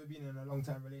 Have you ever been in a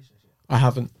long-term relationship? I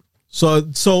haven't.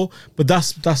 But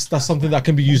that's something that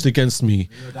can be used against me.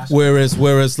 Whereas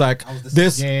like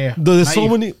there's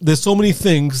so many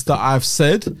things that I've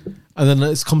said, and then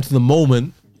it's come to the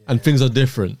moment, and things are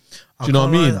different. Do you know what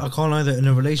I mean? I can't lie that in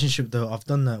a relationship though, I've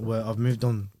done that where I've moved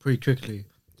on pretty quickly.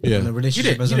 Yeah. In a You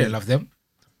relationship, didn't love them.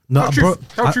 No, Tell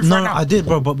bro. truth No, right now. I did,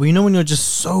 bro. But you know when you're just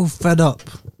so fed up,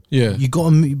 Yeah.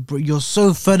 you're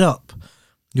so fed up,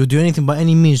 you'll do anything by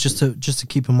any means just to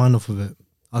keep your mind off of it.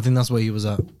 I think that's where he was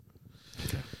at.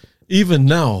 Even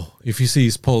now, if you see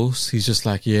his posts, he's just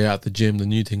like, yeah, at the gym, the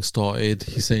new thing started.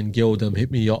 He's saying, "Girl, them hit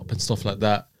me up" and stuff like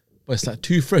that. But it's like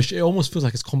too fresh. It almost feels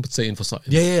like it's compensating for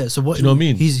something. Yeah. So what? Do you know what I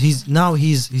mean?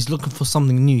 He's looking for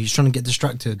something new. He's trying to get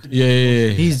distracted. Yeah.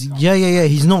 He's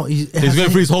He's not. He's going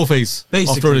through his whole face. after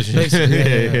Basically,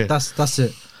 relationship. yeah. That's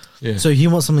it. Yeah. So he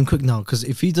wants something quick now because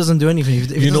if he doesn't do anything, if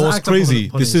he You know doesn't what's act up on crazy?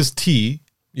 it- This is T,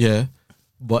 yeah.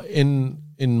 But in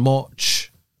March,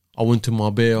 I went to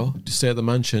Marbella to stay at the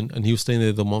mansion, and he was staying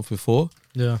there the month before.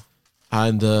 yeah.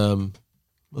 And I'm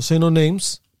not saying no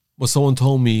names, but someone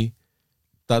told me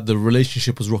that the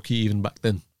relationship was rocky even back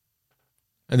then,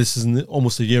 and this is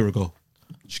almost a year ago.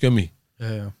 You get me?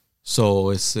 Yeah. So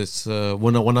it's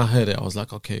when I heard it, I was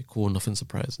like, okay, cool, nothing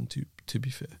surprising. To be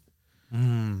fair,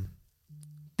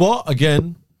 but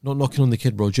again, not knocking on the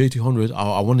kid, bro. J200,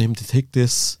 I wanted him to take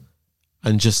this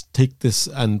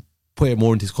and put it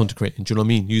more into his content creating. Do you know what I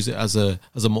mean? Use it as a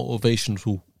motivation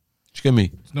tool. Do you get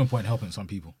me? There's no point helping some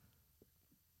people.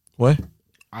 Why?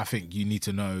 I think you need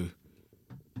to know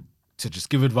to just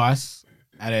give advice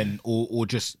and then or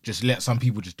just let some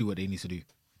people just do what they need to do.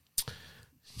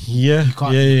 Yeah,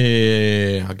 can't-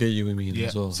 yeah. I get you. I mean, Yeah.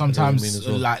 as well. Sometimes I get what you mean as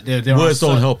well. like there Words are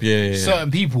don't help. Yeah. certain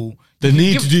people They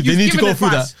need to you've go given through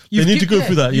advice. that. They need to go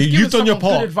through that. You've given done your someone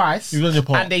part. Good advice. You've done your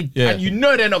part. and Yeah. and you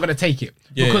know they're not going to take it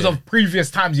Yeah, because yeah. of previous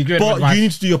times you give But advice. you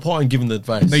need to do your part in giving the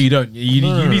advice. No, you don't. You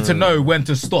No, need to no, no. know when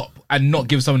to stop and not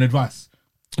give someone advice.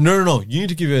 No. You need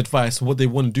to give your advice. What they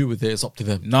want to do with it is up to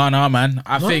them. No, man.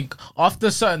 I think after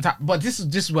a certain time, but this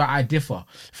is where I differ.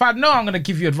 If I know I'm going to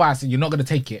give you advice and you're not going to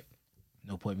take it,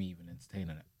 no point me even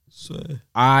entertaining it. So,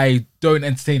 I don't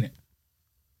entertain it.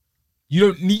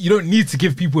 You don't need to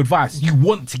give people advice. You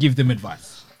want to give them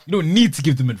advice. You don't need to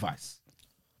give them advice.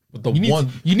 but the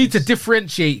You need to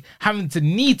differentiate having to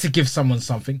need to give someone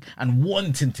something and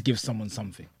wanting to give someone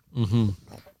something. Mm-hmm.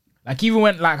 Like even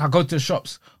when I go to the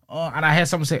shops and I hear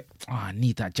someone say, "Oh, I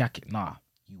need that jacket." Nah,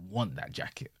 you want that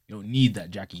jacket. You don't need that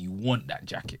jacket. You want that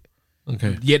jacket.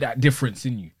 Okay. Yeah, that difference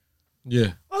in you.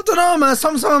 Yeah. I don't know, man.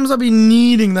 Sometimes I be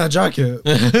needing that jacket.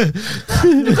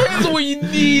 Depends on what you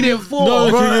need it for. No,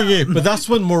 bro. okay. But that's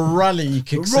when morality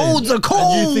kicks Roads in. are And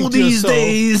cold you think to these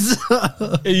yourself-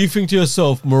 days. You think to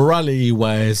yourself, morality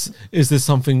wise, is there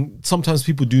something? Sometimes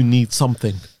people do need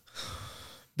something.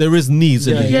 there is needs.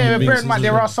 in Yeah, human Yeah, beings. bear in mind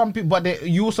there are some people, but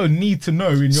you also need to know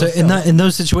in So yourself. in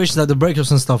those situations, like the breakups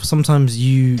and stuff, sometimes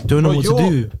you don't know Bro, what to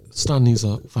do. Stan needs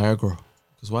a Viagra.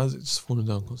 Because why is it just falling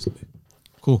down constantly?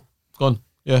 Cool. Gone.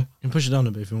 Yeah. You can push it down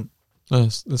a bit if you want. No,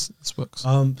 this works.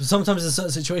 But sometimes in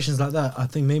certain situations like that, I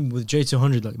think maybe with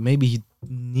J200, like maybe he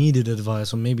needed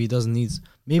advice, or maybe he doesn't need.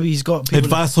 Maybe he's got people.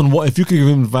 Advice on what? If you could give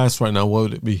him advice right now, what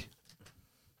would it be?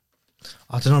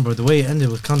 I don't know, bro. The way it ended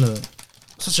was kind of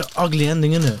such an ugly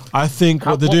ending, innit? I think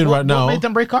what they're doing right now, What made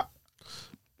them break up?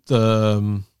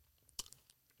 it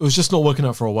was just not working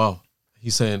out for a while.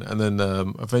 He's saying, and then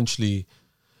eventually.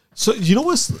 So you know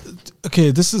what's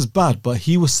okay? This is bad, but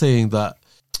he was saying that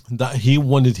he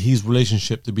wanted his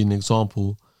relationship to be an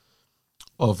example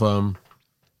of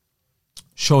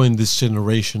showing this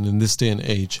generation in this day and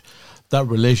age that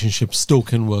relationship still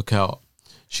can work out.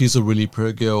 She's a really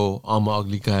pretty girl, I'm an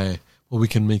ugly guy, but we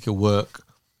can make it work.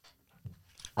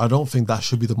 I don't think that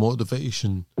should be the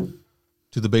motivation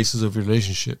to the basis of your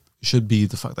relationship. It should be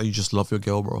the fact that you just love your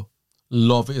girl, bro.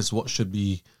 Love is what should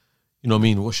be, you know what I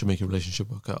mean? What should make your relationship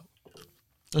work out?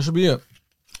 That should be it.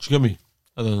 You get me?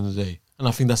 At the end of the day. And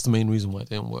I think that's the main reason why it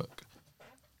didn't work.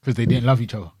 Because they didn't love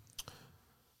each other.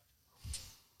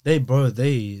 They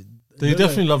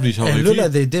definitely loved each other. It If looked you-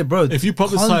 like they did, bro. If you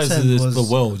publicize Content this was- to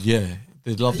the world, yeah,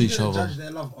 they loved You each couldn't other. judge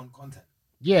their love on content.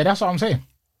 Yeah, that's what I'm saying.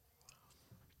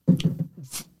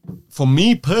 For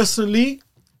me personally,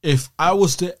 if I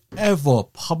was to ever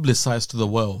publicize to the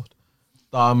world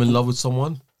that I'm in love with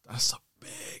someone, that's a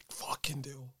big fucking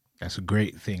deal. That's a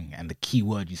great thing. And the key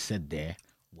word you said there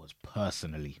was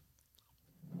personally.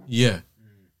 Yeah.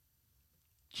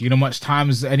 Do you know much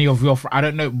times any of your I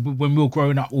don't know, when we were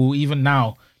growing up or even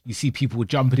now, you see people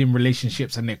jumping in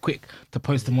relationships and they're quick to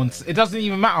post them on. It doesn't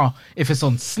even matter if it's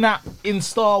on Snap,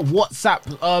 Insta,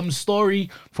 WhatsApp, story.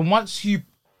 From once you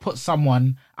put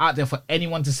someone out there for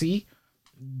anyone to see,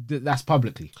 that's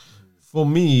publicly. For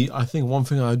me, I think one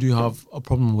thing I do have a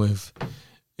problem with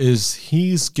is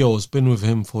his girl's been with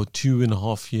him for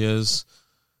 2.5 years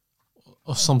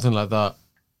or something like that.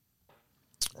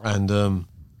 And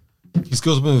his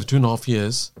girl's been with 2.5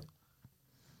 years,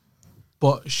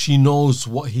 but she knows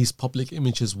what his public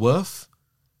image is worth.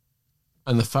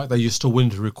 And the fact that you're still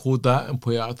willing to record that and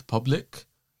put it out to the public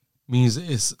means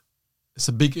it's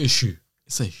a big issue.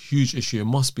 It's a huge issue. It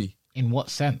must be. In what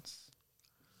sense?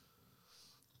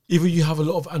 Either you have a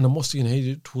lot of animosity and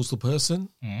hatred towards the person,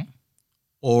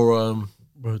 or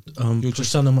Bro, You're push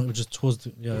just- down the mic just towards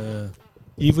the yeah.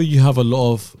 either you have a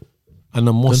lot of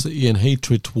animosity and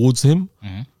hatred towards him,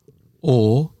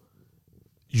 or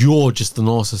you're just the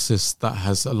narcissist that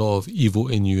has a lot of evil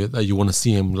in you that you want to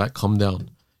see him like come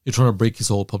down. You're trying to break his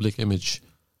whole public image.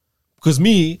 Because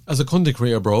me, as a content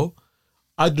creator, bro,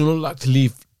 I do not like to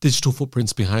leave digital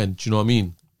footprints behind, do you know what I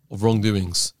mean? Of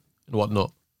wrongdoings and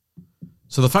whatnot.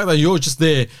 So the fact that you're just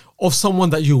there of someone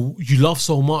that you love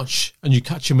so much and you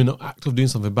catch him in an act of doing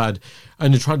something bad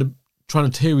and you're trying to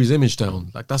tear his image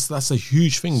down, like that's a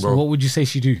huge thing, bro. So what would you say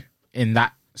she do in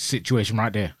that situation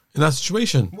right there? In that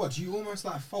situation. What, do you almost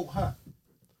like fault her?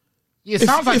 Yeah, it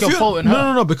sounds like you're faulting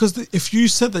her. No, because if you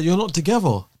said that you're not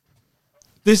together,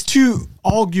 there's two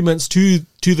arguments to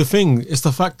the thing. It's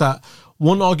the fact that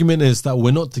one argument is that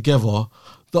we're not together.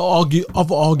 The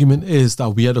other argument is that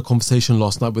we had a conversation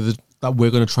last night that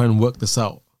we're going to try and work this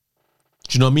out.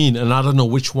 Do you know what I mean? And I don't know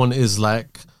which one is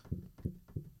like,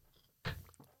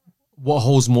 what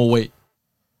holds more weight.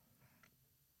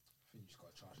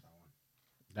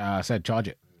 I said charge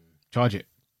it. Charge it.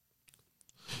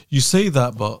 You say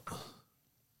that, but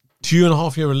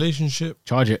 2.5 year relationship.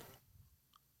 Charge it.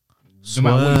 No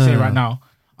matter what you say right now,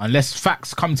 unless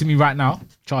facts come to me right now,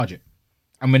 charge it.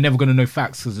 And we're never going to know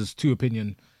facts because there's two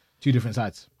different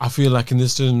sides. I feel like in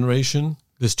this generation,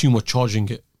 there's too much charging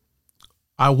it.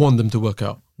 I want them to work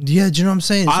out. Yeah, do you know what I'm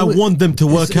saying? I want them to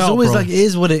work It's out, always bro. like it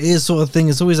is what it is sort of thing.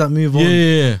 It's always like move on.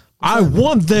 Yeah. I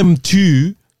want them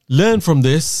to learn from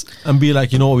this and be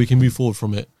like, you know what, we can move forward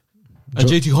from it. And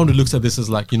J200 looks at this as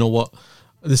like, you know what,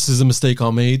 this is a mistake I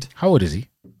made. How old is he?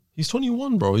 He's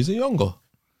 21, bro. He's a younger.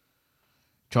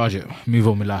 Charge it. Move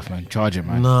on with life, man. Charge it,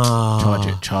 man. Nah.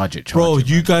 Charge it. Bro, it,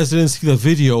 you man. guys didn't see the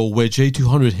video where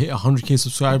J200 hit 100k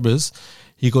subscribers.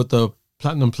 He got the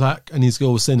platinum plaque and his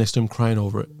girl was sitting next to him crying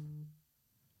over it.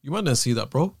 You might not see that,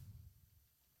 bro. You know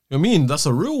what I mean? That's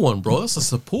a real one, bro. That's a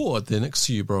support there next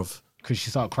to you, bro. Because she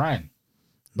started crying.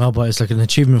 No, but it's like an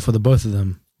achievement for the both of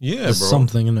them. Yeah, There's bro.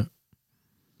 something in it.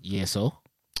 Yeah, so?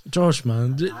 Josh,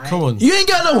 man. Come on. You ain't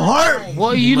got no heart.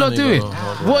 What are you not doing?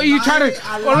 What are you trying to?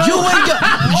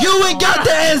 You ain't got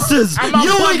the answers. Am I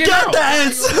You ain't bugging got out? the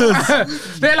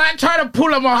answers. They're like trying to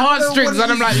pull on my heartstrings,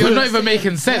 and I'm like, you're not even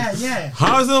making sense.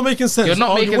 How is it not making sense? You're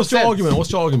not making What's sense. your argument?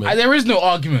 What's your argument? There is no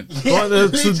argument.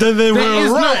 So then There we're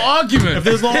is right. no argument. If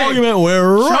there's no argument,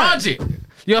 we're right. Charge it.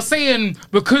 You're saying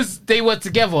because they were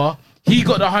together, he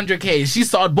got the 100K, she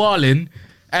started balling,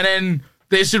 and then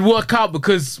they should work out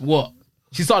because what?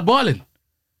 She started balling.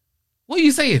 What are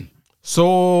you saying?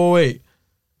 So wait.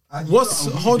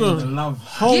 Hold on.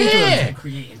 Hold Yeah.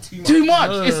 on. Too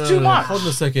much. It's too much. Hold on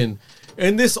a second.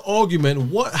 In this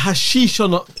argument, what has she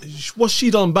shown? What's she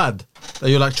done bad? That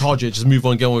you're like, charge it, just move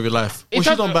on, get on with your life. What's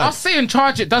she done bad? Us saying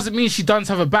charge it doesn't mean she done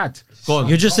something bad. Go on.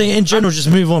 You're just saying in general, just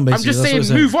move on, I'm basically. just That's what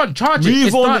saying, you're move on, charge it. Move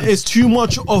It's on done. is too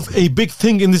much of a big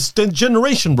thing in this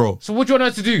generation, bro. So what do you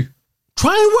want her to do?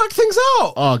 Try and work things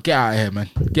out. Oh, get out of here, man.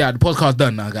 Get out. The podcast's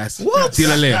done now, guys. What? See you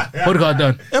later. Podcast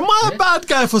done. Am I a bad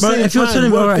guy for Bro, saying? if you're try telling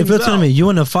and me, work alright, if things you're telling out? me you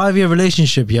want a 5-year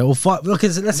relationship, yeah, or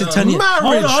let's say 10 years.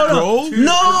 Marriage, bro.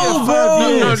 No,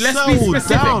 bro. No, let's be Settle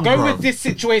specific. down, Go bro. with this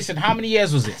situation. How many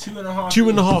years was it?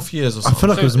 2.5 years or I something. feel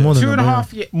like it was more than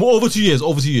 2.5 years. More over 2 years.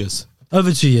 Over 2 years.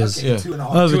 Over 2 years. Yeah.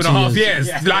 Over 2.5 years.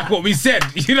 Like what we said.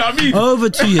 You know what I mean? Over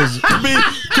 2 years.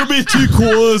 Could be 2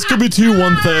 quarters. Could be 2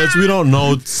 1/3. We don't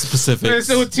know specifics. It's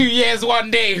still 2 years, 1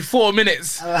 day, 4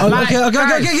 minutes. Okay,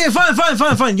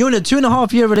 fine. You're in a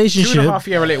 2.5 year relationship. 2.5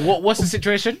 year relate. What's the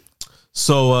situation?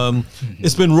 So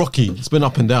it's been rocky. It's been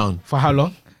up and down. For how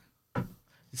long?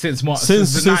 Since March.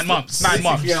 Since- Since since 9 months. 9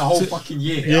 months. Yeah, a whole fucking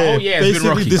year. Oh, yeah, it's been basically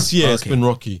rocky. this year it's Okay. been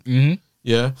rocky. Mm-hmm.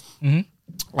 Yeah.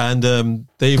 And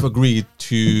they've agreed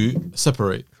to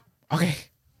separate. Okay.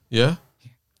 Yeah.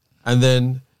 And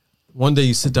then one day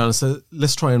you sit down and say,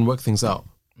 let's try and work things out.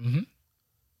 Mm-hmm.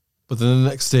 But then the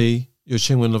next day you're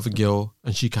chilling with another girl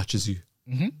and she catches you.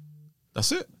 Mm-hmm.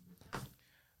 That's it.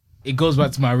 It goes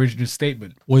back to my original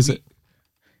statement. What is it?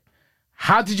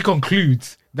 How did you conclude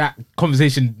that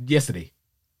conversation yesterday?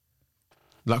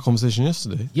 That conversation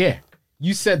yesterday. Yeah.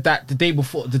 You said that the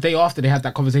day after they had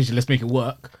that conversation, let's make it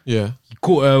work. Yeah. You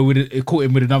caught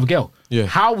him with another girl. Yeah.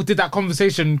 How did that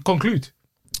conversation conclude?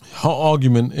 Her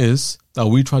argument is that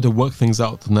we tried to work things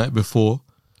out the night before.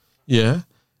 Yeah.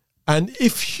 And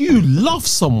if you love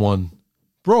someone,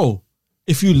 bro,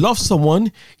 if you love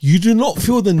someone, you do not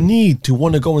feel the need to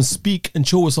want to go and speak and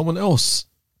chill with someone else.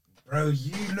 Bro,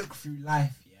 you look through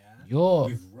life, yeah, You're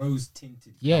with rose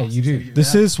tinted. Yeah, you do.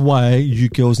 This is why you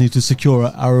girls need to secure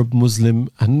an Arab, Muslim,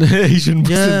 and Asian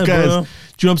Muslim Yeah, guys. bro. Do you know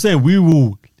what I'm saying?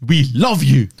 We love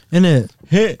you. Innit?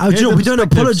 Here, Do you know, we don't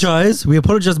perspectives. apologize. We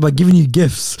apologize by giving you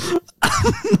gifts.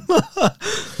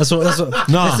 That's what.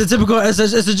 Nah. It's a typical.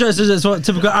 It's what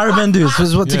typical Arab men do.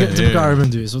 It's what typical Arab men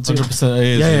do. It's what typical. 100% it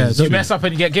is. Yeah, yeah. it is. You mess up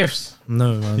and you get gifts.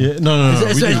 No, man. Yeah, no.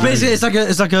 It's we do. basically it's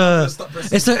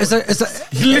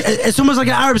almost like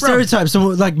an Arab stereotype. So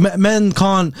like men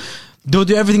can't. They'll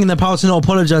do everything in their power to not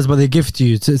apologize, but they gift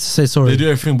you to say sorry. They do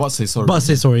everything but say sorry. But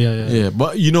say sorry. Yeah. yeah,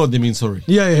 but you know what they mean sorry.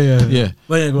 Yeah. Yeah.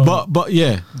 But yeah, go on. But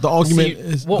yeah, the argument See,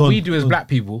 is what go on, we do as go on. black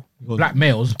people, on. black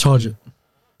males, Charge it.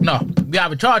 no, we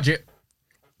either charge it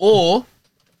or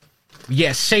we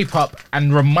get a shape up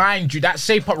and remind you. That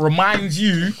shape up reminds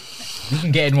you we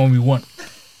can get anyone we want.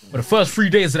 For the first 3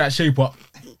 days of that shape up,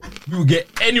 we will get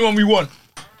anyone we want.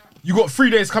 You got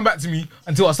 3 days, come back to me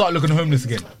until I start looking homeless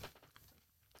again.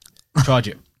 Charge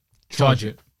it. Charge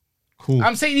it. Cool.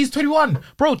 I'm saying he's 21.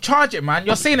 Bro, charge it, man.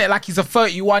 You're saying it like he's a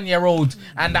 31-year-old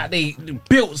and that they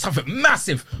built something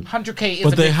massive. 100K is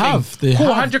But a they big have. thing. They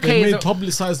Cool, have. 100K They is made a...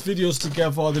 publicized videos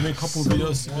together. They made a couple of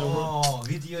videos together. Oh,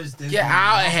 videos. Get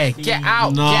out of here. Get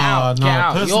out. Nah, get out. nah. Get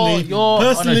out. Personally, You're on a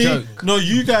personally, joke. no.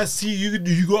 You guys see,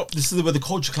 you go up. This is where the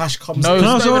culture clash comes. No, in.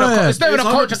 it's No, not even it's a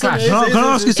culture It's clash. 100%. Can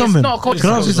I ask you something? not a culture Can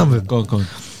I ask you clash. something? Go on.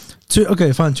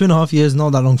 Okay, fine. 2.5 years,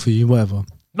 not that long for you. Whatever.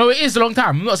 No, it is a long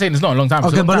time. I'm not saying it's not a long time. It's a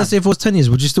Okay, long but time. let's say if it was 10 years,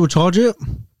 would you still charge it?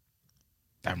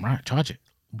 Damn right, charge it.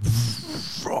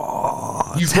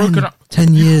 You've broken up.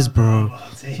 10 years, bro.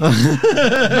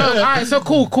 No, alright, so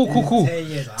cool.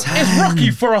 It's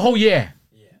rocky for a whole year.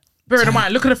 Bear in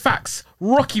mind, look at the facts.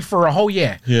 Rocky for a whole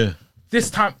year. Yeah. This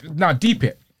time, now deep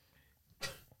it.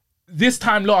 This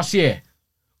time last year,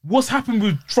 what's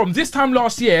happened from this time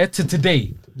last year to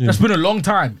today? That's been a long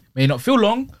time. May not feel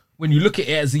long when you look at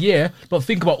it as a year, but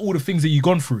think about all the things that you've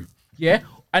gone through. Yeah,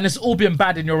 and it's all been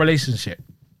bad in your relationship.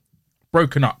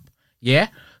 Broken up. Yeah.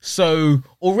 So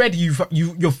already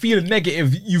you're feeling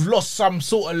negative. You've lost some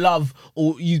sort of love,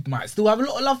 or you might still have a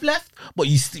lot of love left, but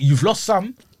you've lost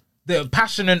some. The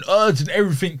passion and urge and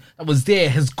everything that was there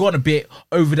has gone a bit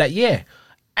over that year.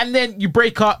 And then you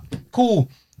break up, cool.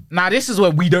 Now, this is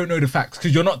where we don't know the facts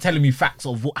because you're not telling me facts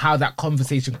of how that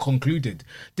conversation concluded.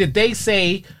 Did they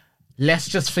say, let's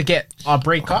just forget our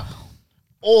breakup?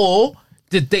 Or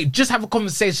did they just have a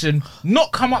conversation,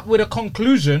 not come up with a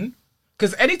conclusion?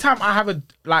 Because anytime I have a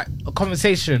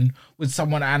conversation with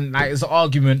someone and like it's an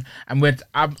argument and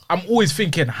I'm always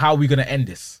thinking, how are we going to end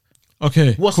this?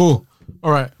 Okay, cool.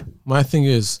 All right. My thing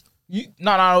is...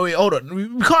 No, wait, hold on.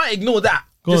 We can't ignore that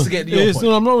just to get your point.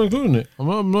 No, I'm not ignoring it.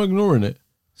 I'm not ignoring it.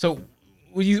 So,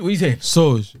 what are you saying?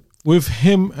 So, with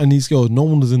him and these girls, no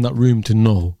one was in that room to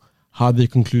know how they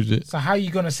concluded it. So, how are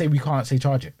you going to say we can't say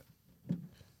charge it?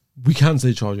 We can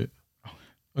say charge it.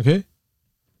 Okay?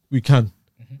 We can.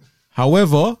 Mm-hmm.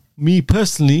 However, me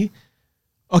personally,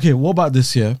 okay, what about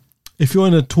this year? If you're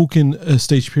in a talking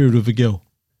stage period with a girl,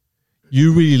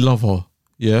 you really love her,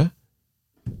 yeah?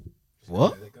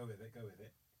 What?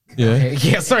 Yeah. Okay.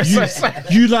 Yeah, sorry.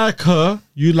 You like her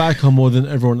more than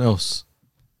everyone else.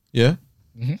 Yeah?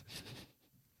 Mm-hmm.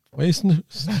 Wait, no,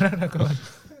 go on.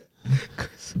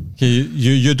 Okay,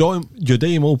 you're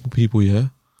dating multiple people, yeah?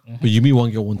 Mm-hmm. But you meet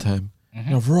one girl one time. Mm-hmm.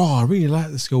 You're like, raw, I really like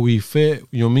this girl. We fit,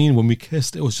 you know what I mean? When we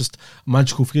kissed, it was just a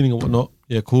magical feeling and whatnot.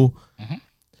 Yeah, cool. Mm-hmm.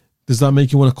 Does that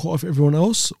make you want to cut off everyone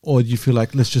else? Or do you feel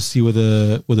like, let's just see where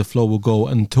the flow will go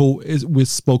until we're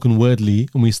spoken wordly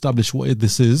and we establish what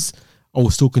this is, I will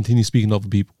still continue speaking to other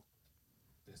people?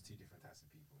 There's two different types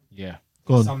of people. Yeah.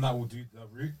 Go on. Some that will do the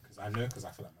route, because I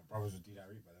feel like my brothers would do that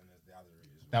route, but then there's the other route as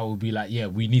well. That would be like, yeah,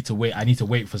 we need to wait. I need to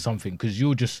wait for something because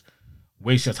you'll just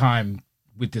waste your time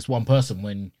with this one person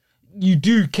when you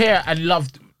do care and love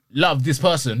this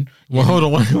person. Well, hold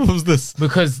on, what was this?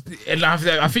 Because and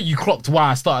I think you clocked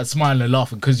why I started smiling and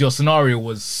laughing because your scenario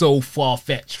was so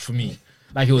far-fetched for me.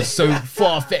 Like, it was so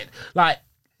far-fetched. Like,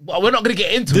 well, we're not going to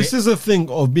get into This it. is a thing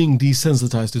of being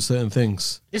desensitized to certain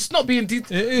things. It's not being...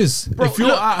 It is. Bro, if you're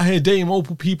look, out here dating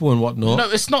multiple people and whatnot... No,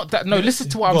 it's not that. No, listen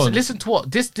to what I'm saying. Listen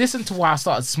to why I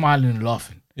started smiling and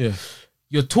laughing. Yeah.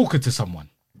 You're talking to someone.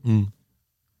 And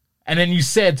then you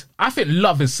said, I think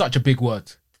love is such a big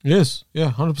word. Yes.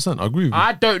 Yeah, 100%. I agree with you.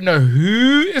 I don't know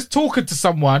who is talking to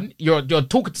someone. You're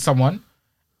talking to someone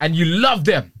and you love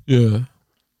them. Yeah.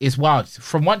 It's wild.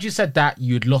 From once you said that,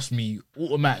 you'd lost me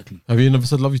automatically. Have you never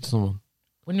said love you to someone?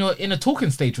 When you're in a talking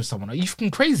stage with someone, are you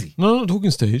fucking crazy? No, not talking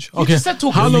stage. You just said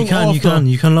talking. How long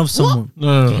you can love someone.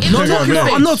 No.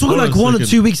 I'm not talking like 1 or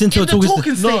 2 weeks into a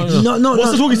talking stage. No.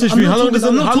 What's the talking stage for you? How long does it?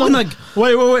 I'm not talking like.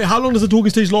 Wait. How long does the talking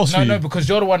stage last for you? No, because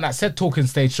you're the one that said talking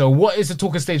stage. So what is the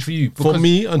talking stage for you? For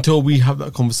me, until we have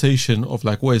that conversation of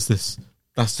like, what is this?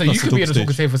 So you could be in a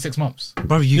talking stage for 6 months.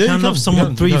 Bro, you can love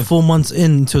someone 3-4 months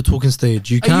into a talking stage.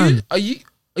 You can. Are you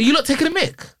not taking a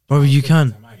mic? Bro, you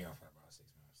can.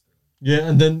 Yeah,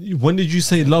 and then when did you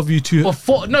say love you to?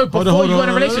 Before you were in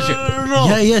a relationship. No.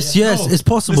 Yeah, yes, it's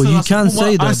possible. Listen, you can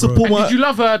say that. I support And did you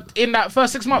love her in that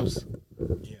first 6 months?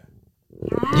 Yeah.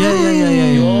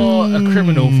 You're a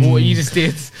criminal for what you just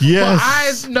did.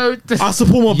 Yes. But I know this. I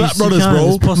support my black brothers, it's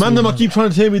bro. possible, Man, them man. I keep trying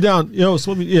to tear me down. Yo,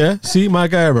 see my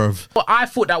guy, bro. But I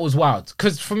thought that was wild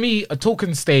because for me, a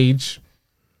talking stage.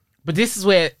 But this is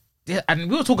where, and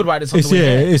we were talking about this on the way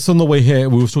here. It's on the way here.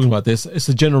 We were talking about this. It's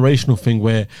a generational thing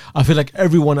where I feel like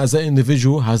everyone as an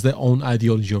individual has their own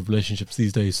ideology of relationships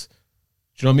these days.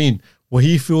 Do you know what I mean? What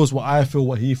he feels, what I feel,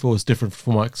 what he feels is different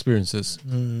from my experiences.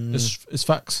 It's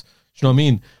facts. Do you know what I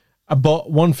mean?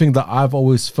 But one thing that I've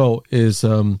always felt is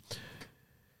when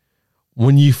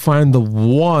you find the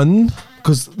one,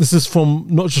 because this is from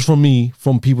not just from me,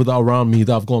 from people that are around me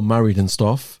that have gotten married and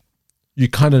stuff, you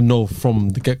kind of know from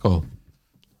the get-go.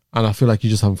 And I feel like you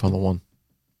just haven't found the one.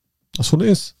 That's what it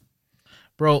is.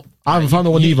 Bro, I haven't found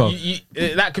the one either.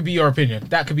 That could be your opinion.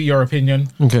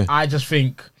 Okay. I just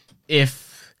think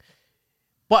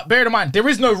but bear in mind, there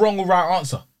is no wrong or right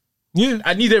answer. Yeah.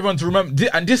 I need everyone to remember,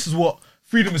 and this is what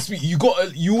freedom of speech. You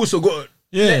also got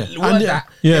that.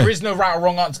 There is no right or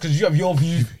wrong answer because you have your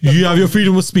view. You have your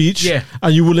freedom of speech. Yeah.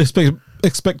 And you will expect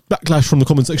backlash from the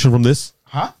comment section from this.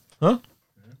 Huh?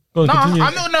 Go on, continue.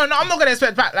 I'm not going to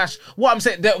expect backlash. What I'm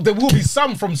saying, there will be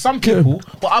some from some people,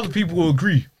 but other people will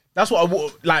agree. That's what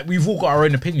we've all got our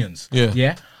own opinions.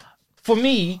 Yeah. For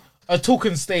me, a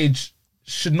talking stage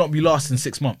should not be lasting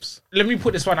 6 months. Let me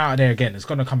put this one out there again. It's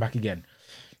going to come back again.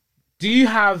 Do you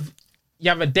have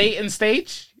a dating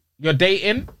stage? You're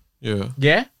dating? Yeah.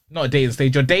 Yeah? Not a dating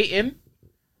stage. You're dating.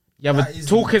 You have a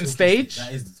talking stage.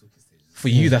 That is the talking stage. For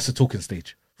you, that's a talking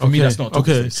stage. For me, that's not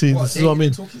talking okay. stage. See, this is what I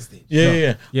mean.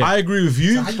 Yeah. Yeah. I agree with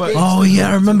you, how you but date- Oh yeah,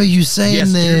 I remember you saying Yes,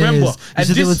 do this. you remember? You And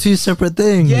said they this- were two separate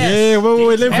things. Yeah.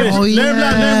 wait. Let me finish. Oh,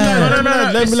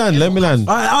 Let me land. Let me land.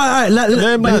 All right. Let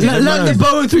Let the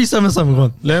Boeing 377 go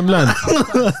on. Let me land.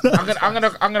 I'm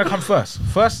gonna come first.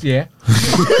 First, yeah.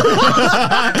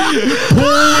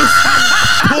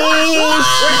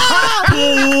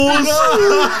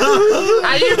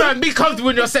 Are you man? Be comfortable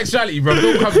in your sexuality, bro.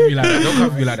 Don't come to me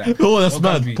like that. Oh, that's Don't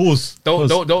come to mad. me. Pause.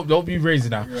 Don't be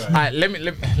raising now. All right, let me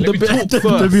talk They'll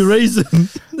first. be raising.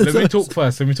 Let me talk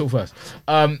first.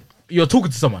 You're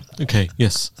talking to someone. Okay.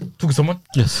 Yes. Talking to someone.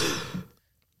 Yes.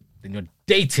 Then you're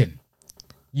dating.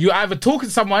 You either talking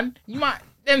to someone, you might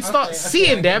then start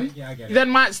seeing them. Yeah, I get it. You then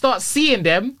might start seeing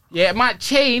them. Yeah, it might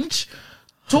change.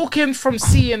 Talking from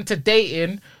seeing to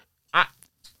dating,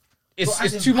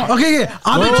 it's too much. Okay, yeah.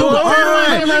 I've been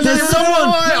talking. There's someone.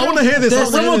 I want to hear this.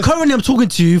 There's someone currently I'm talking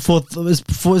to for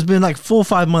it's been like 4 or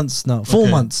 5 months now. 4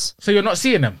 months. So you're not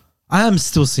seeing them. I am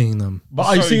still seeing them. But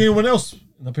are you Sorry. seeing anyone else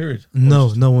in that period? No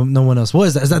one else. What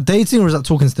is that? Is that dating or is that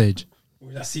talking stage?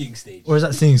 Or that seeing stage. Or is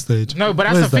that seeing stage? No, but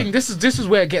What that's is the that? thing. This is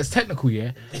where it gets technical,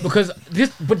 yeah. Because this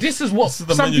is what This is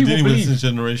the some man you're people dealing with believe. since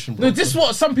generation, bro. No, this is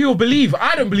what some people believe.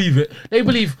 I don't believe it. They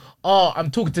believe, oh, I'm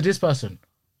talking to this person.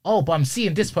 Oh, but I'm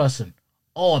seeing this person.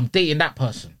 Oh, I'm dating that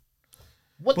person.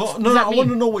 What But does no, that I mean? want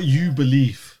to know what you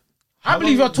believe. I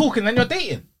believe you're talking, then you're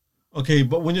dating. Okay,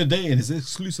 but when you're dating, is it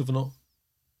exclusive or not?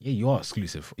 Yeah, you are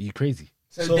exclusive. Are you crazy?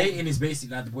 So dating is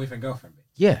basically like the boyfriend girlfriend bit.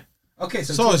 Yeah. Okay,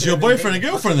 so So it's your boyfriend and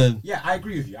girlfriend then? Yeah, I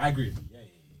agree with you. Yeah.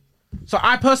 So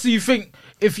I personally think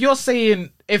if you're saying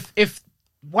if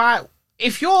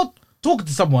you're talking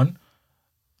to someone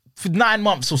for 9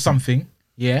 months or something,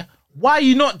 yeah, why are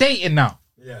you not dating now?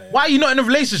 Why are you not in a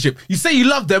relationship? You say you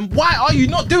love them. Why are you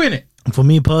not doing it? For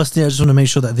me personally, I just want to make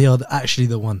sure that they are actually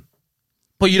the one.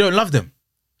 But you don't love them.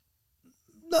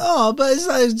 No, but it's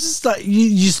like it's just like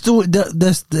you still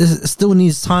there still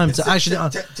needs time to actually.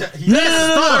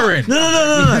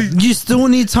 No. You still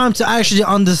need time to actually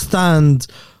understand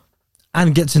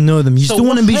and get to know them. You So still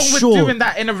want to what's be wrong with sure. doing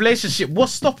that in a relationship?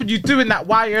 What's stopping you doing that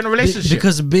while you're in a relationship?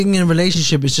 Because being in a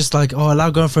relationship is just like, oh, I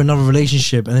love going for another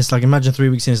relationship, and it's like, imagine 3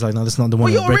 weeks in, it's like, no, that's not the one.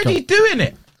 well, you're I'll break already up. doing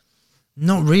it.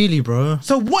 Not really, bro.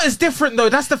 So what is different though?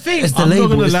 That's the thing. It's the I'm not label.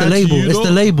 gonna It's lie the to label. you, It's though.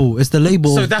 the label. It's the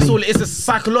label. So of that's being- all. It's a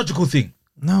psychological thing.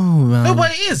 No, man. No,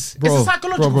 but it is. It's a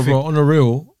psychological thing. On a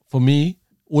real, for me,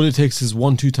 all it takes is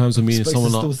 1-2 times of meeting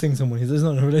someone up. seeing someone. He's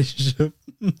not in a relationship.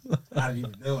 I don't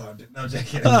even know. No, I'm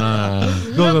joking.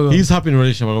 Go. He's happy in a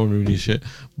relationship. I don't really shit.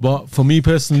 But for me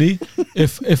personally,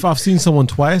 if I've seen someone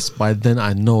twice, by then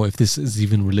I know if this is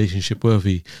even relationship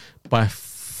worthy. By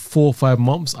 4 or 5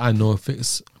 months, I know if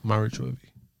it's marriage worthy.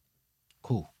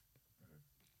 Cool.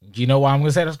 Do you know why I'm going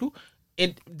to say that's cool?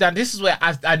 This is where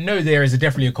I know there is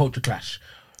definitely a culture clash.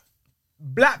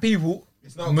 Black people,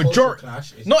 It's not a majority, culture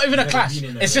clash, it's not even a never clash.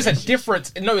 been in a It's just a relationship.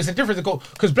 difference. No, it's a difference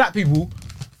because black people,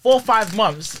 4 or 5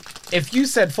 months. If you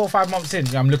said 4 or 5 months in,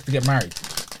 I'm looking to get married.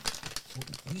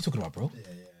 What are you talking about, bro? Yeah.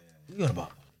 What are you on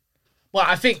about? Well,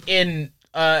 I think in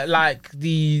like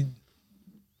the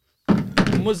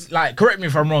correct me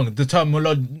if I'm wrong. The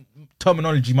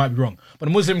terminology might be wrong, but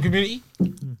the Muslim community,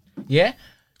 yeah,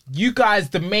 you guys,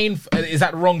 the main is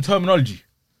that the wrong terminology?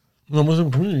 No,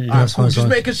 Muslim community. That's fine, Just fine.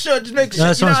 making sure. Yeah, You know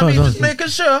that's what I fine, mean? fine, Just fine. making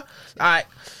sure. Like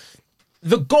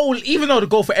the goal, even though the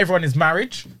goal for everyone is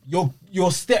marriage,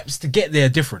 your steps to get there are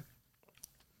different.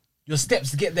 Your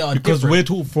steps to get there are Because different. we're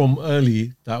taught from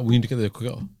early that we need to get there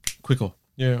quicker.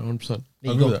 Yeah, 100%. I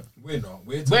you agree go. with that. We're not.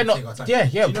 We're We're not- Take our time. yeah,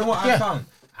 yeah, Do you know what yeah. I found?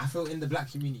 I feel in the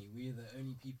black community, we're the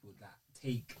only people that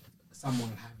take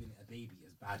someone having a baby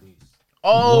as bad news.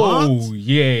 Oh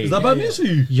yeah. Is that bad news for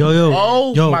you? Yo.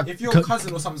 Oh my! If your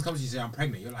cousin or something comes to you and say, I'm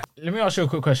pregnant, you're like, Let me ask you a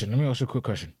quick question. Let me ask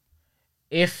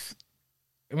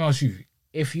you,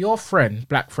 if your friend,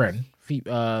 black friend,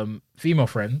 female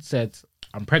friend said,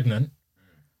 "I'm pregnant,"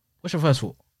 what's your first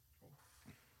thought?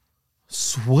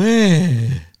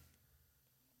 Swear.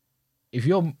 If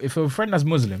a friend that's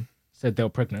Muslim said they were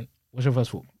pregnant, what's your first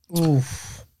thought?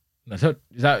 Oof. No, so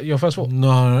is that your first thought?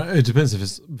 No, it depends if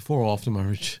it's before or after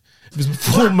marriage. If it's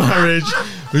before marriage,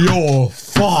 you're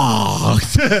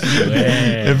fucked.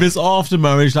 If it's after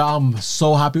marriage, like, I'm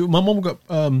so happy. My mom got.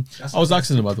 I was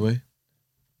asking her, by the way.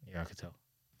 Yeah, I could tell.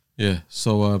 Yeah.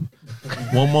 So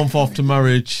 1 month after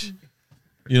marriage,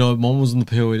 mom was on the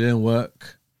pill. It didn't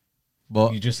work.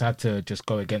 But You just had to just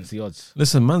go against the odds.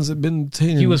 listen, man's been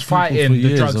taking. He was people fighting for the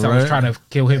years, drugs that was alright? trying to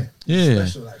kill him. Yeah.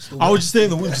 I would just stay in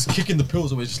the room, just kicking the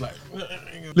pills away, just like.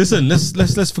 Listen,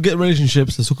 let's forget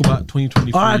relationships. Let's talk about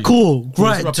 2023. All right, cool. Let's Right,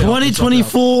 wrap it up, let's wrap it up.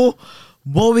 2024.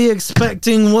 What are we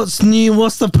expecting? What's new?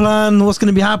 What's the plan? What's going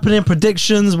to be happening?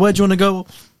 Predictions? Where do you want to go?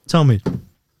 Tell me.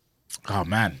 Oh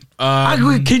man.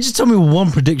 Can you just tell me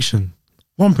one prediction?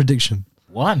 One prediction.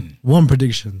 One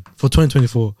prediction for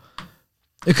 2024.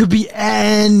 It could be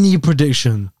any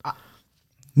prediction.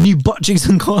 New butt cheeks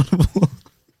and carnival.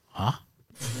 Huh?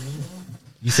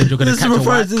 You said you're gonna catch a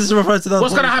whack. This is referred to that.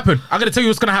 What's gonna happen? I'm gonna tell you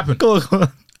what's gonna happen. Go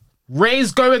on.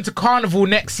 Ray's going to carnival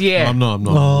next year. I'm not.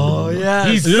 Oh yeah.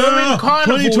 He's going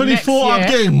carnival 2024. next year. I'm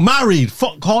getting married.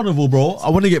 Fuck carnival, bro. I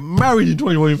want to get married in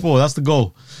 2024. That's the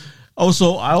goal.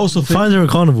 Also, I also think. Find her a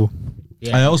carnival.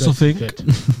 Yeah, I also think on top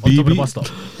of the BB bus stop.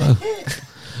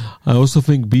 I also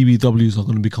think BBWs are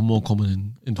going to become more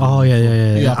common in. Oh yeah.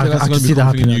 Yeah, I think that's going to be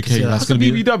common in the UK. That's going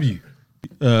to be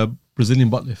BBW. Brazilian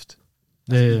butt lift.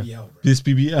 Yeah. This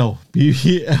BBL.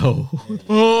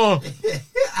 Oh.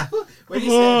 When you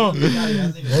said What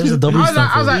was the W stand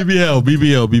I was for? like-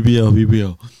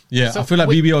 BBL. Yeah, So, I feel like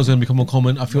wait. BBL is going to become more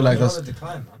common. I feel like that's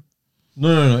decline,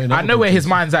 man. no. I know where his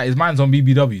mind's at. His mind's on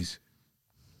BBWs.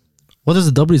 What does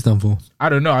the W stand for? I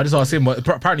don't know. I just asked him. But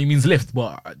apparently it means lift.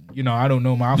 But I don't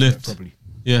know my alphabet Lift. properly.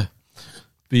 Yeah.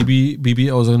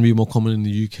 BBL is going to be more common in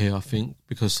the UK, I think,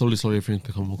 because slowly everything's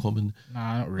become more common.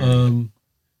 Nah, not really.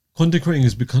 Content creating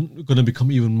is going to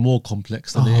become even more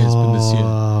complex than it has been this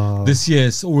year. This year,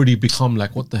 it's already become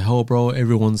like, what the hell, bro?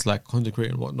 Everyone's like content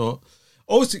creating and whatnot.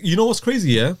 Also, you know what's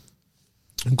crazy, yeah?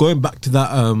 Going back to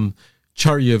that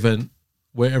charity event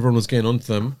where everyone was getting onto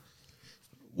them,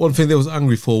 one thing they was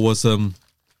angry for was, it's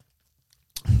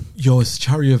a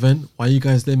charity event. Why are you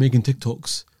guys there making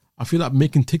TikToks? I feel like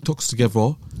making TikToks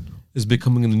together is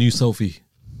becoming the new selfie.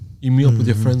 You meet up with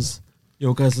your friends.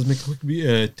 Yo, guys, let's make a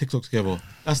quick TikTok together.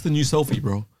 That's the new selfie,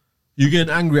 bro. You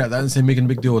getting angry at that and say making a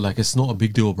big deal. Like, it's not a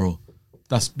big deal, bro.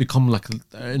 That's become like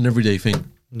an everyday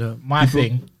thing. No. My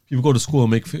thing People go to school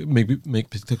and make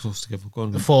TikToks together. Go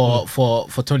on. for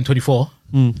 2024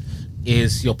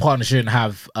 is your partner shouldn't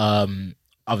have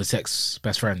other sex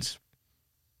best friends.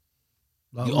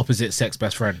 The opposite sex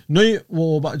best friend. No,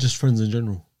 what about just friends in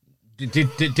general?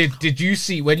 Did you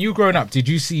see when you were growing up? Did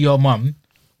you see your mum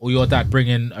or your dad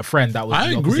bringing a friend that was? I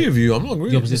the agree opposite? with you. I'm not the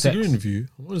agreeing. opposite sex. Disagreeing with you.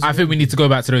 I think we need to go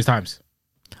back to those times.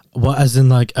 What, as in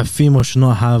like a female should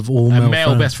not have all A male male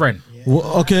friends? best friend.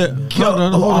 Well, okay. He's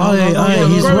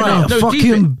right. No, Fucking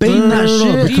deep it. bane that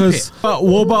shit. Deep Because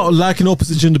what about liking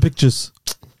opposite gender pictures?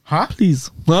 Huh? Please.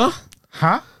 Huh?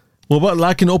 What about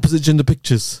liking opposite gender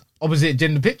pictures? Opposite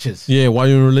gender pictures. Yeah, while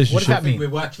you're in a relationship. What does that mean? We're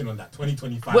working on that.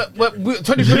 2025.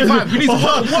 2025. You need to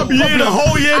work one You need problem a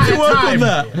whole year at to a work on time.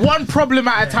 that. One problem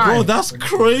at a time. Bro, that's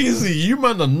crazy. You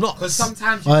man are Because nuts.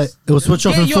 sometimes Alright, it will switch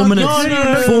off Yeah, in 4 you're- minutes.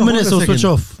 no. 4 Hold minutes, on it'll a switch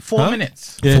second. off. 4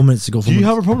 minutes. Yeah. 4 minutes to go. 4 Do you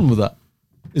minutes. have a problem with that?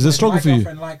 Is it a struggle my for you?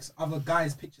 girlfriend likes other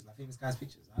guys' pictures, like famous guys'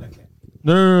 pictures. I don't care.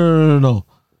 No.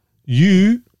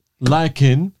 You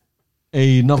liking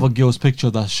another girl's picture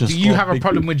that's just. Do you got have a big-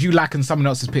 problem with you liking someone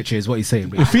else's picture? Is what he's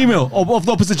saying. A female of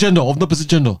the opposite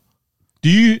gender.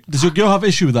 Does your girl have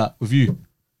issue with that with you?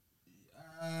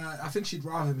 I think she'd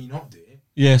rather me not do it.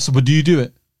 Yeah. So, but do you do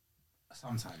it?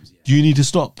 Sometimes, yeah. Do you need to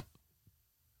stop?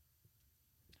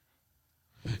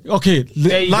 Okay,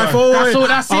 There you life. go. That's all.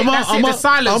 That's it. That's it. The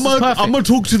silence is perfect. I'm gonna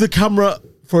talk to the camera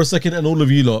for a second, and all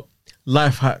of you lot.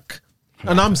 Life hack,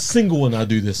 and I'm single when I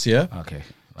do this. Yeah. Okay.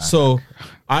 So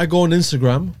I go on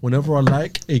Instagram whenever I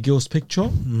like a girl's picture.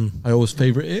 I always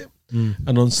favorite it,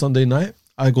 and on Sunday night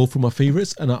I go through my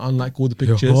favorites and I unlike all the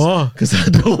pictures because I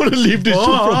don't want to leave this shit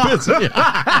for a bit.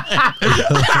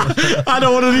 I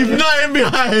don't want to leave nothing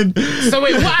behind. So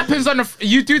wait, what happens on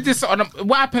you do this on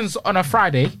what happens on a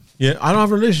Friday? Yeah, I don't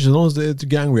have a relationship. No one's there to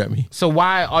get angry at me So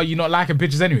why are you not liking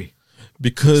pictures anyway?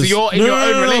 because So you're in your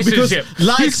own relationship. because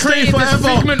likes He's stay created this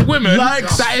forever. figment woman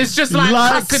Likes- that is just like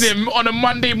likes- cucking him on a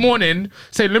Monday morning,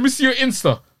 saying, "Let me see your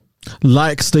Insta."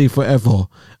 Likes stay forever.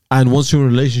 And once you're in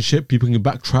a relationship, people can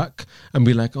backtrack and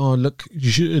be like, "Oh, look, you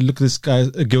should look at this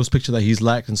a girl's picture that he's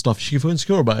liked and stuff." She can feel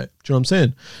insecure about it. Do you know what I'm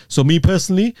saying? So me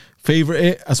personally, favorite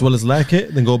it as well as like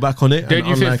it, then go back on it. Don't and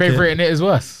you think unlike favoriting it is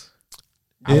worse?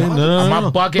 Yeah, no, Am I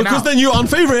bugging because out? then you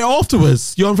unfavorite it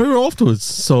afterwards. You unfavorite it afterwards.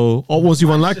 So once you've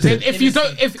unliked Then it, if you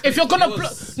don't, if you're gonna,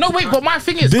 no wait, but my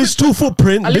thing is, digital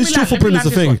footprint. let me Digital land- footprint let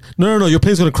is me the land thing. this No, your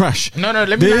plane's gonna crash. No, let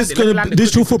me land it, let me land it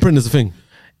Digital quickly. footprint is the thing.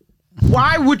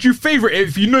 why would you favorite it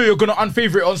if you know you're gonna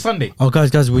unfavorite it on Sunday? Oh,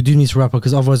 guys, we do need to wrap up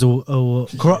because otherwise it'll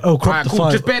crop Alright, the cool.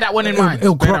 file. Just bear that one in mind.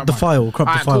 It'll Bear crop that the in mind. file.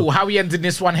 Alright, cool. How we ending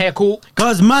this one here? Cool.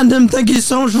 Guys, Mandem, thank you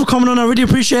so much for coming on. I really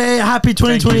appreciate it. Happy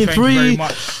Thank you 2023. very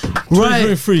much. Right,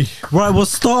 2023. right. We'll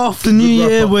start off the new wrap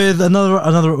year up. with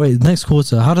another. Wait, next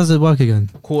quarter. How does it work again?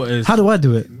 Quarters. How do I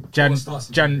do it?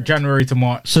 January to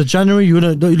March. So January, you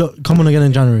wouldn't come on again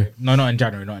in January. No, not in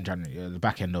January. The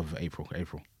back end of April.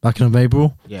 Back in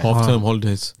April. Yeah. Half-term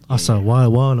holidays. So why?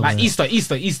 Like Easter.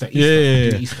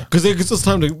 Yeah. Because it's just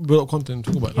time to build up content and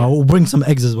talk about that. I will bring some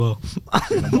eggs as well.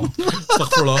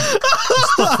 Astaghfirullah.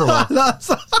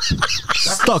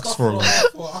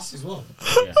 For us as well.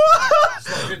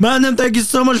 Man, then thank you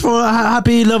so much for a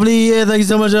happy, lovely year. Thank you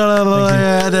so much. I'm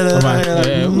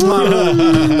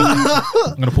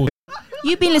gonna pause.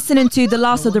 You've been listening to The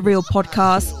Last of the Real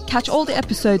podcast. Catch all the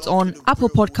episodes on Apple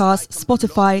Podcasts,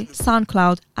 Spotify,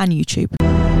 SoundCloud, and YouTube.